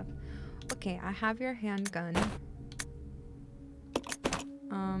that stuff. Okay, I have your handgun.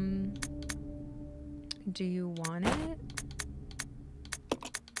 Do you want it?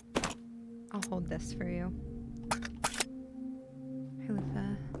 I'll hold this for you. Hey,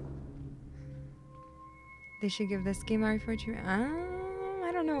 Lifa. They should give this game RE4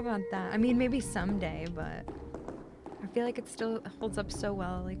 I don't know about that. I mean, maybe someday, but I feel like it still holds up so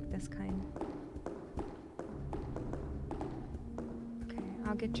well, like this kind. Okay,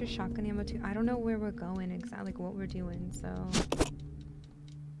 I'll get your shotgun ammo too. I don't know where we're going exactly, like what we're doing, so...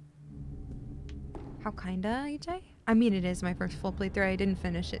 How kinda, EJ? I mean, it is my first full playthrough. I didn't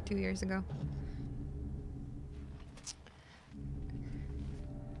finish it 2 years ago.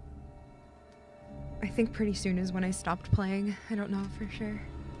 think pretty soon is when I stopped playing. I don't know for sure.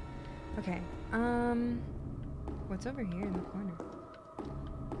 Okay. What's over here in the corner?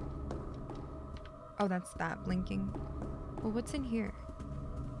 Oh, that's that blinking. Well, what's in here?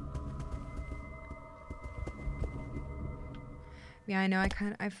 Yeah, I know.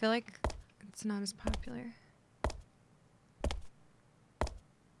 I feel like it's not as popular.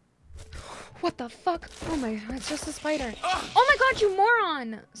 What the fuck? Oh my god, it's just a spider. Oh my god, you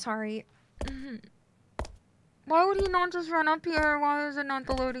moron! Sorry. Why would he not just run up here? Why is it not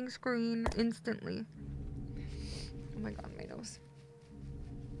the loading screen instantly? Oh my god, my nose.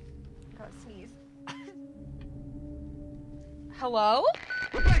 Gotta sneeze. Hello?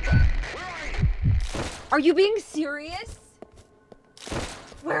 Rebecca, where are you? Are you being serious?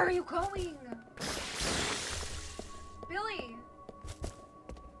 Where are you going? Billy!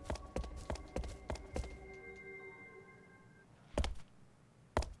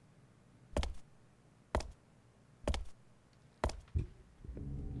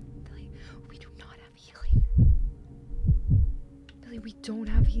 Billy, we do not have healing. Billy, we don't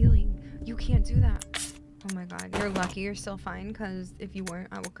have healing. You can't do that. Oh my god, you're lucky you're still fine, because if you weren't,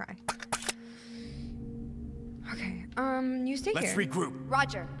 I will cry. Okay, you stay Let's here. regroup.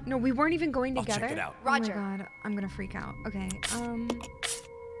 Roger. No, we weren't even going I'll together. check it out. Roger. Oh my god, I'm gonna freak out. Okay,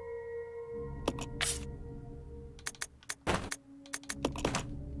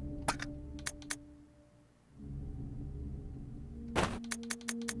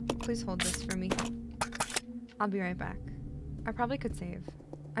 please hold this for me. I'll be right back. I probably could save.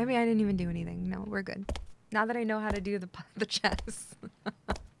 I mean, I didn't even do anything. No, we're good. Now that I know how to do the chess.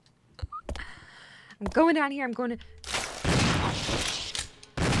 I'm going down here. I'm going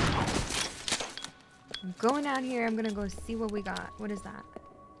down here. I'm gonna go see what we got. What is that?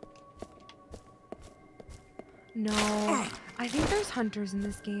 No. I think there's hunters in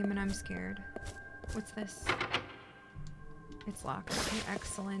this game and I'm scared. What's this? It's locked. Okay,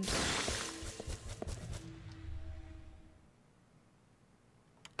 excellent.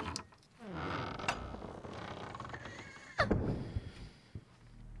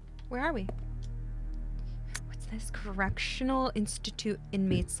 Where are we? What's this? Correctional Institute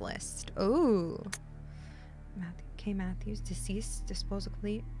inmates list. Oh. Matthew K. Matthews, deceased, disposal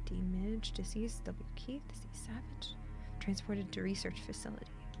complete. D. Midge, deceased. W. Keith, deceased Savage. Transported to research facility.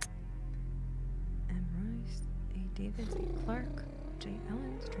 M. Royce, A. Davids, A. Clark, J.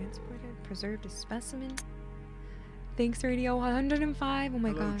 Ellens, transported, preserved as specimen. Thanks, Radio 105. Oh my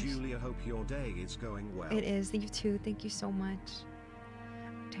Hello, gosh. Julia. Hope your day is going well. It is. You too. Thank you so much.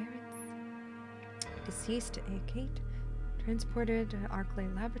 Terrence. Deceased to A. Kate. Transported to Arclay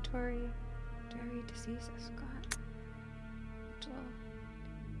Laboratory. Jerry, deceased. Scott. Angela.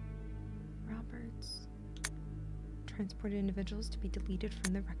 Roberts. Transported individuals to be deleted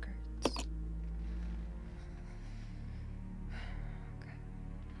from the records. Okay.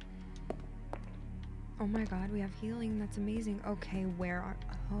 Oh my god, we have healing. That's amazing. Okay, where are...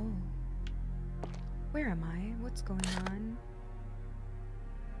 Oh. Where am I? What's going on?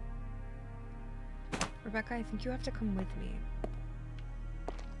 Rebecca, I think you have to come with me.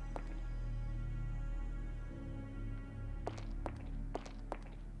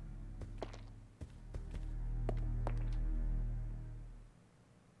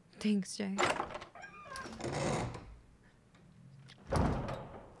 Thanks, Jay.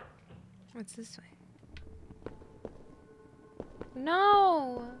 What's this way?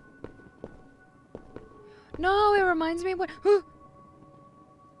 No! No, it reminds me of what...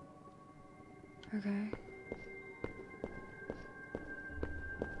 Okay.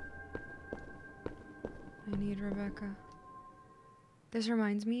 I need Rebecca. This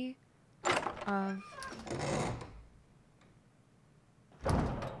reminds me of...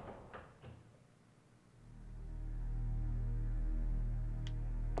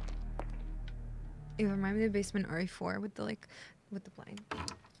 It reminded me of Basement RE4 with the with the blind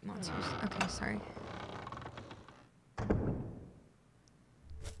monsters. Okay, sorry.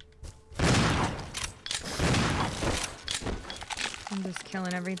 I'm just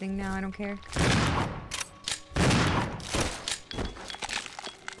killing everything now, I don't care.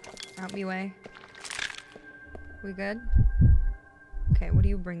 Out me way. We good? Okay, what are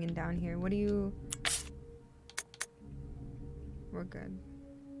you bringing down here? What are you... We're good.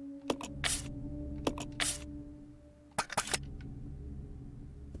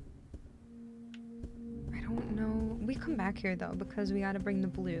 We come back here though because we gotta bring the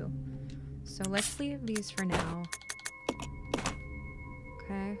blue. So let's leave these for now.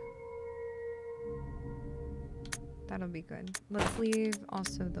 Okay. That'll be good. Let's leave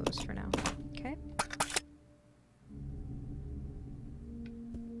also those for now. Okay.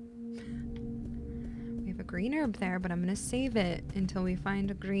 green herb there, but I'm gonna save it until we find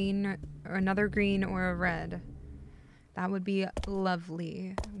a green, or another green or a red. That would be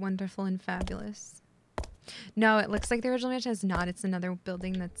lovely, wonderful, and fabulous. No, it looks like the original mansion is not. It's another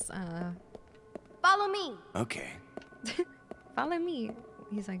building that's, Follow me. Okay. Follow me.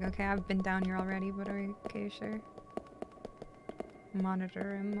 He's like, okay, I've been down here already, but okay, sure.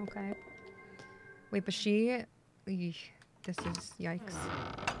 Monitor him, okay. Wait, but she... Eesh, this is... Yikes.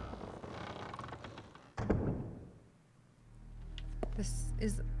 This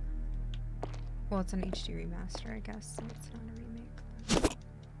is... Well, it's an HD remaster, I guess, so it's not a remake.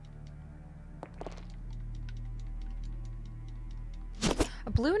 A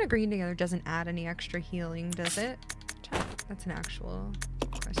blue and a green together doesn't add any extra healing, does it? That's an actual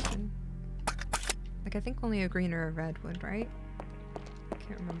question. Like, I think only a green or a red would, right? I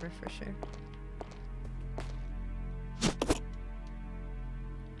can't remember for sure.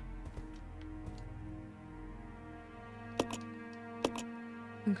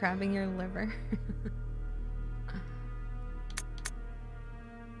 I'm grabbing your liver.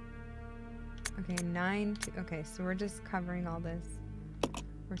 Okay, 9. Okay, so we're just covering all this.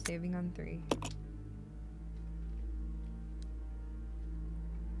 We're saving on 3.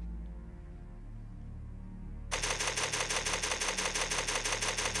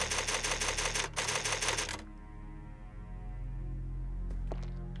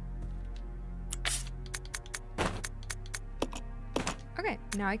 Okay,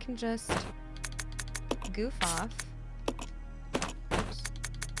 now I can just goof off. Oops.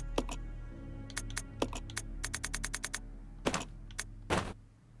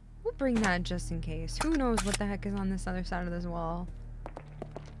 We'll bring that just in case. Who knows what the heck is on this other side of this wall.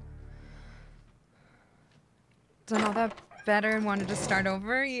 Done all that better and wanted to start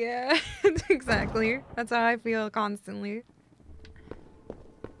over? Yeah, exactly. That's how I feel constantly.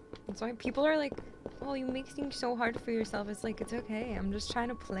 That's why people are like, oh, you make things so hard for yourself. It's like, it's okay. I'm just trying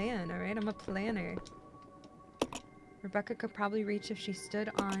to plan, alright? I'm a planner. Rebecca could probably reach if she stood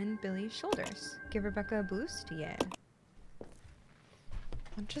on Billy's shoulders. Give Rebecca a boost? Yeah.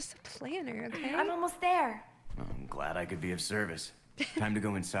 I'm just a planner, okay? I'm almost there. I'm glad I could be of service. Time to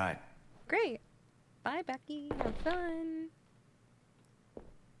go inside. Great. Bye, Becky. Have fun.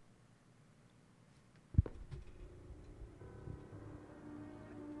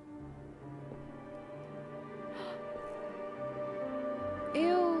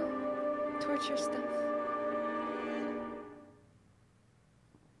 Ew. Torture stuff.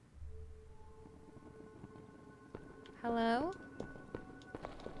 Hello?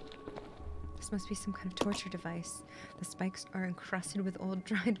 This must be some kind of torture device. The spikes are encrusted with old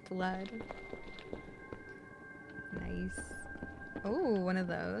dried blood. Nice. Oh, one of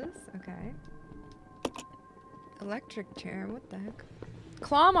those. Okay. Electric chair. What the heck?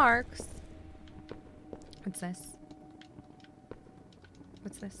 Claw marks. What's this?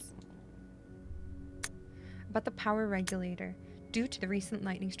 What's this? About the power regulator. Due to the recent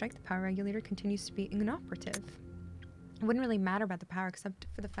lightning strike, the power regulator continues to be inoperative. It wouldn't really matter about the power except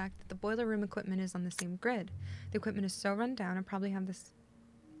for the fact that the boiler room equipment is on the same grid. The equipment is so run down, I'll probably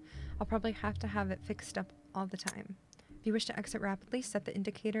have to have it fixed up all the time. If you wish to exit rapidly, set the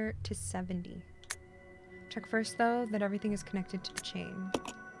indicator to 70. Check first, though, that everything is connected to the chain.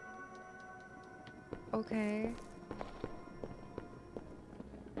 Okay.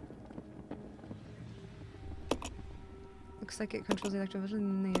 Looks like it controls the electrical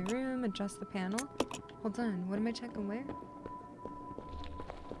in the room. Adjust the panel. Hold on. What am I checking where?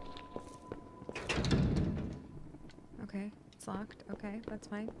 Okay. It's locked. Okay. That's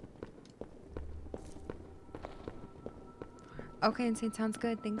fine. Okay, Insane. Sounds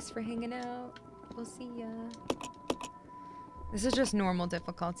good. Thanks for hanging out. We'll see ya. This is just normal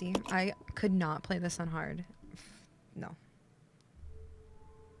difficulty. I could not play this on hard. No.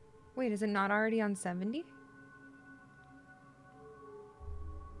 Wait, is it not already on 70?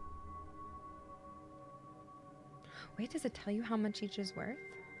 Wait, does it tell you how much each is worth?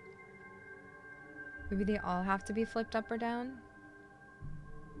 Maybe they all have to be flipped up or down?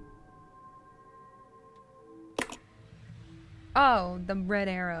 Oh, the red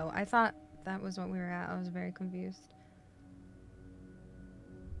arrow. I thought that was what we were at. I was very confused.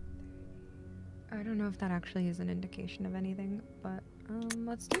 I don't know if that actually is an indication of anything, but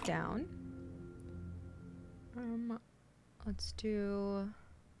let's do down. Let's do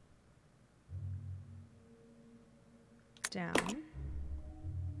down.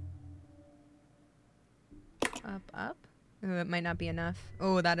 Up, up. Ooh, it might not be enough.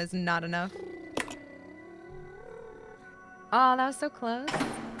 Oh, that is not enough. Oh, that was so close.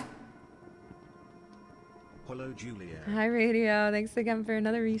 Hello, Julia. Hi, Radio. Thanks again for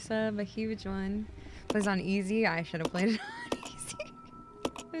another resub, a huge one. was on easy. I should have played it on easy.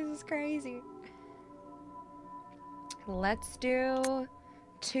 This is crazy. Let's do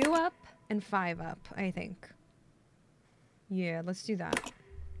 2 up and 5 up, I think. Yeah, let's do that.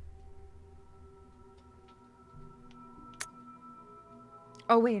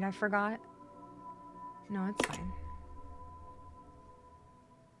 Oh, wait, I forgot. No, it's fine.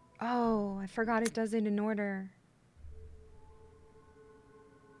 Oh, I forgot it does it in order.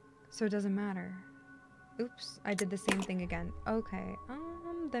 So it doesn't matter. Oops, I did the same thing again. Okay,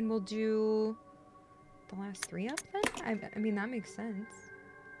 then we'll do the last 3 up then? I mean, that makes sense.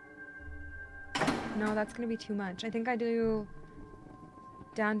 No, that's gonna be too much. I think I do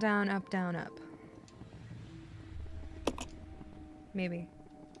down, down, up, down, up. Maybe.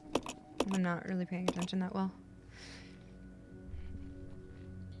 I'm not really paying attention that well.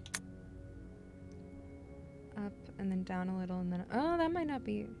 Up and then down a little and then... Oh, that might not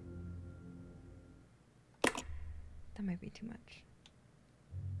be... That might be too much.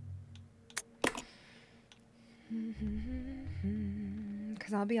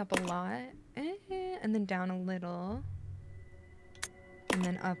 Because I'll be up a lot. And then down a little. And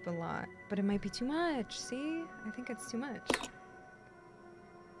then up a lot. But it might be too much. See? I think it's too much.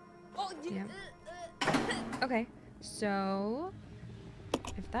 Yeah. Okay. So...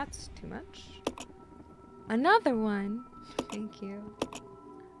 If that's too much... Another one! Thank you.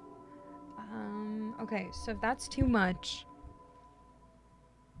 Okay, so if that's too much...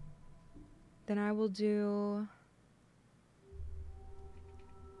 Then I will do...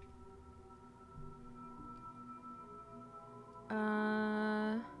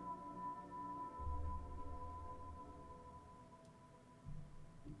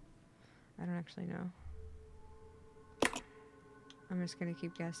 I don't actually know. I'm just gonna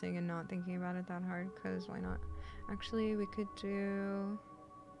keep guessing and not thinking about it that hard, because why not? Actually, we could do...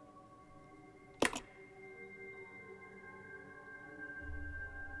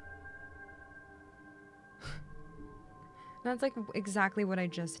 That's like exactly what I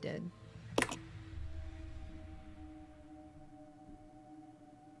just did.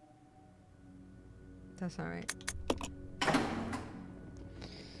 That's alright.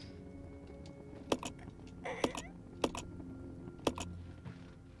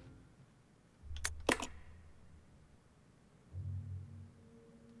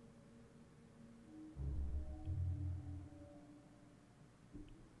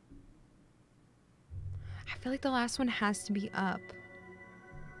 I feel like the last one has to be up.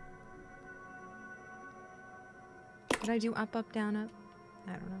 Did I do up, up, down, up?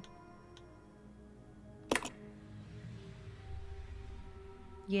 I don't know.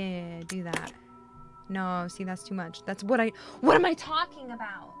 Yeah, do that. No, see, that's too much. That's what am I talking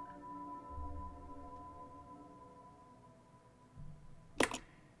about?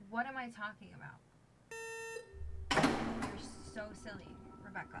 What am I talking about? You're so silly,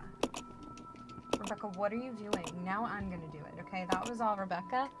 Rebecca. Rebecca, what are you doing? Now I'm gonna do it, okay? That was all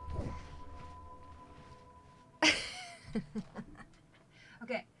Rebecca.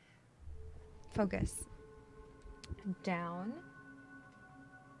 Okay. Focus. Down.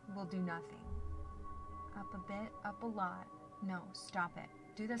 We'll do nothing. Up a bit, up a lot. No, stop it.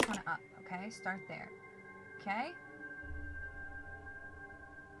 Do this one up, okay? Start there. Okay?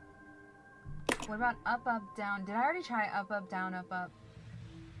 What about up, up, down? Did I already try up, up, down, up, up?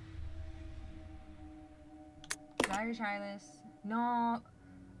 Did I already try this? No.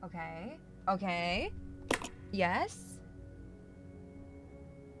 Okay. Okay. Yes.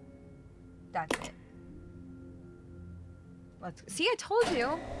 That's it. Let's see, I told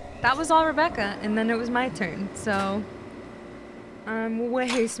you. That was all Rebecca, and then it was my turn. So I'm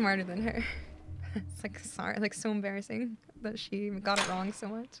way smarter than her. It's like sorry, like so embarrassing that she got it wrong so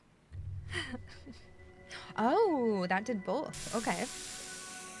much. Oh, that did both. Okay.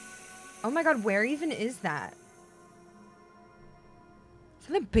 Oh my god, where even is that? Is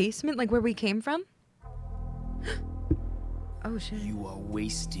that the basement, like where we came from? Oh shit. You are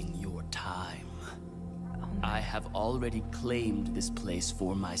wasting your time. Oh I have already claimed this place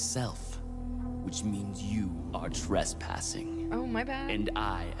for myself, which means you are trespassing. Oh, my bad. And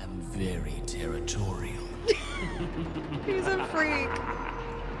I am very territorial. He's a freak.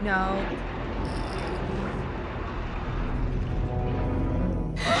 No.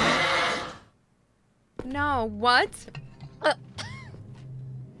 No, what?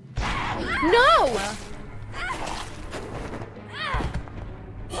 No!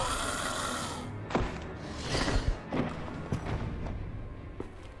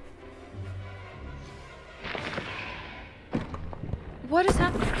 What is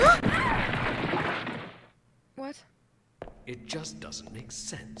happening? What? It just doesn't make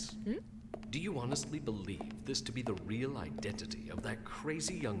sense. Do you honestly believe this to be the real identity of that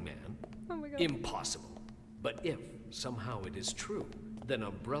crazy young man? Oh my god. Impossible. But if somehow it is true, then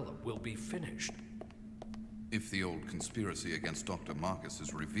Umbrella will be finished. If the old conspiracy against Dr. Marcus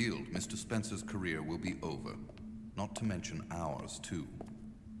is revealed, Mr. Spencer's career will be over. Not to mention ours, too.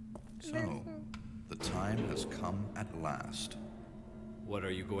 So, the time has come at last. What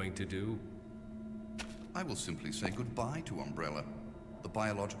are you going to do? I will simply say goodbye to Umbrella. The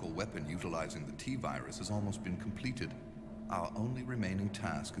biological weapon utilizing the T-virus has almost been completed. Our only remaining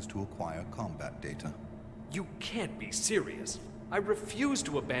task is to acquire combat data. You can't be serious. I refuse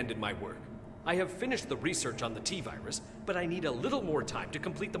to abandon my work. I have finished the research on the T-virus, but I need a little more time to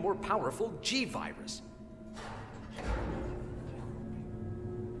complete the more powerful G-virus.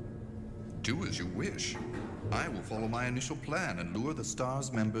 Do as you wish. I will follow my initial plan and lure the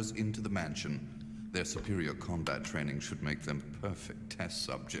STARS members into the mansion. Their superior combat training should make them perfect test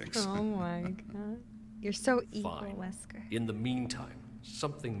subjects. Oh my god. You're so evil, Fine. Wesker. In the meantime,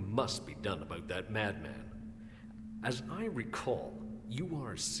 something must be done about that madman. As I recall,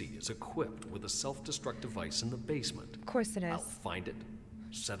 URC is equipped with a self-destruct device in the basement. Of course it is. I'll find it,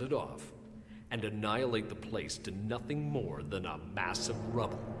 set it off, and annihilate the place to nothing more than a mass of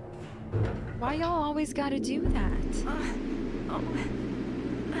rubble. Why y'all always gotta do that?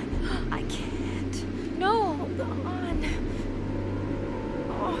 I can't. No! Hold on.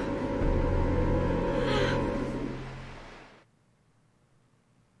 Oh.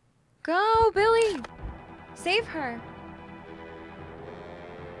 Go, Billy! Save her!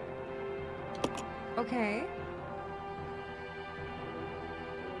 Okay.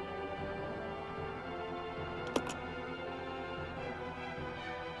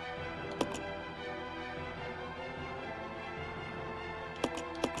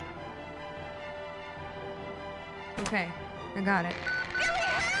 Okay, I got it.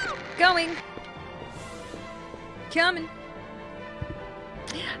 Going! Coming!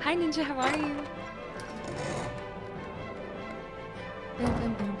 Hi Ninja, how are you?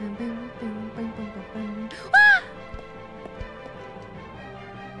 Ah!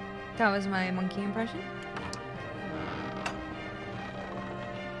 That was my monkey impression.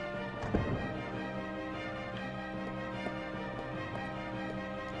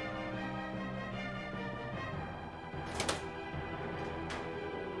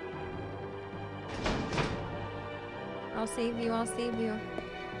 I'll save you, I'll save you.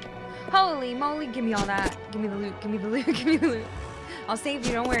 Holy moly, give me all that. Give me the loot, give me the loot, give me the loot. I'll save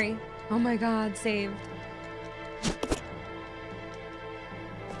you, don't worry. Oh my god, saved.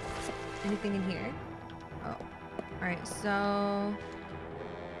 Anything in here? Oh. Alright, so...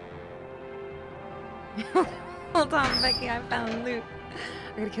 Hold on, Becky, I found loot.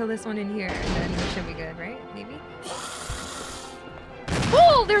 I gotta kill this one in here, and then we should be good, right? Maybe?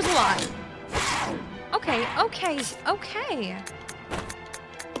 Oh, there's a lot! Okay, okay, okay.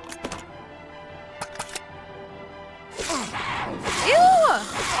 Ew!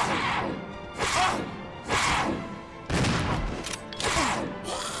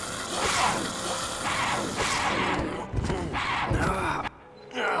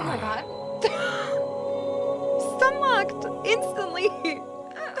 Oh my god. Stun locked instantly.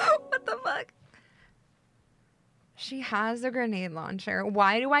 What the fuck? She has a grenade launcher.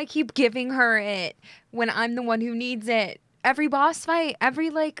 Why do I keep giving her it when I'm the one who needs it? Every boss fight, every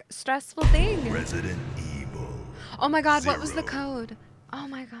like stressful thing. Resident Evil. Oh my god, what was the 0. code? Oh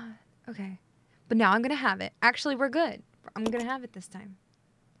my god. Okay. But now I'm gonna have it. Actually, we're good. I'm gonna have it this time.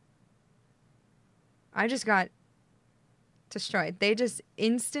 I just got destroyed. They just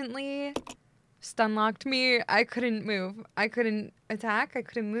instantly stun locked me. I couldn't move. I couldn't attack. I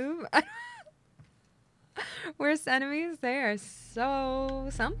couldn't move. Worst enemies, they are so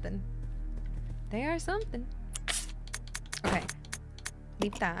something. They are something. Okay.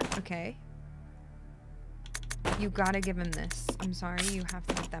 Leave that. Okay. You gotta give him this. I'm sorry. You have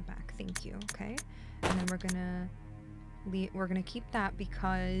to give that back. Thank you. Okay. And then we're gonna keep that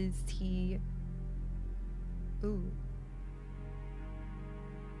because he... Ooh.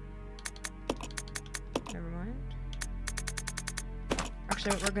 Never mind.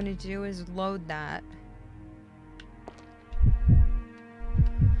 Actually, what we're gonna do is load that.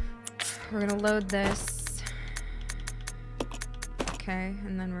 We're gonna load this. Okay,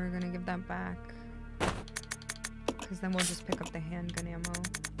 and then we're gonna give that back. Because then we'll just pick up the handgun ammo.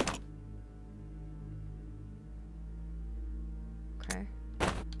 Okay.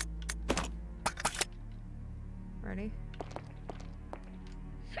 Ready?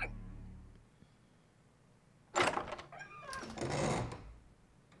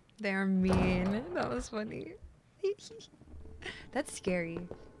 They're mean. That was funny. That's scary.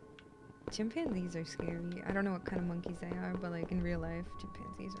 Chimpanzees are scary. I don't know what kind of monkeys they are, but like in real life,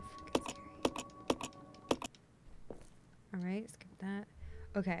 chimpanzees are freaking scary. Alright, skip that.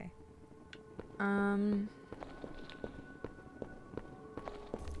 Okay.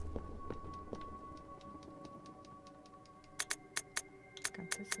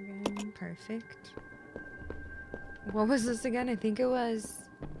 Got this again. Perfect. What was this again? I think it was...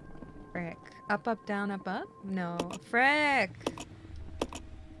 Frick. Up, up, down, up, up? No. Frick!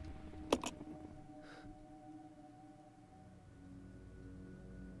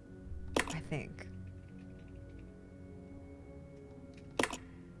 I think.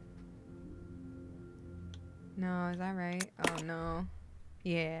 No, is that right? Oh no.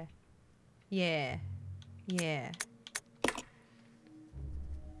 Yeah. Yeah. Yeah.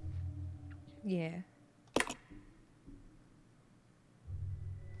 Yeah.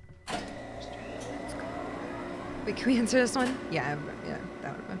 Wait, can we answer this one? Yeah, yeah,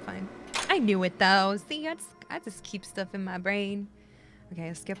 that would have been fine. I knew it though. See, I just keep stuff in my brain. Okay,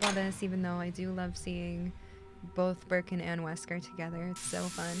 I'll skip all this, even though I do love seeing both Birkin and Wesker together. It's so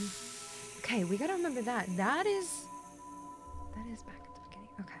fun. Okay, we gotta remember that. That is back at the beginning.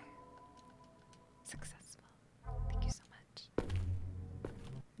 Okay. Successful. Thank you so much.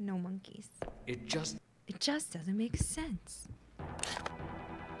 No monkeys. It just doesn't make sense.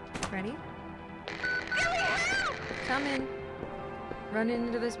 Ready? Coming. Run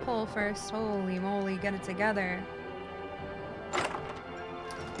into this pole first. Holy moly, get it together.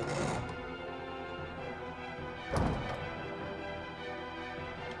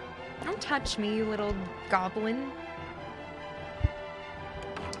 Don't touch me, you little goblin.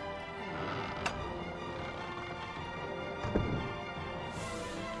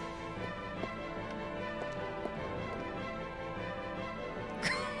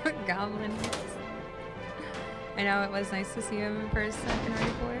 Goblin. I know it was nice to see him in person in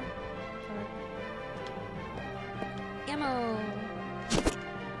RE4. Ammo!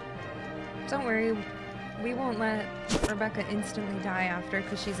 Don't worry, we won't let Rebecca instantly die after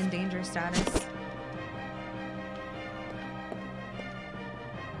because she's in danger status.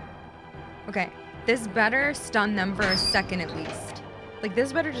 Okay, this better stun them for a second at least. Like,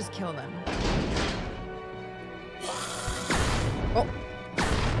 this better just kill them. Oh!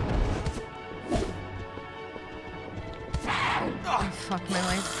 Oh, fuck my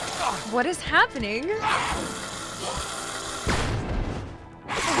life. What is happening?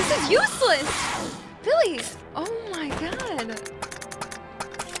 Oh, this is useless! Billy! Oh my god.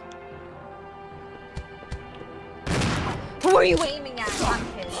 Who are you aiming at? I'm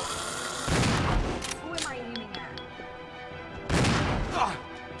pissed. Who am I aiming at?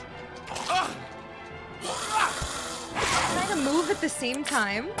 Trying to move at the same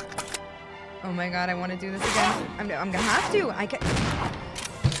time? Oh my god, I want to do this again. I'm gonna have to. I can.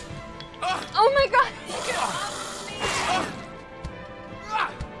 Oh my god! Get off me!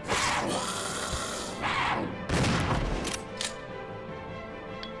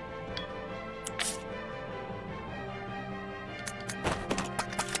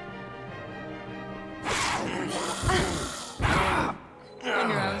 I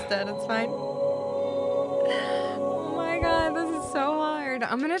knew I was dead. It's fine. Oh my god, this is so hard.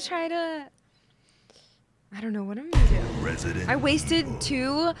 I'm gonna try to. I don't know what I'm gonna do. Resident I wasted Evil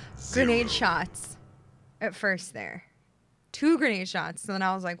 2 grenade shots at first there. 2 grenade shots. And then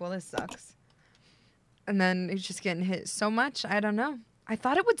I was like, well, this sucks. And then it's just getting hit so much. I don't know. I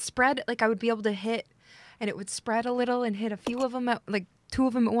thought it would spread. Like, I would be able to hit and it would spread a little and hit a few of them at, like, 2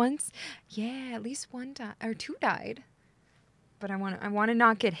 of them at once. Yeah, at least 1 died, or 2 died. But I want to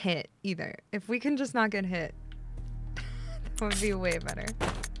not get hit either. If we can just not get hit, that would be way better.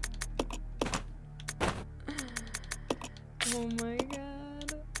 Oh my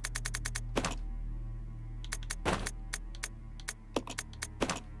god.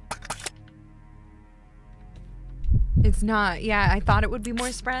 It's not. Yeah, I thought it would be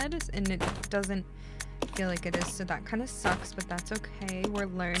more spread, and it doesn't feel like it is, so that kind of sucks, but that's okay. We're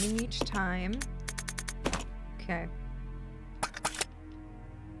learning each time. Okay.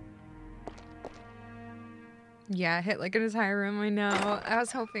 Yeah, hit like an entire room, I know. I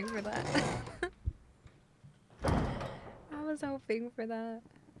was hoping for that. I was hoping for that.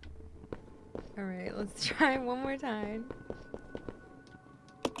 Alright, let's try one more time.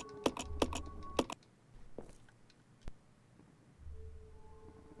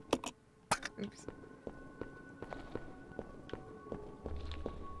 Oops.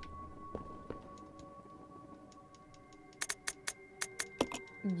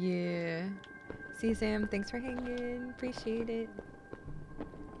 Yeah. See, Sam, thanks for hanging. Appreciate it.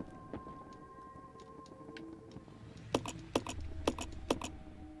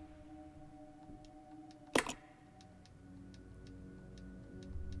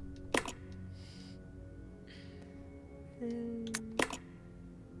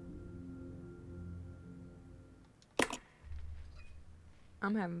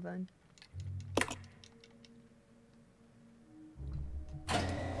 I'm having fun.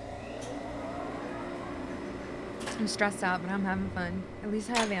 I'm stressed out, but I'm having fun. At least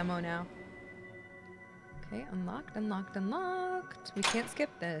I have ammo now. Okay, unlocked, unlocked, unlocked. We can't skip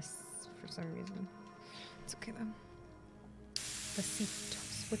this for some reason. It's okay though.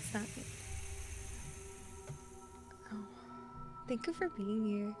 Besitos. What's that mean? Oh. Thank you for being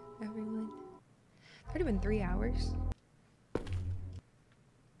here, everyone. It's already been 3 hours.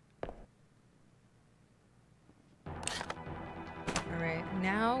 Alright,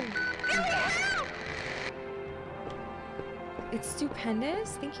 now... It's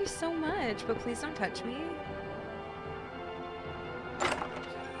stupendous. Thank you so much, but please don't touch me.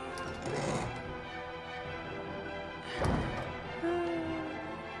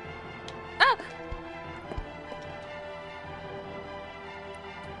 Ah!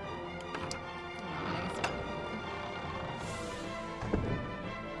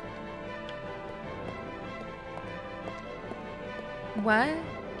 What?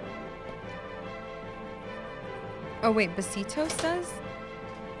 Oh wait, Besitos does?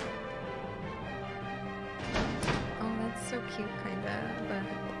 Oh, that's so cute, kinda, but...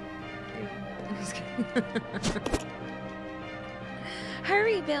 Ew. I'm just kidding.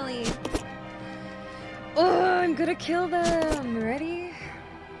 Hurry, Billy! Oh, I'm gonna kill them! Ready?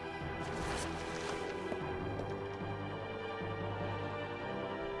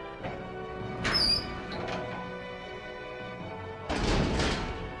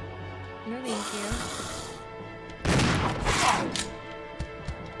 No, thank you.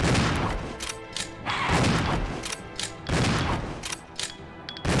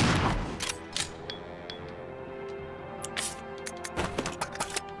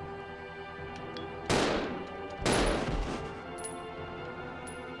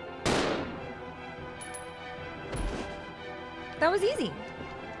 That was easy.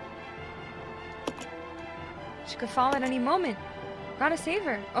 She could fall at any moment. Gotta save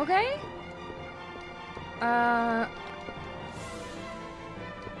her, okay?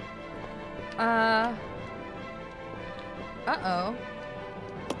 Uh-oh.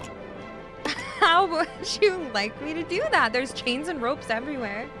 How would you like me to do that? There's chains and ropes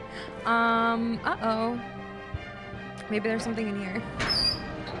everywhere. Uh-oh. Maybe there's something in here.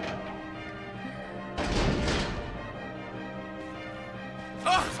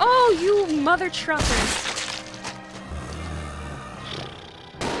 Oh, you mother trucker.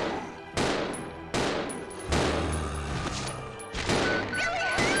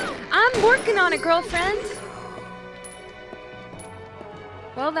 I'm working on it, girlfriend.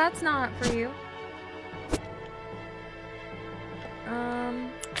 Well, that's not for you.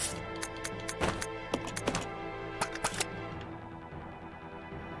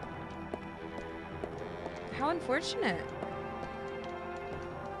 How unfortunate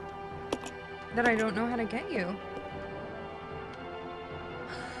that I don't know how to get you.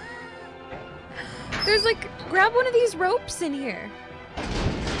 There's like, grab one of these ropes in here.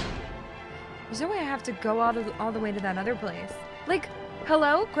 There's no way I have to go all the way to that other place. Like,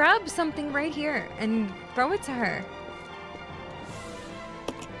 hello? Grab something right here and throw it to her.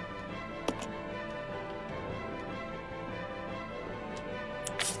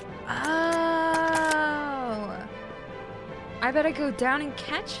 Oh. I bet I go down and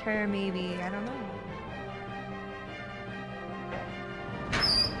catch her, maybe. I don't know.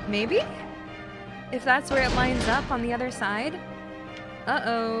 Maybe? If that's where it lines up on the other side.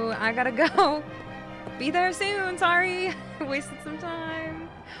 Uh-oh, I gotta go. Be there soon, sorry. Wasted some time.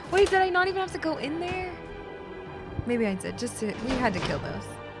 Wait, did I not even have to go in there? Maybe I did, we had to kill those.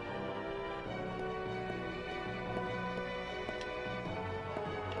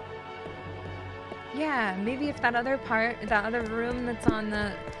 Yeah, maybe if that other room that's on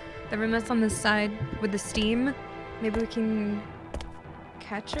the room that's on the side with the steam, maybe we can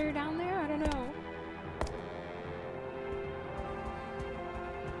catch her down there? I don't know.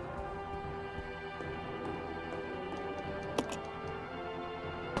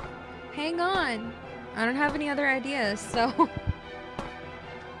 Hang on. I don't have any other ideas, so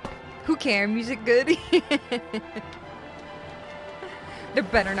who cares? Music good? There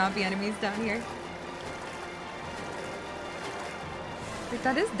better not be enemies down here. Wait,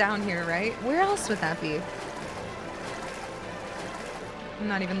 that is down here, right? Where else would that be? I'm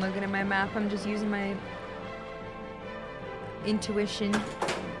not even looking at my map. I'm just using my intuition.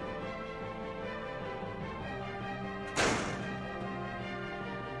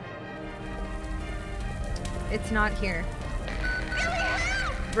 It's not here.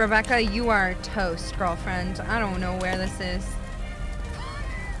 Rebecca, you are toast, girlfriend. I don't know where this is.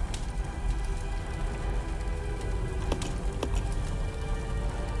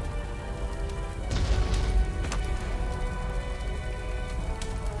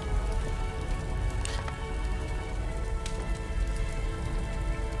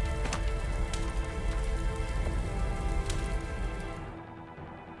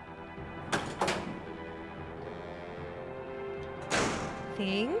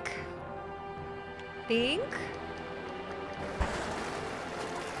 think.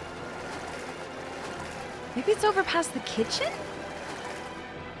 Maybe it's over past the kitchen?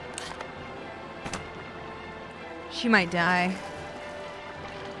 She might die.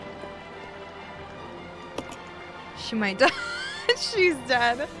 She might die. She's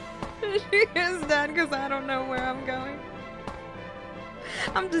dead. She is dead because I don't know where I'm going.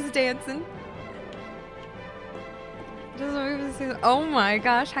 I'm just dancing. Oh my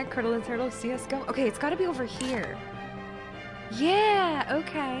gosh. Hi, Curdle and Turtle. CSGO. Okay, it's got to be over here. Yeah,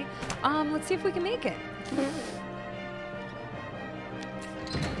 okay. Let's see if we can make it.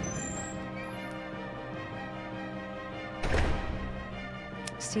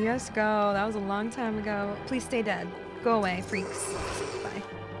 CSGO. That was a long time ago. Please stay dead. Go away, freaks. Bye.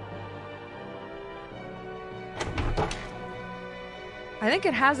 I think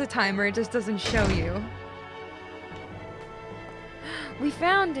it has a timer. It just doesn't show you. We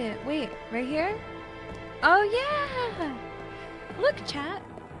found it. Wait, right here? Oh, yeah. Look, chat.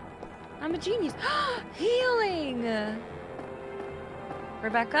 I'm a genius. Healing.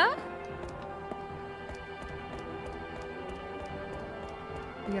 Rebecca?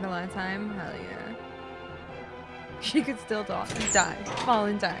 You get a lot of time? Hell yeah. She could still die. Fall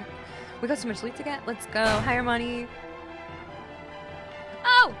and die. We got so much loot to get. Let's go. Higher money.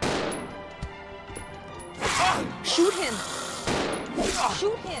 Oh! Shoot him!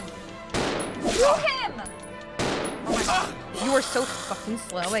 Shoot him! Shoot him! Oh my god. You are so fucking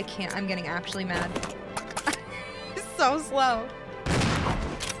slow. I can't. I'm getting actually mad. He's so slow.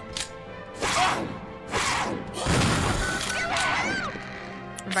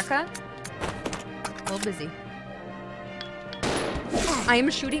 Rebecca? A little busy. I am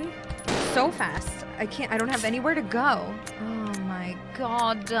shooting so fast. I can't. I don't have anywhere to go. Oh my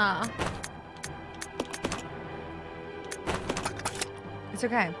god. It's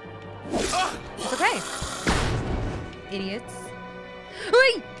okay. It's okay. Idiots.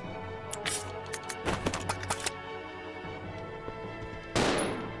 Wait!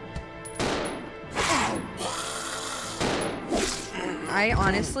 I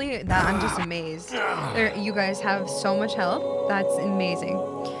honestly, I'm just amazed. You guys have so much help. That's amazing.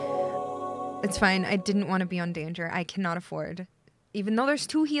 It's fine. I didn't want to be on danger. I cannot afford. Even though there's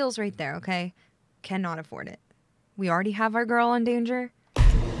 2 heals right there, okay? Cannot afford it. We already have our girl on danger.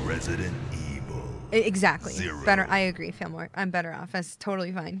 Resident Evil. Exactly. 0. Better. I agree, Fillmore. I'm better off. That's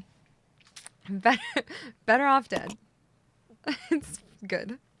totally fine. I'm better off dead. It's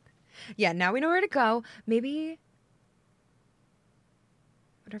good. Yeah, now we know where to go. Maybe...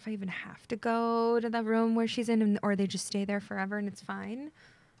 I wonder if I even have to go to the room where she's in, or they just stay there forever and it's fine.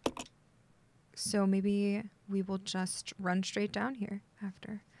 So maybe we will just run straight down here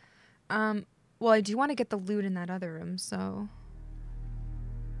after. Well, I do want to get the loot in that other room, so...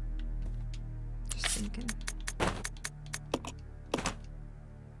 Just thinking.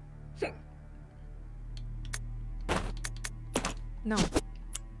 No.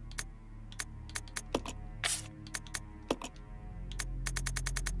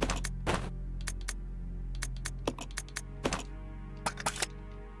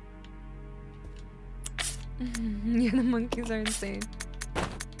 Yeah, the monkeys are insane.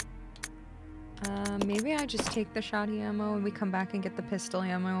 Maybe I just take the shotty ammo and we come back and get the pistol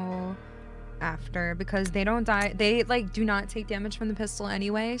ammo after, because they don't die. They like do not take damage from the pistol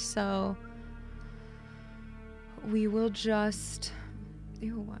anyway, so we will just...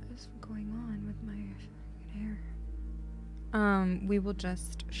 Ew, what is going on with my hair? We will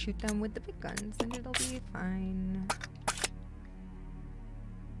just shoot them with the big guns and it'll be fine.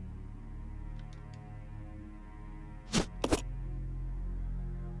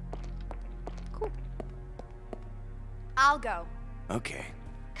 Cool. I'll go. Okay.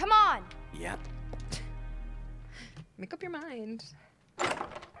 Come on. Yep. Make up your mind.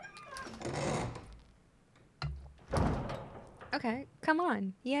 Okay, come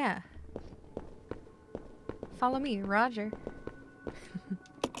on. Yeah. Follow me, Roger.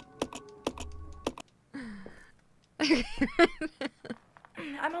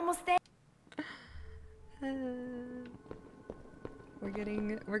 I'm almost there.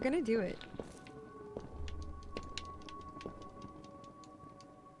 We're gonna do it.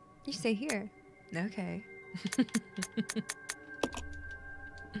 You stay here. Okay.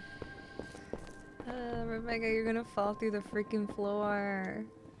 Rebecca, you're gonna fall through the freaking floor.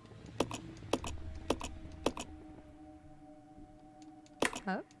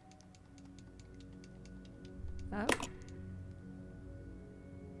 Up. Up.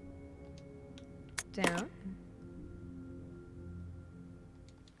 Down.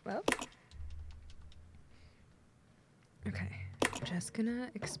 Up. Okay. just gonna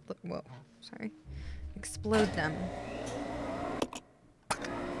explode. Whoa, sorry. Explode them.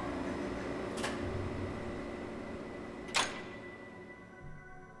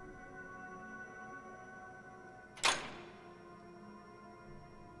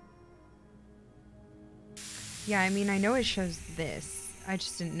 Yeah, I mean, I know it shows this. I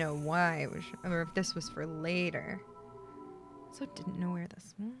just didn't know why it was, or if this was for later. So didn't know where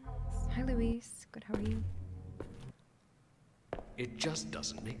this was. Hi, Luis. Good, how are you? It just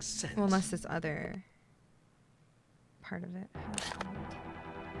doesn't make sense. Well, unless this other part of it.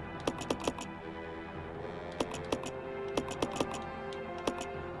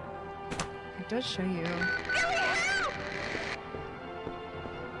 It does show you.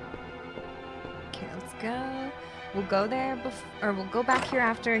 Okay, let's go. We'll go there or we'll go back here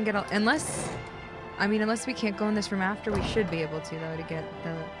after and get unless we can't go in this room after, we should be able to though to get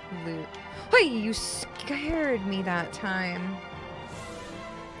the loot. Hey, you scared me that time.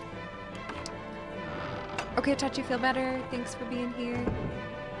 Okay, Tachi, feel better. Thanks for being here.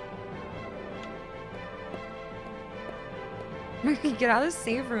 Get out of the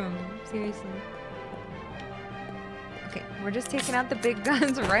save room. Seriously. Okay, we're just taking out the big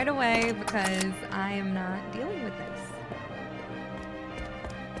guns right away because I am not dealing with this.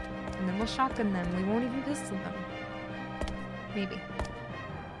 And then we'll shotgun them. We won't even pistol them. Maybe.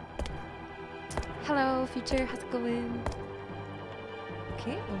 Hello, future. How's it going?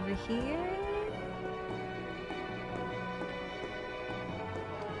 Okay, over here.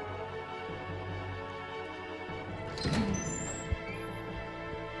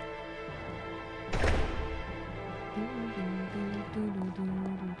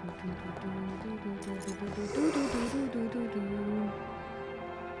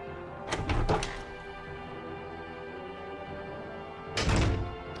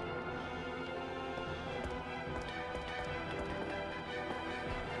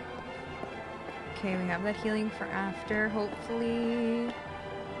 Okay, we have that healing for after, hopefully.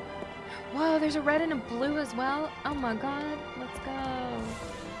 Whoa, there's a red and a blue as well. Oh my god, let's go.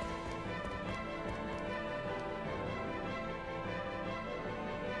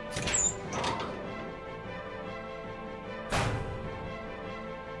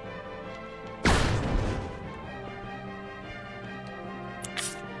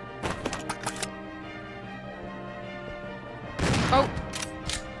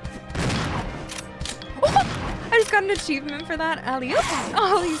 Got an achievement for that, alley.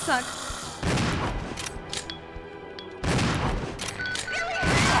 Oh, you suck.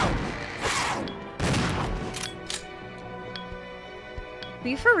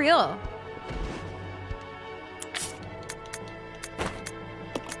 Be for real.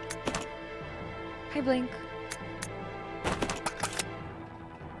 Hi, Blink.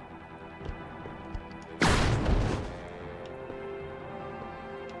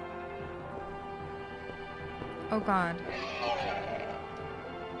 Oh god.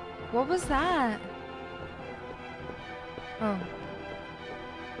 What was that? Oh.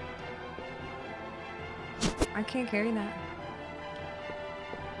 I can't carry that.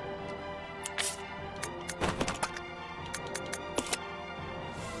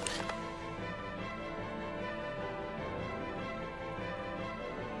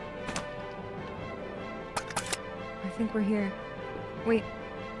 I think we're here. Wait.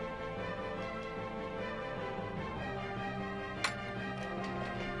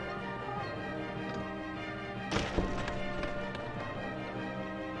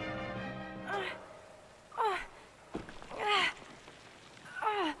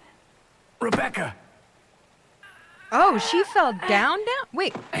 Rebecca! Oh, she fell down?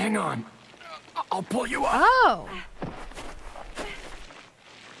 Wait. Hang on. I'll pull you up.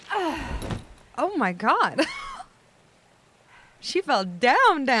 Oh. Oh my god. She fell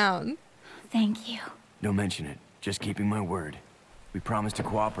down. Thank you. Don't mention it. Just keeping my word. We promised to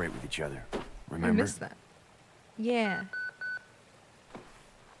cooperate with each other. Remember? I missed that. Yeah.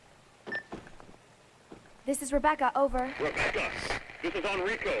 This is Rebecca, over. Rebecca, this is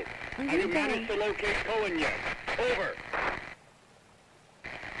Enrico. Have you Enrico. managed to locate Cohen yet? Over.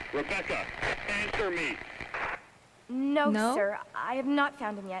 Rebecca, answer me. No, No? sir. I have not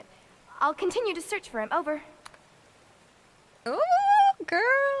found him yet. I'll continue to search for him, over. Oh, girl.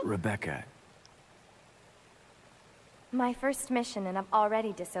 Rebecca, My first mission, and I've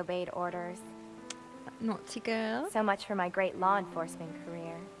already disobeyed orders. Naughty girl. So much for my great law enforcement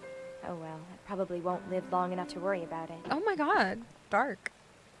career. Oh well, I probably won't live long enough to worry about it. Oh my god. Dark.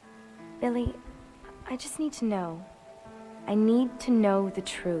 Billy, I just need to know. I need to know the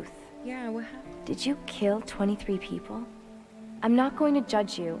truth. Yeah, what happened? Did you kill 23 people? I'm not going to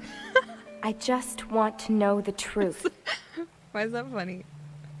judge you. I just want to know the truth. Why is that funny?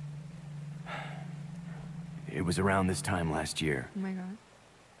 It was around this time last year. Oh my god.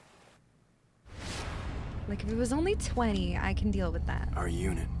 Like, if it was only 20, I can deal with that. Our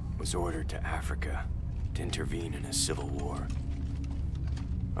unit was ordered to Africa to intervene in a civil war.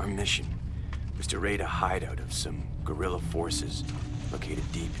 Our mission was to raid a hideout of some guerrilla forces located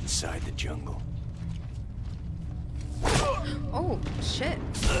deep inside the jungle. Oh, shit.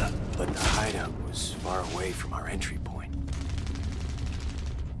 But the hideout was far away from our entry point.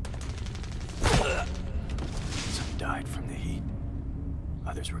 Some died from the heat.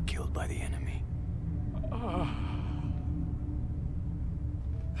 Others were killed by the enemy.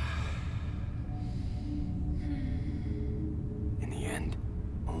 In the end,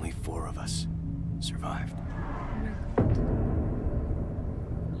 only 4 of us survived.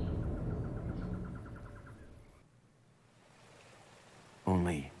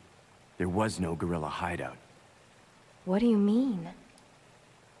 Only, there was no guerrilla hideout. What do you mean?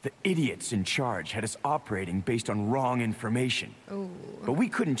 The idiots in charge had us operating based on wrong information. Oh. But we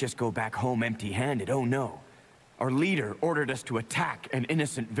couldn't just go back home empty-handed, oh no. Our leader ordered us to attack an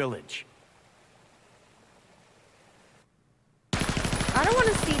innocent village. I don't want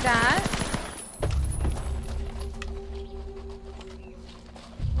to see that.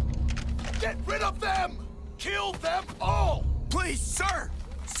 Get rid of them! Kill them all! Please, sir!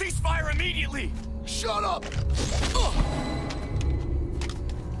 Ceasefire immediately! Shut up!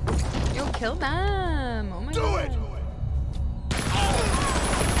 Yo, kill them. Oh my Do god. it!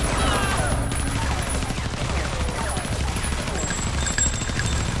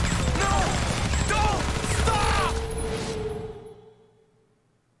 No! Don't! Stop!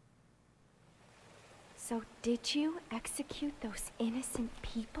 So did you execute those innocent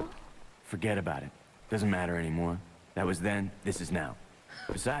people? Forget about it. Doesn't matter anymore. That was then, this is now.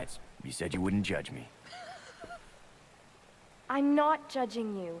 Besides, you said you wouldn't judge me. I'm not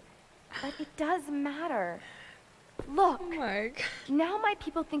judging you, but it does matter. Look, Oh my god. now my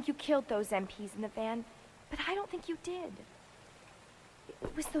people think you killed those MPs in the van, but I don't think you did.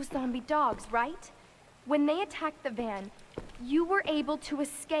 It was those zombie dogs, right? When they attacked the van, you were able to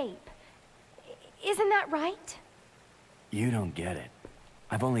escape. Isn't that right? You don't get it.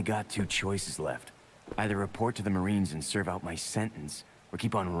 I've only got 2 choices left. Either report to the Marines and serve out my sentence, or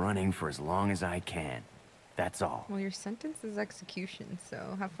keep on running for as long as I can. That's all. Well, your sentence is execution,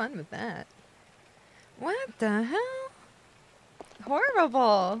 so have fun with that. What the hell?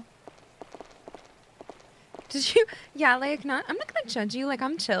 Horrible. Did you? Yeah, like, I'm not gonna judge you. Like,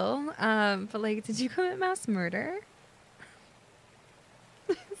 I'm chill. But like, did you commit mass murder?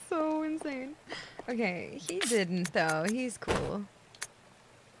 So insane. Okay, he didn't though. He's cool.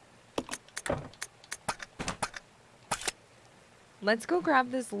 Let's go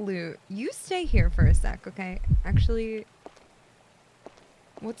grab this loot. You stay here for a sec, okay? Actually,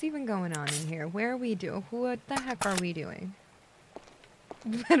 what's even going on in here? Where are we doing? What the heck are we doing?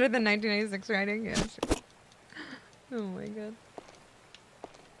 Better than 1996 writing? Yeah, sure. Oh my god.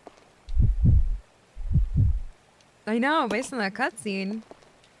 I know, based on that cutscene.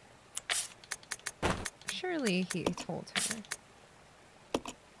 Surely he told her.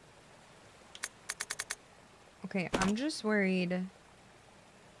 Okay, I'm just worried.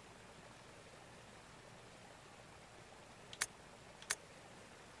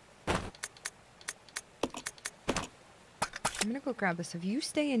 I'm gonna go grab this. If you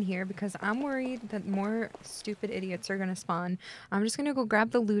stay in here, because I'm worried that more stupid idiots are gonna spawn. I'm just gonna go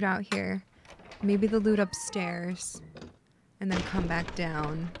grab the loot out here. Maybe the loot upstairs. And then come back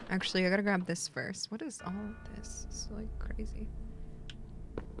down. Actually, I gotta grab this first. What is all of this? It's like crazy.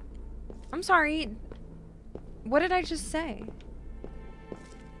 I'm sorry. What did I just say?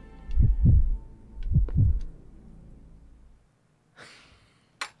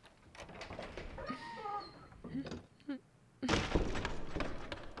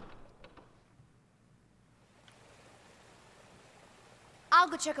 I'll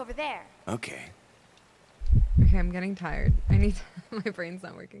go check over there. Okay. Okay, I'm getting tired. I need to, my brain's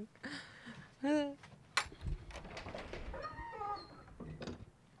not working.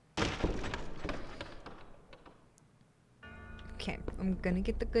 Okay, I'm gonna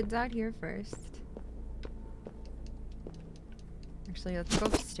get the goods out here first. Actually, let's go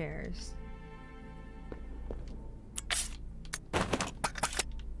upstairs.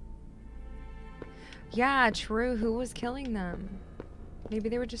 Yeah, true. Who was killing them? Maybe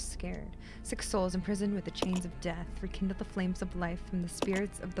they were just scared. 6 souls imprisoned with the chains of death. Rekindle the flames of life from the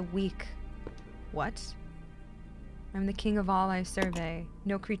spirits of the weak. What? I'm the king of all I survey.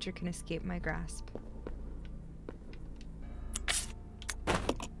 No creature can escape my grasp.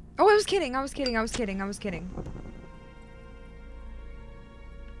 Oh, I was kidding. I was kidding. I was kidding. I was kidding.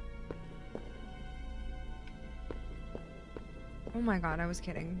 Oh my god, I was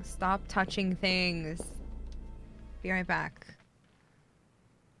kidding. Stop touching things. Be right back.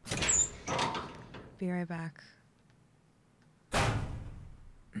 Be right back.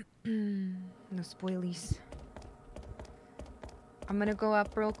 No spoilies. I'm gonna go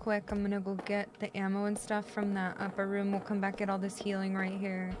up real quick. I'm gonna go get the ammo and stuff from that upper room. We'll come back, get all this healing right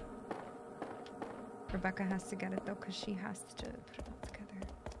here. Rebecca has to get it though, because she has to put it all together.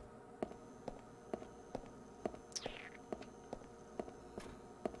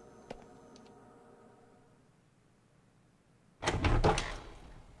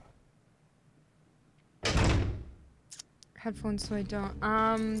 Headphones so I don't,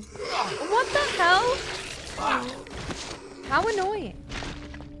 what the hell? How annoying.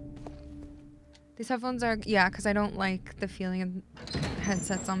 These headphones are, yeah, because I don't like the feeling of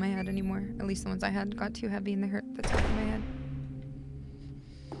headsets on my head anymore. At least the ones I had got too heavy and they hurt the top of my head.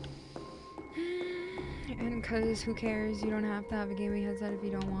 And because who cares? You don't have to have a gaming headset if you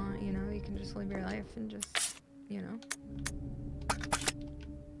don't want, you know? You can just live your life and just, you know. I'm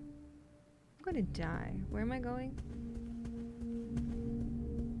gonna die. Where am I going?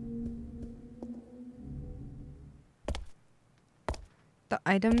 The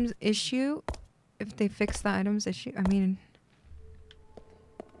items issue, if they fix the items issue, I mean,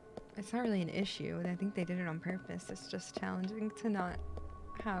 it's not really an issue. I think they did it on purpose. It's just challenging to not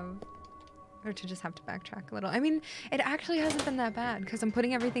have, or to just have to backtrack a little. I mean, it actually hasn't been that bad because I'm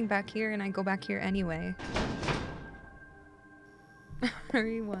putting everything back here and I go back here anyway.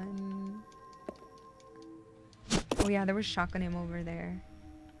 Hurry one. Oh yeah, there was shotgun ammo over there.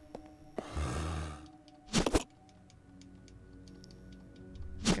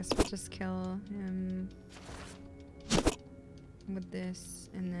 Guess we'll just kill him with this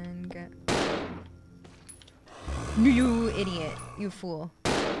and then get... You idiot. You fool.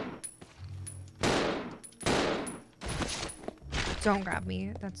 Don't grab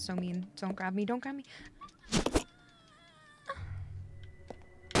me. That's so mean. Don't grab me. Don't grab me.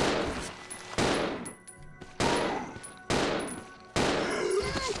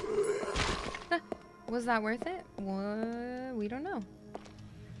 Was that worth it? What? We don't know.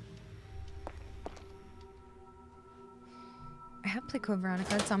 I have played Code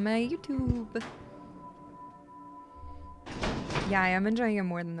Veronica. It's on my YouTube. Yeah, I am enjoying it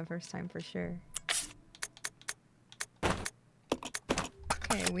more than the first time for sure.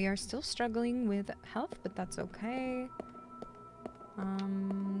 Okay, we are still struggling with health, but that's okay.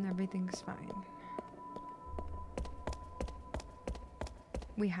 Everything's fine.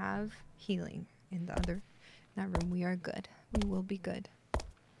 We have healing in the other that room. We are good. We will be good.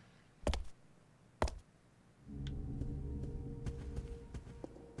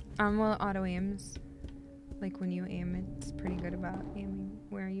 Well, auto aims. Like when you aim, it's pretty good about aiming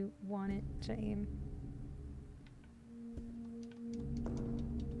where you want it to aim.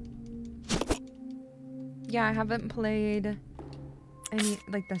 Yeah, I haven't played any,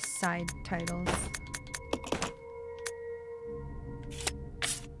 like, the side titles.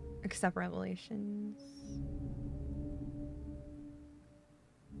 Except Revelations.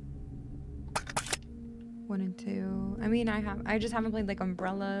 One and two. I mean, I just haven't played like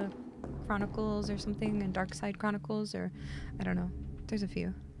Umbrella Chronicles or something, and Dark Side Chronicles, or I don't know. There's a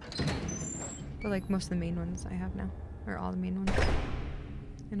few. But like most of the main ones I have now. Or all the main ones.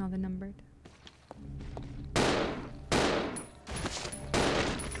 And all the numbered.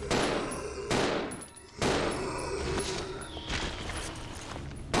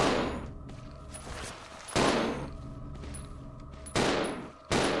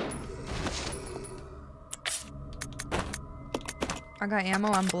 I got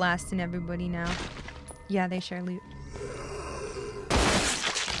ammo, I'm blasting everybody now. Yeah, they share loot.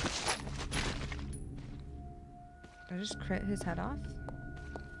 Did I just crit his head off?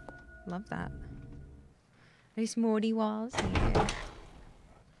 Love that. Nice Morty walls here.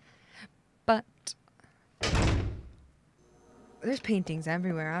 But there's paintings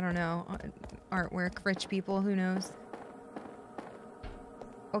everywhere, I don't know. Artwork, rich people, who knows?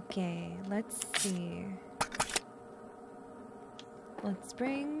 Okay, let's see. Let's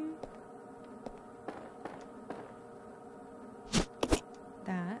bring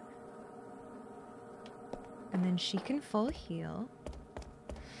that. And then she can full heal.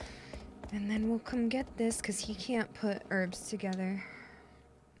 And then we'll come get this because he can't put herbs together.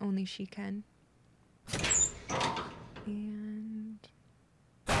 Only she can. And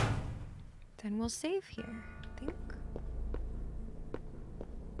then we'll save here, I think.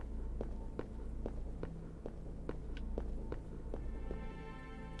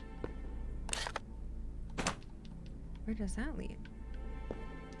 Where does that lead?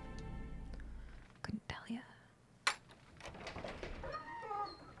 Couldn't tell ya.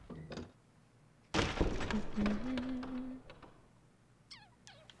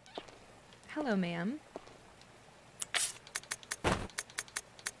 Hello, ma'am.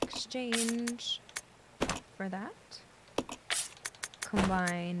 Exchange for that.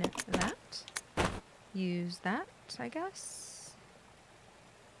 Combine that. Use that, I guess.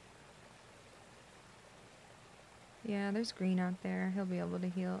 Yeah, there's green out there. He'll be able to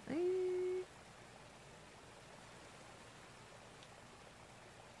heal.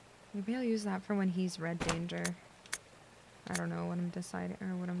 Maybe I'll use that for when he's red danger. I don't know what I'm deciding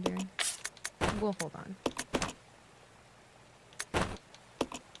or what I'm doing. We'll hold on.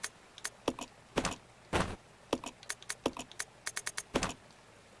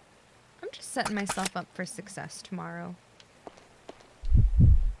 I'm just setting myself up for success tomorrow.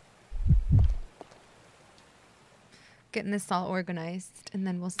 Getting this all organized, and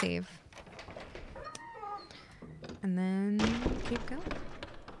then we'll save. And then keep going.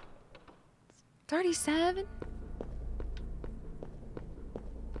 37?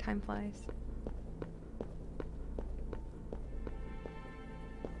 Time flies.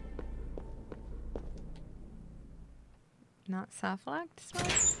 Not soft locked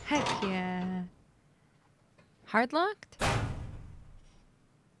this one? Heck yeah. Hard locked?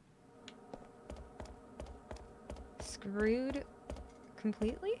 Screwed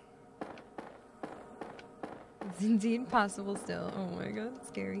completely? It's indeed possible still. Oh my god,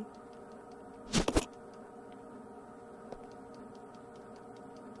 scary.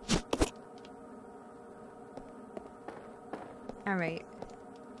 Alright.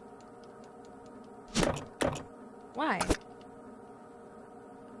 Why?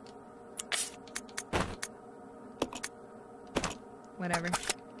 Whatever.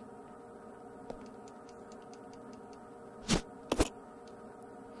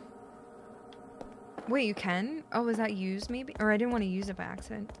 Wait, you can? Oh, was that used maybe? Or I didn't want to use it by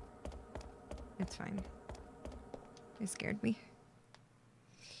accident. It's fine. It scared me.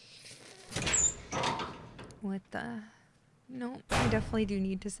 What the... No, I definitely do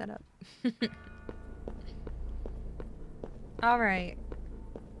need to set up. Alright.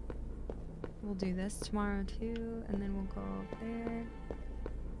 We'll do this tomorrow too, and then we'll go up there.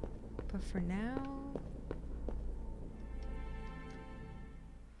 But for now...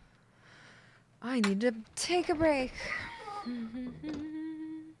 I need to take a break.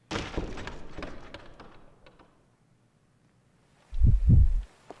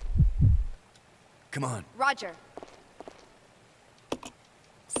 Come on. Roger.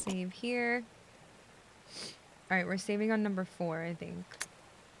 Save here. Alright, we're saving on number 4, I think.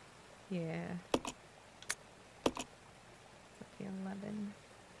 Yeah. That'd be 11.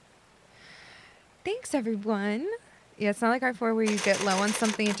 Thanks, everyone. Yeah, it's not like R4 where you get low on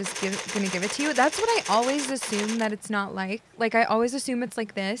something, it just gonna give it to you. That's what I always assume that it's not like. Like, I always assume it's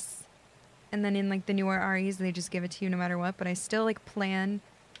like this. And then in, like, the newer REs, they just give it to you no matter what. But I still, like, plan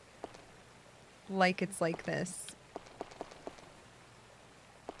like it's like this.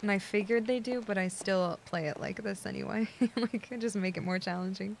 And I figured they do, but I still play it like this anyway. Like, I just make it more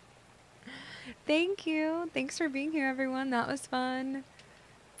challenging. Thank you. Thanks for being here, everyone. That was fun.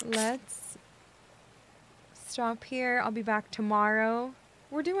 Let's stop here. I'll be back tomorrow.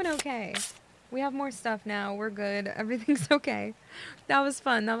 We're doing okay. We have more stuff now. We're good. Everything's okay. That was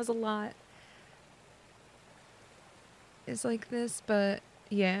fun. That was a lot. It's like this, but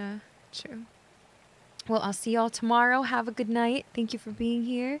yeah, true. Well, I'll see y'all tomorrow. Have a good night. Thank you for being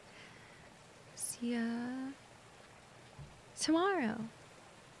here. See ya tomorrow.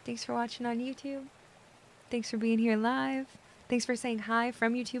 Thanks for watching on YouTube. Thanks for being here live. Thanks for saying hi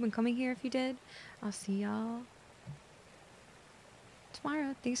from YouTube and coming here if you did. I'll see y'all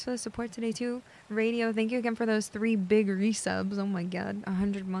tomorrow. Thanks for the support today too. Radio, thank you again for those 3 big resubs. Oh my god,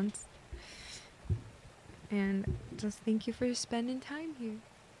 100 months. And just thank you for spending time here.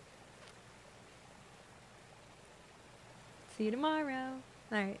 See you tomorrow.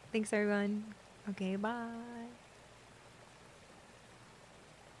 Alright, thanks everyone. Okay, bye.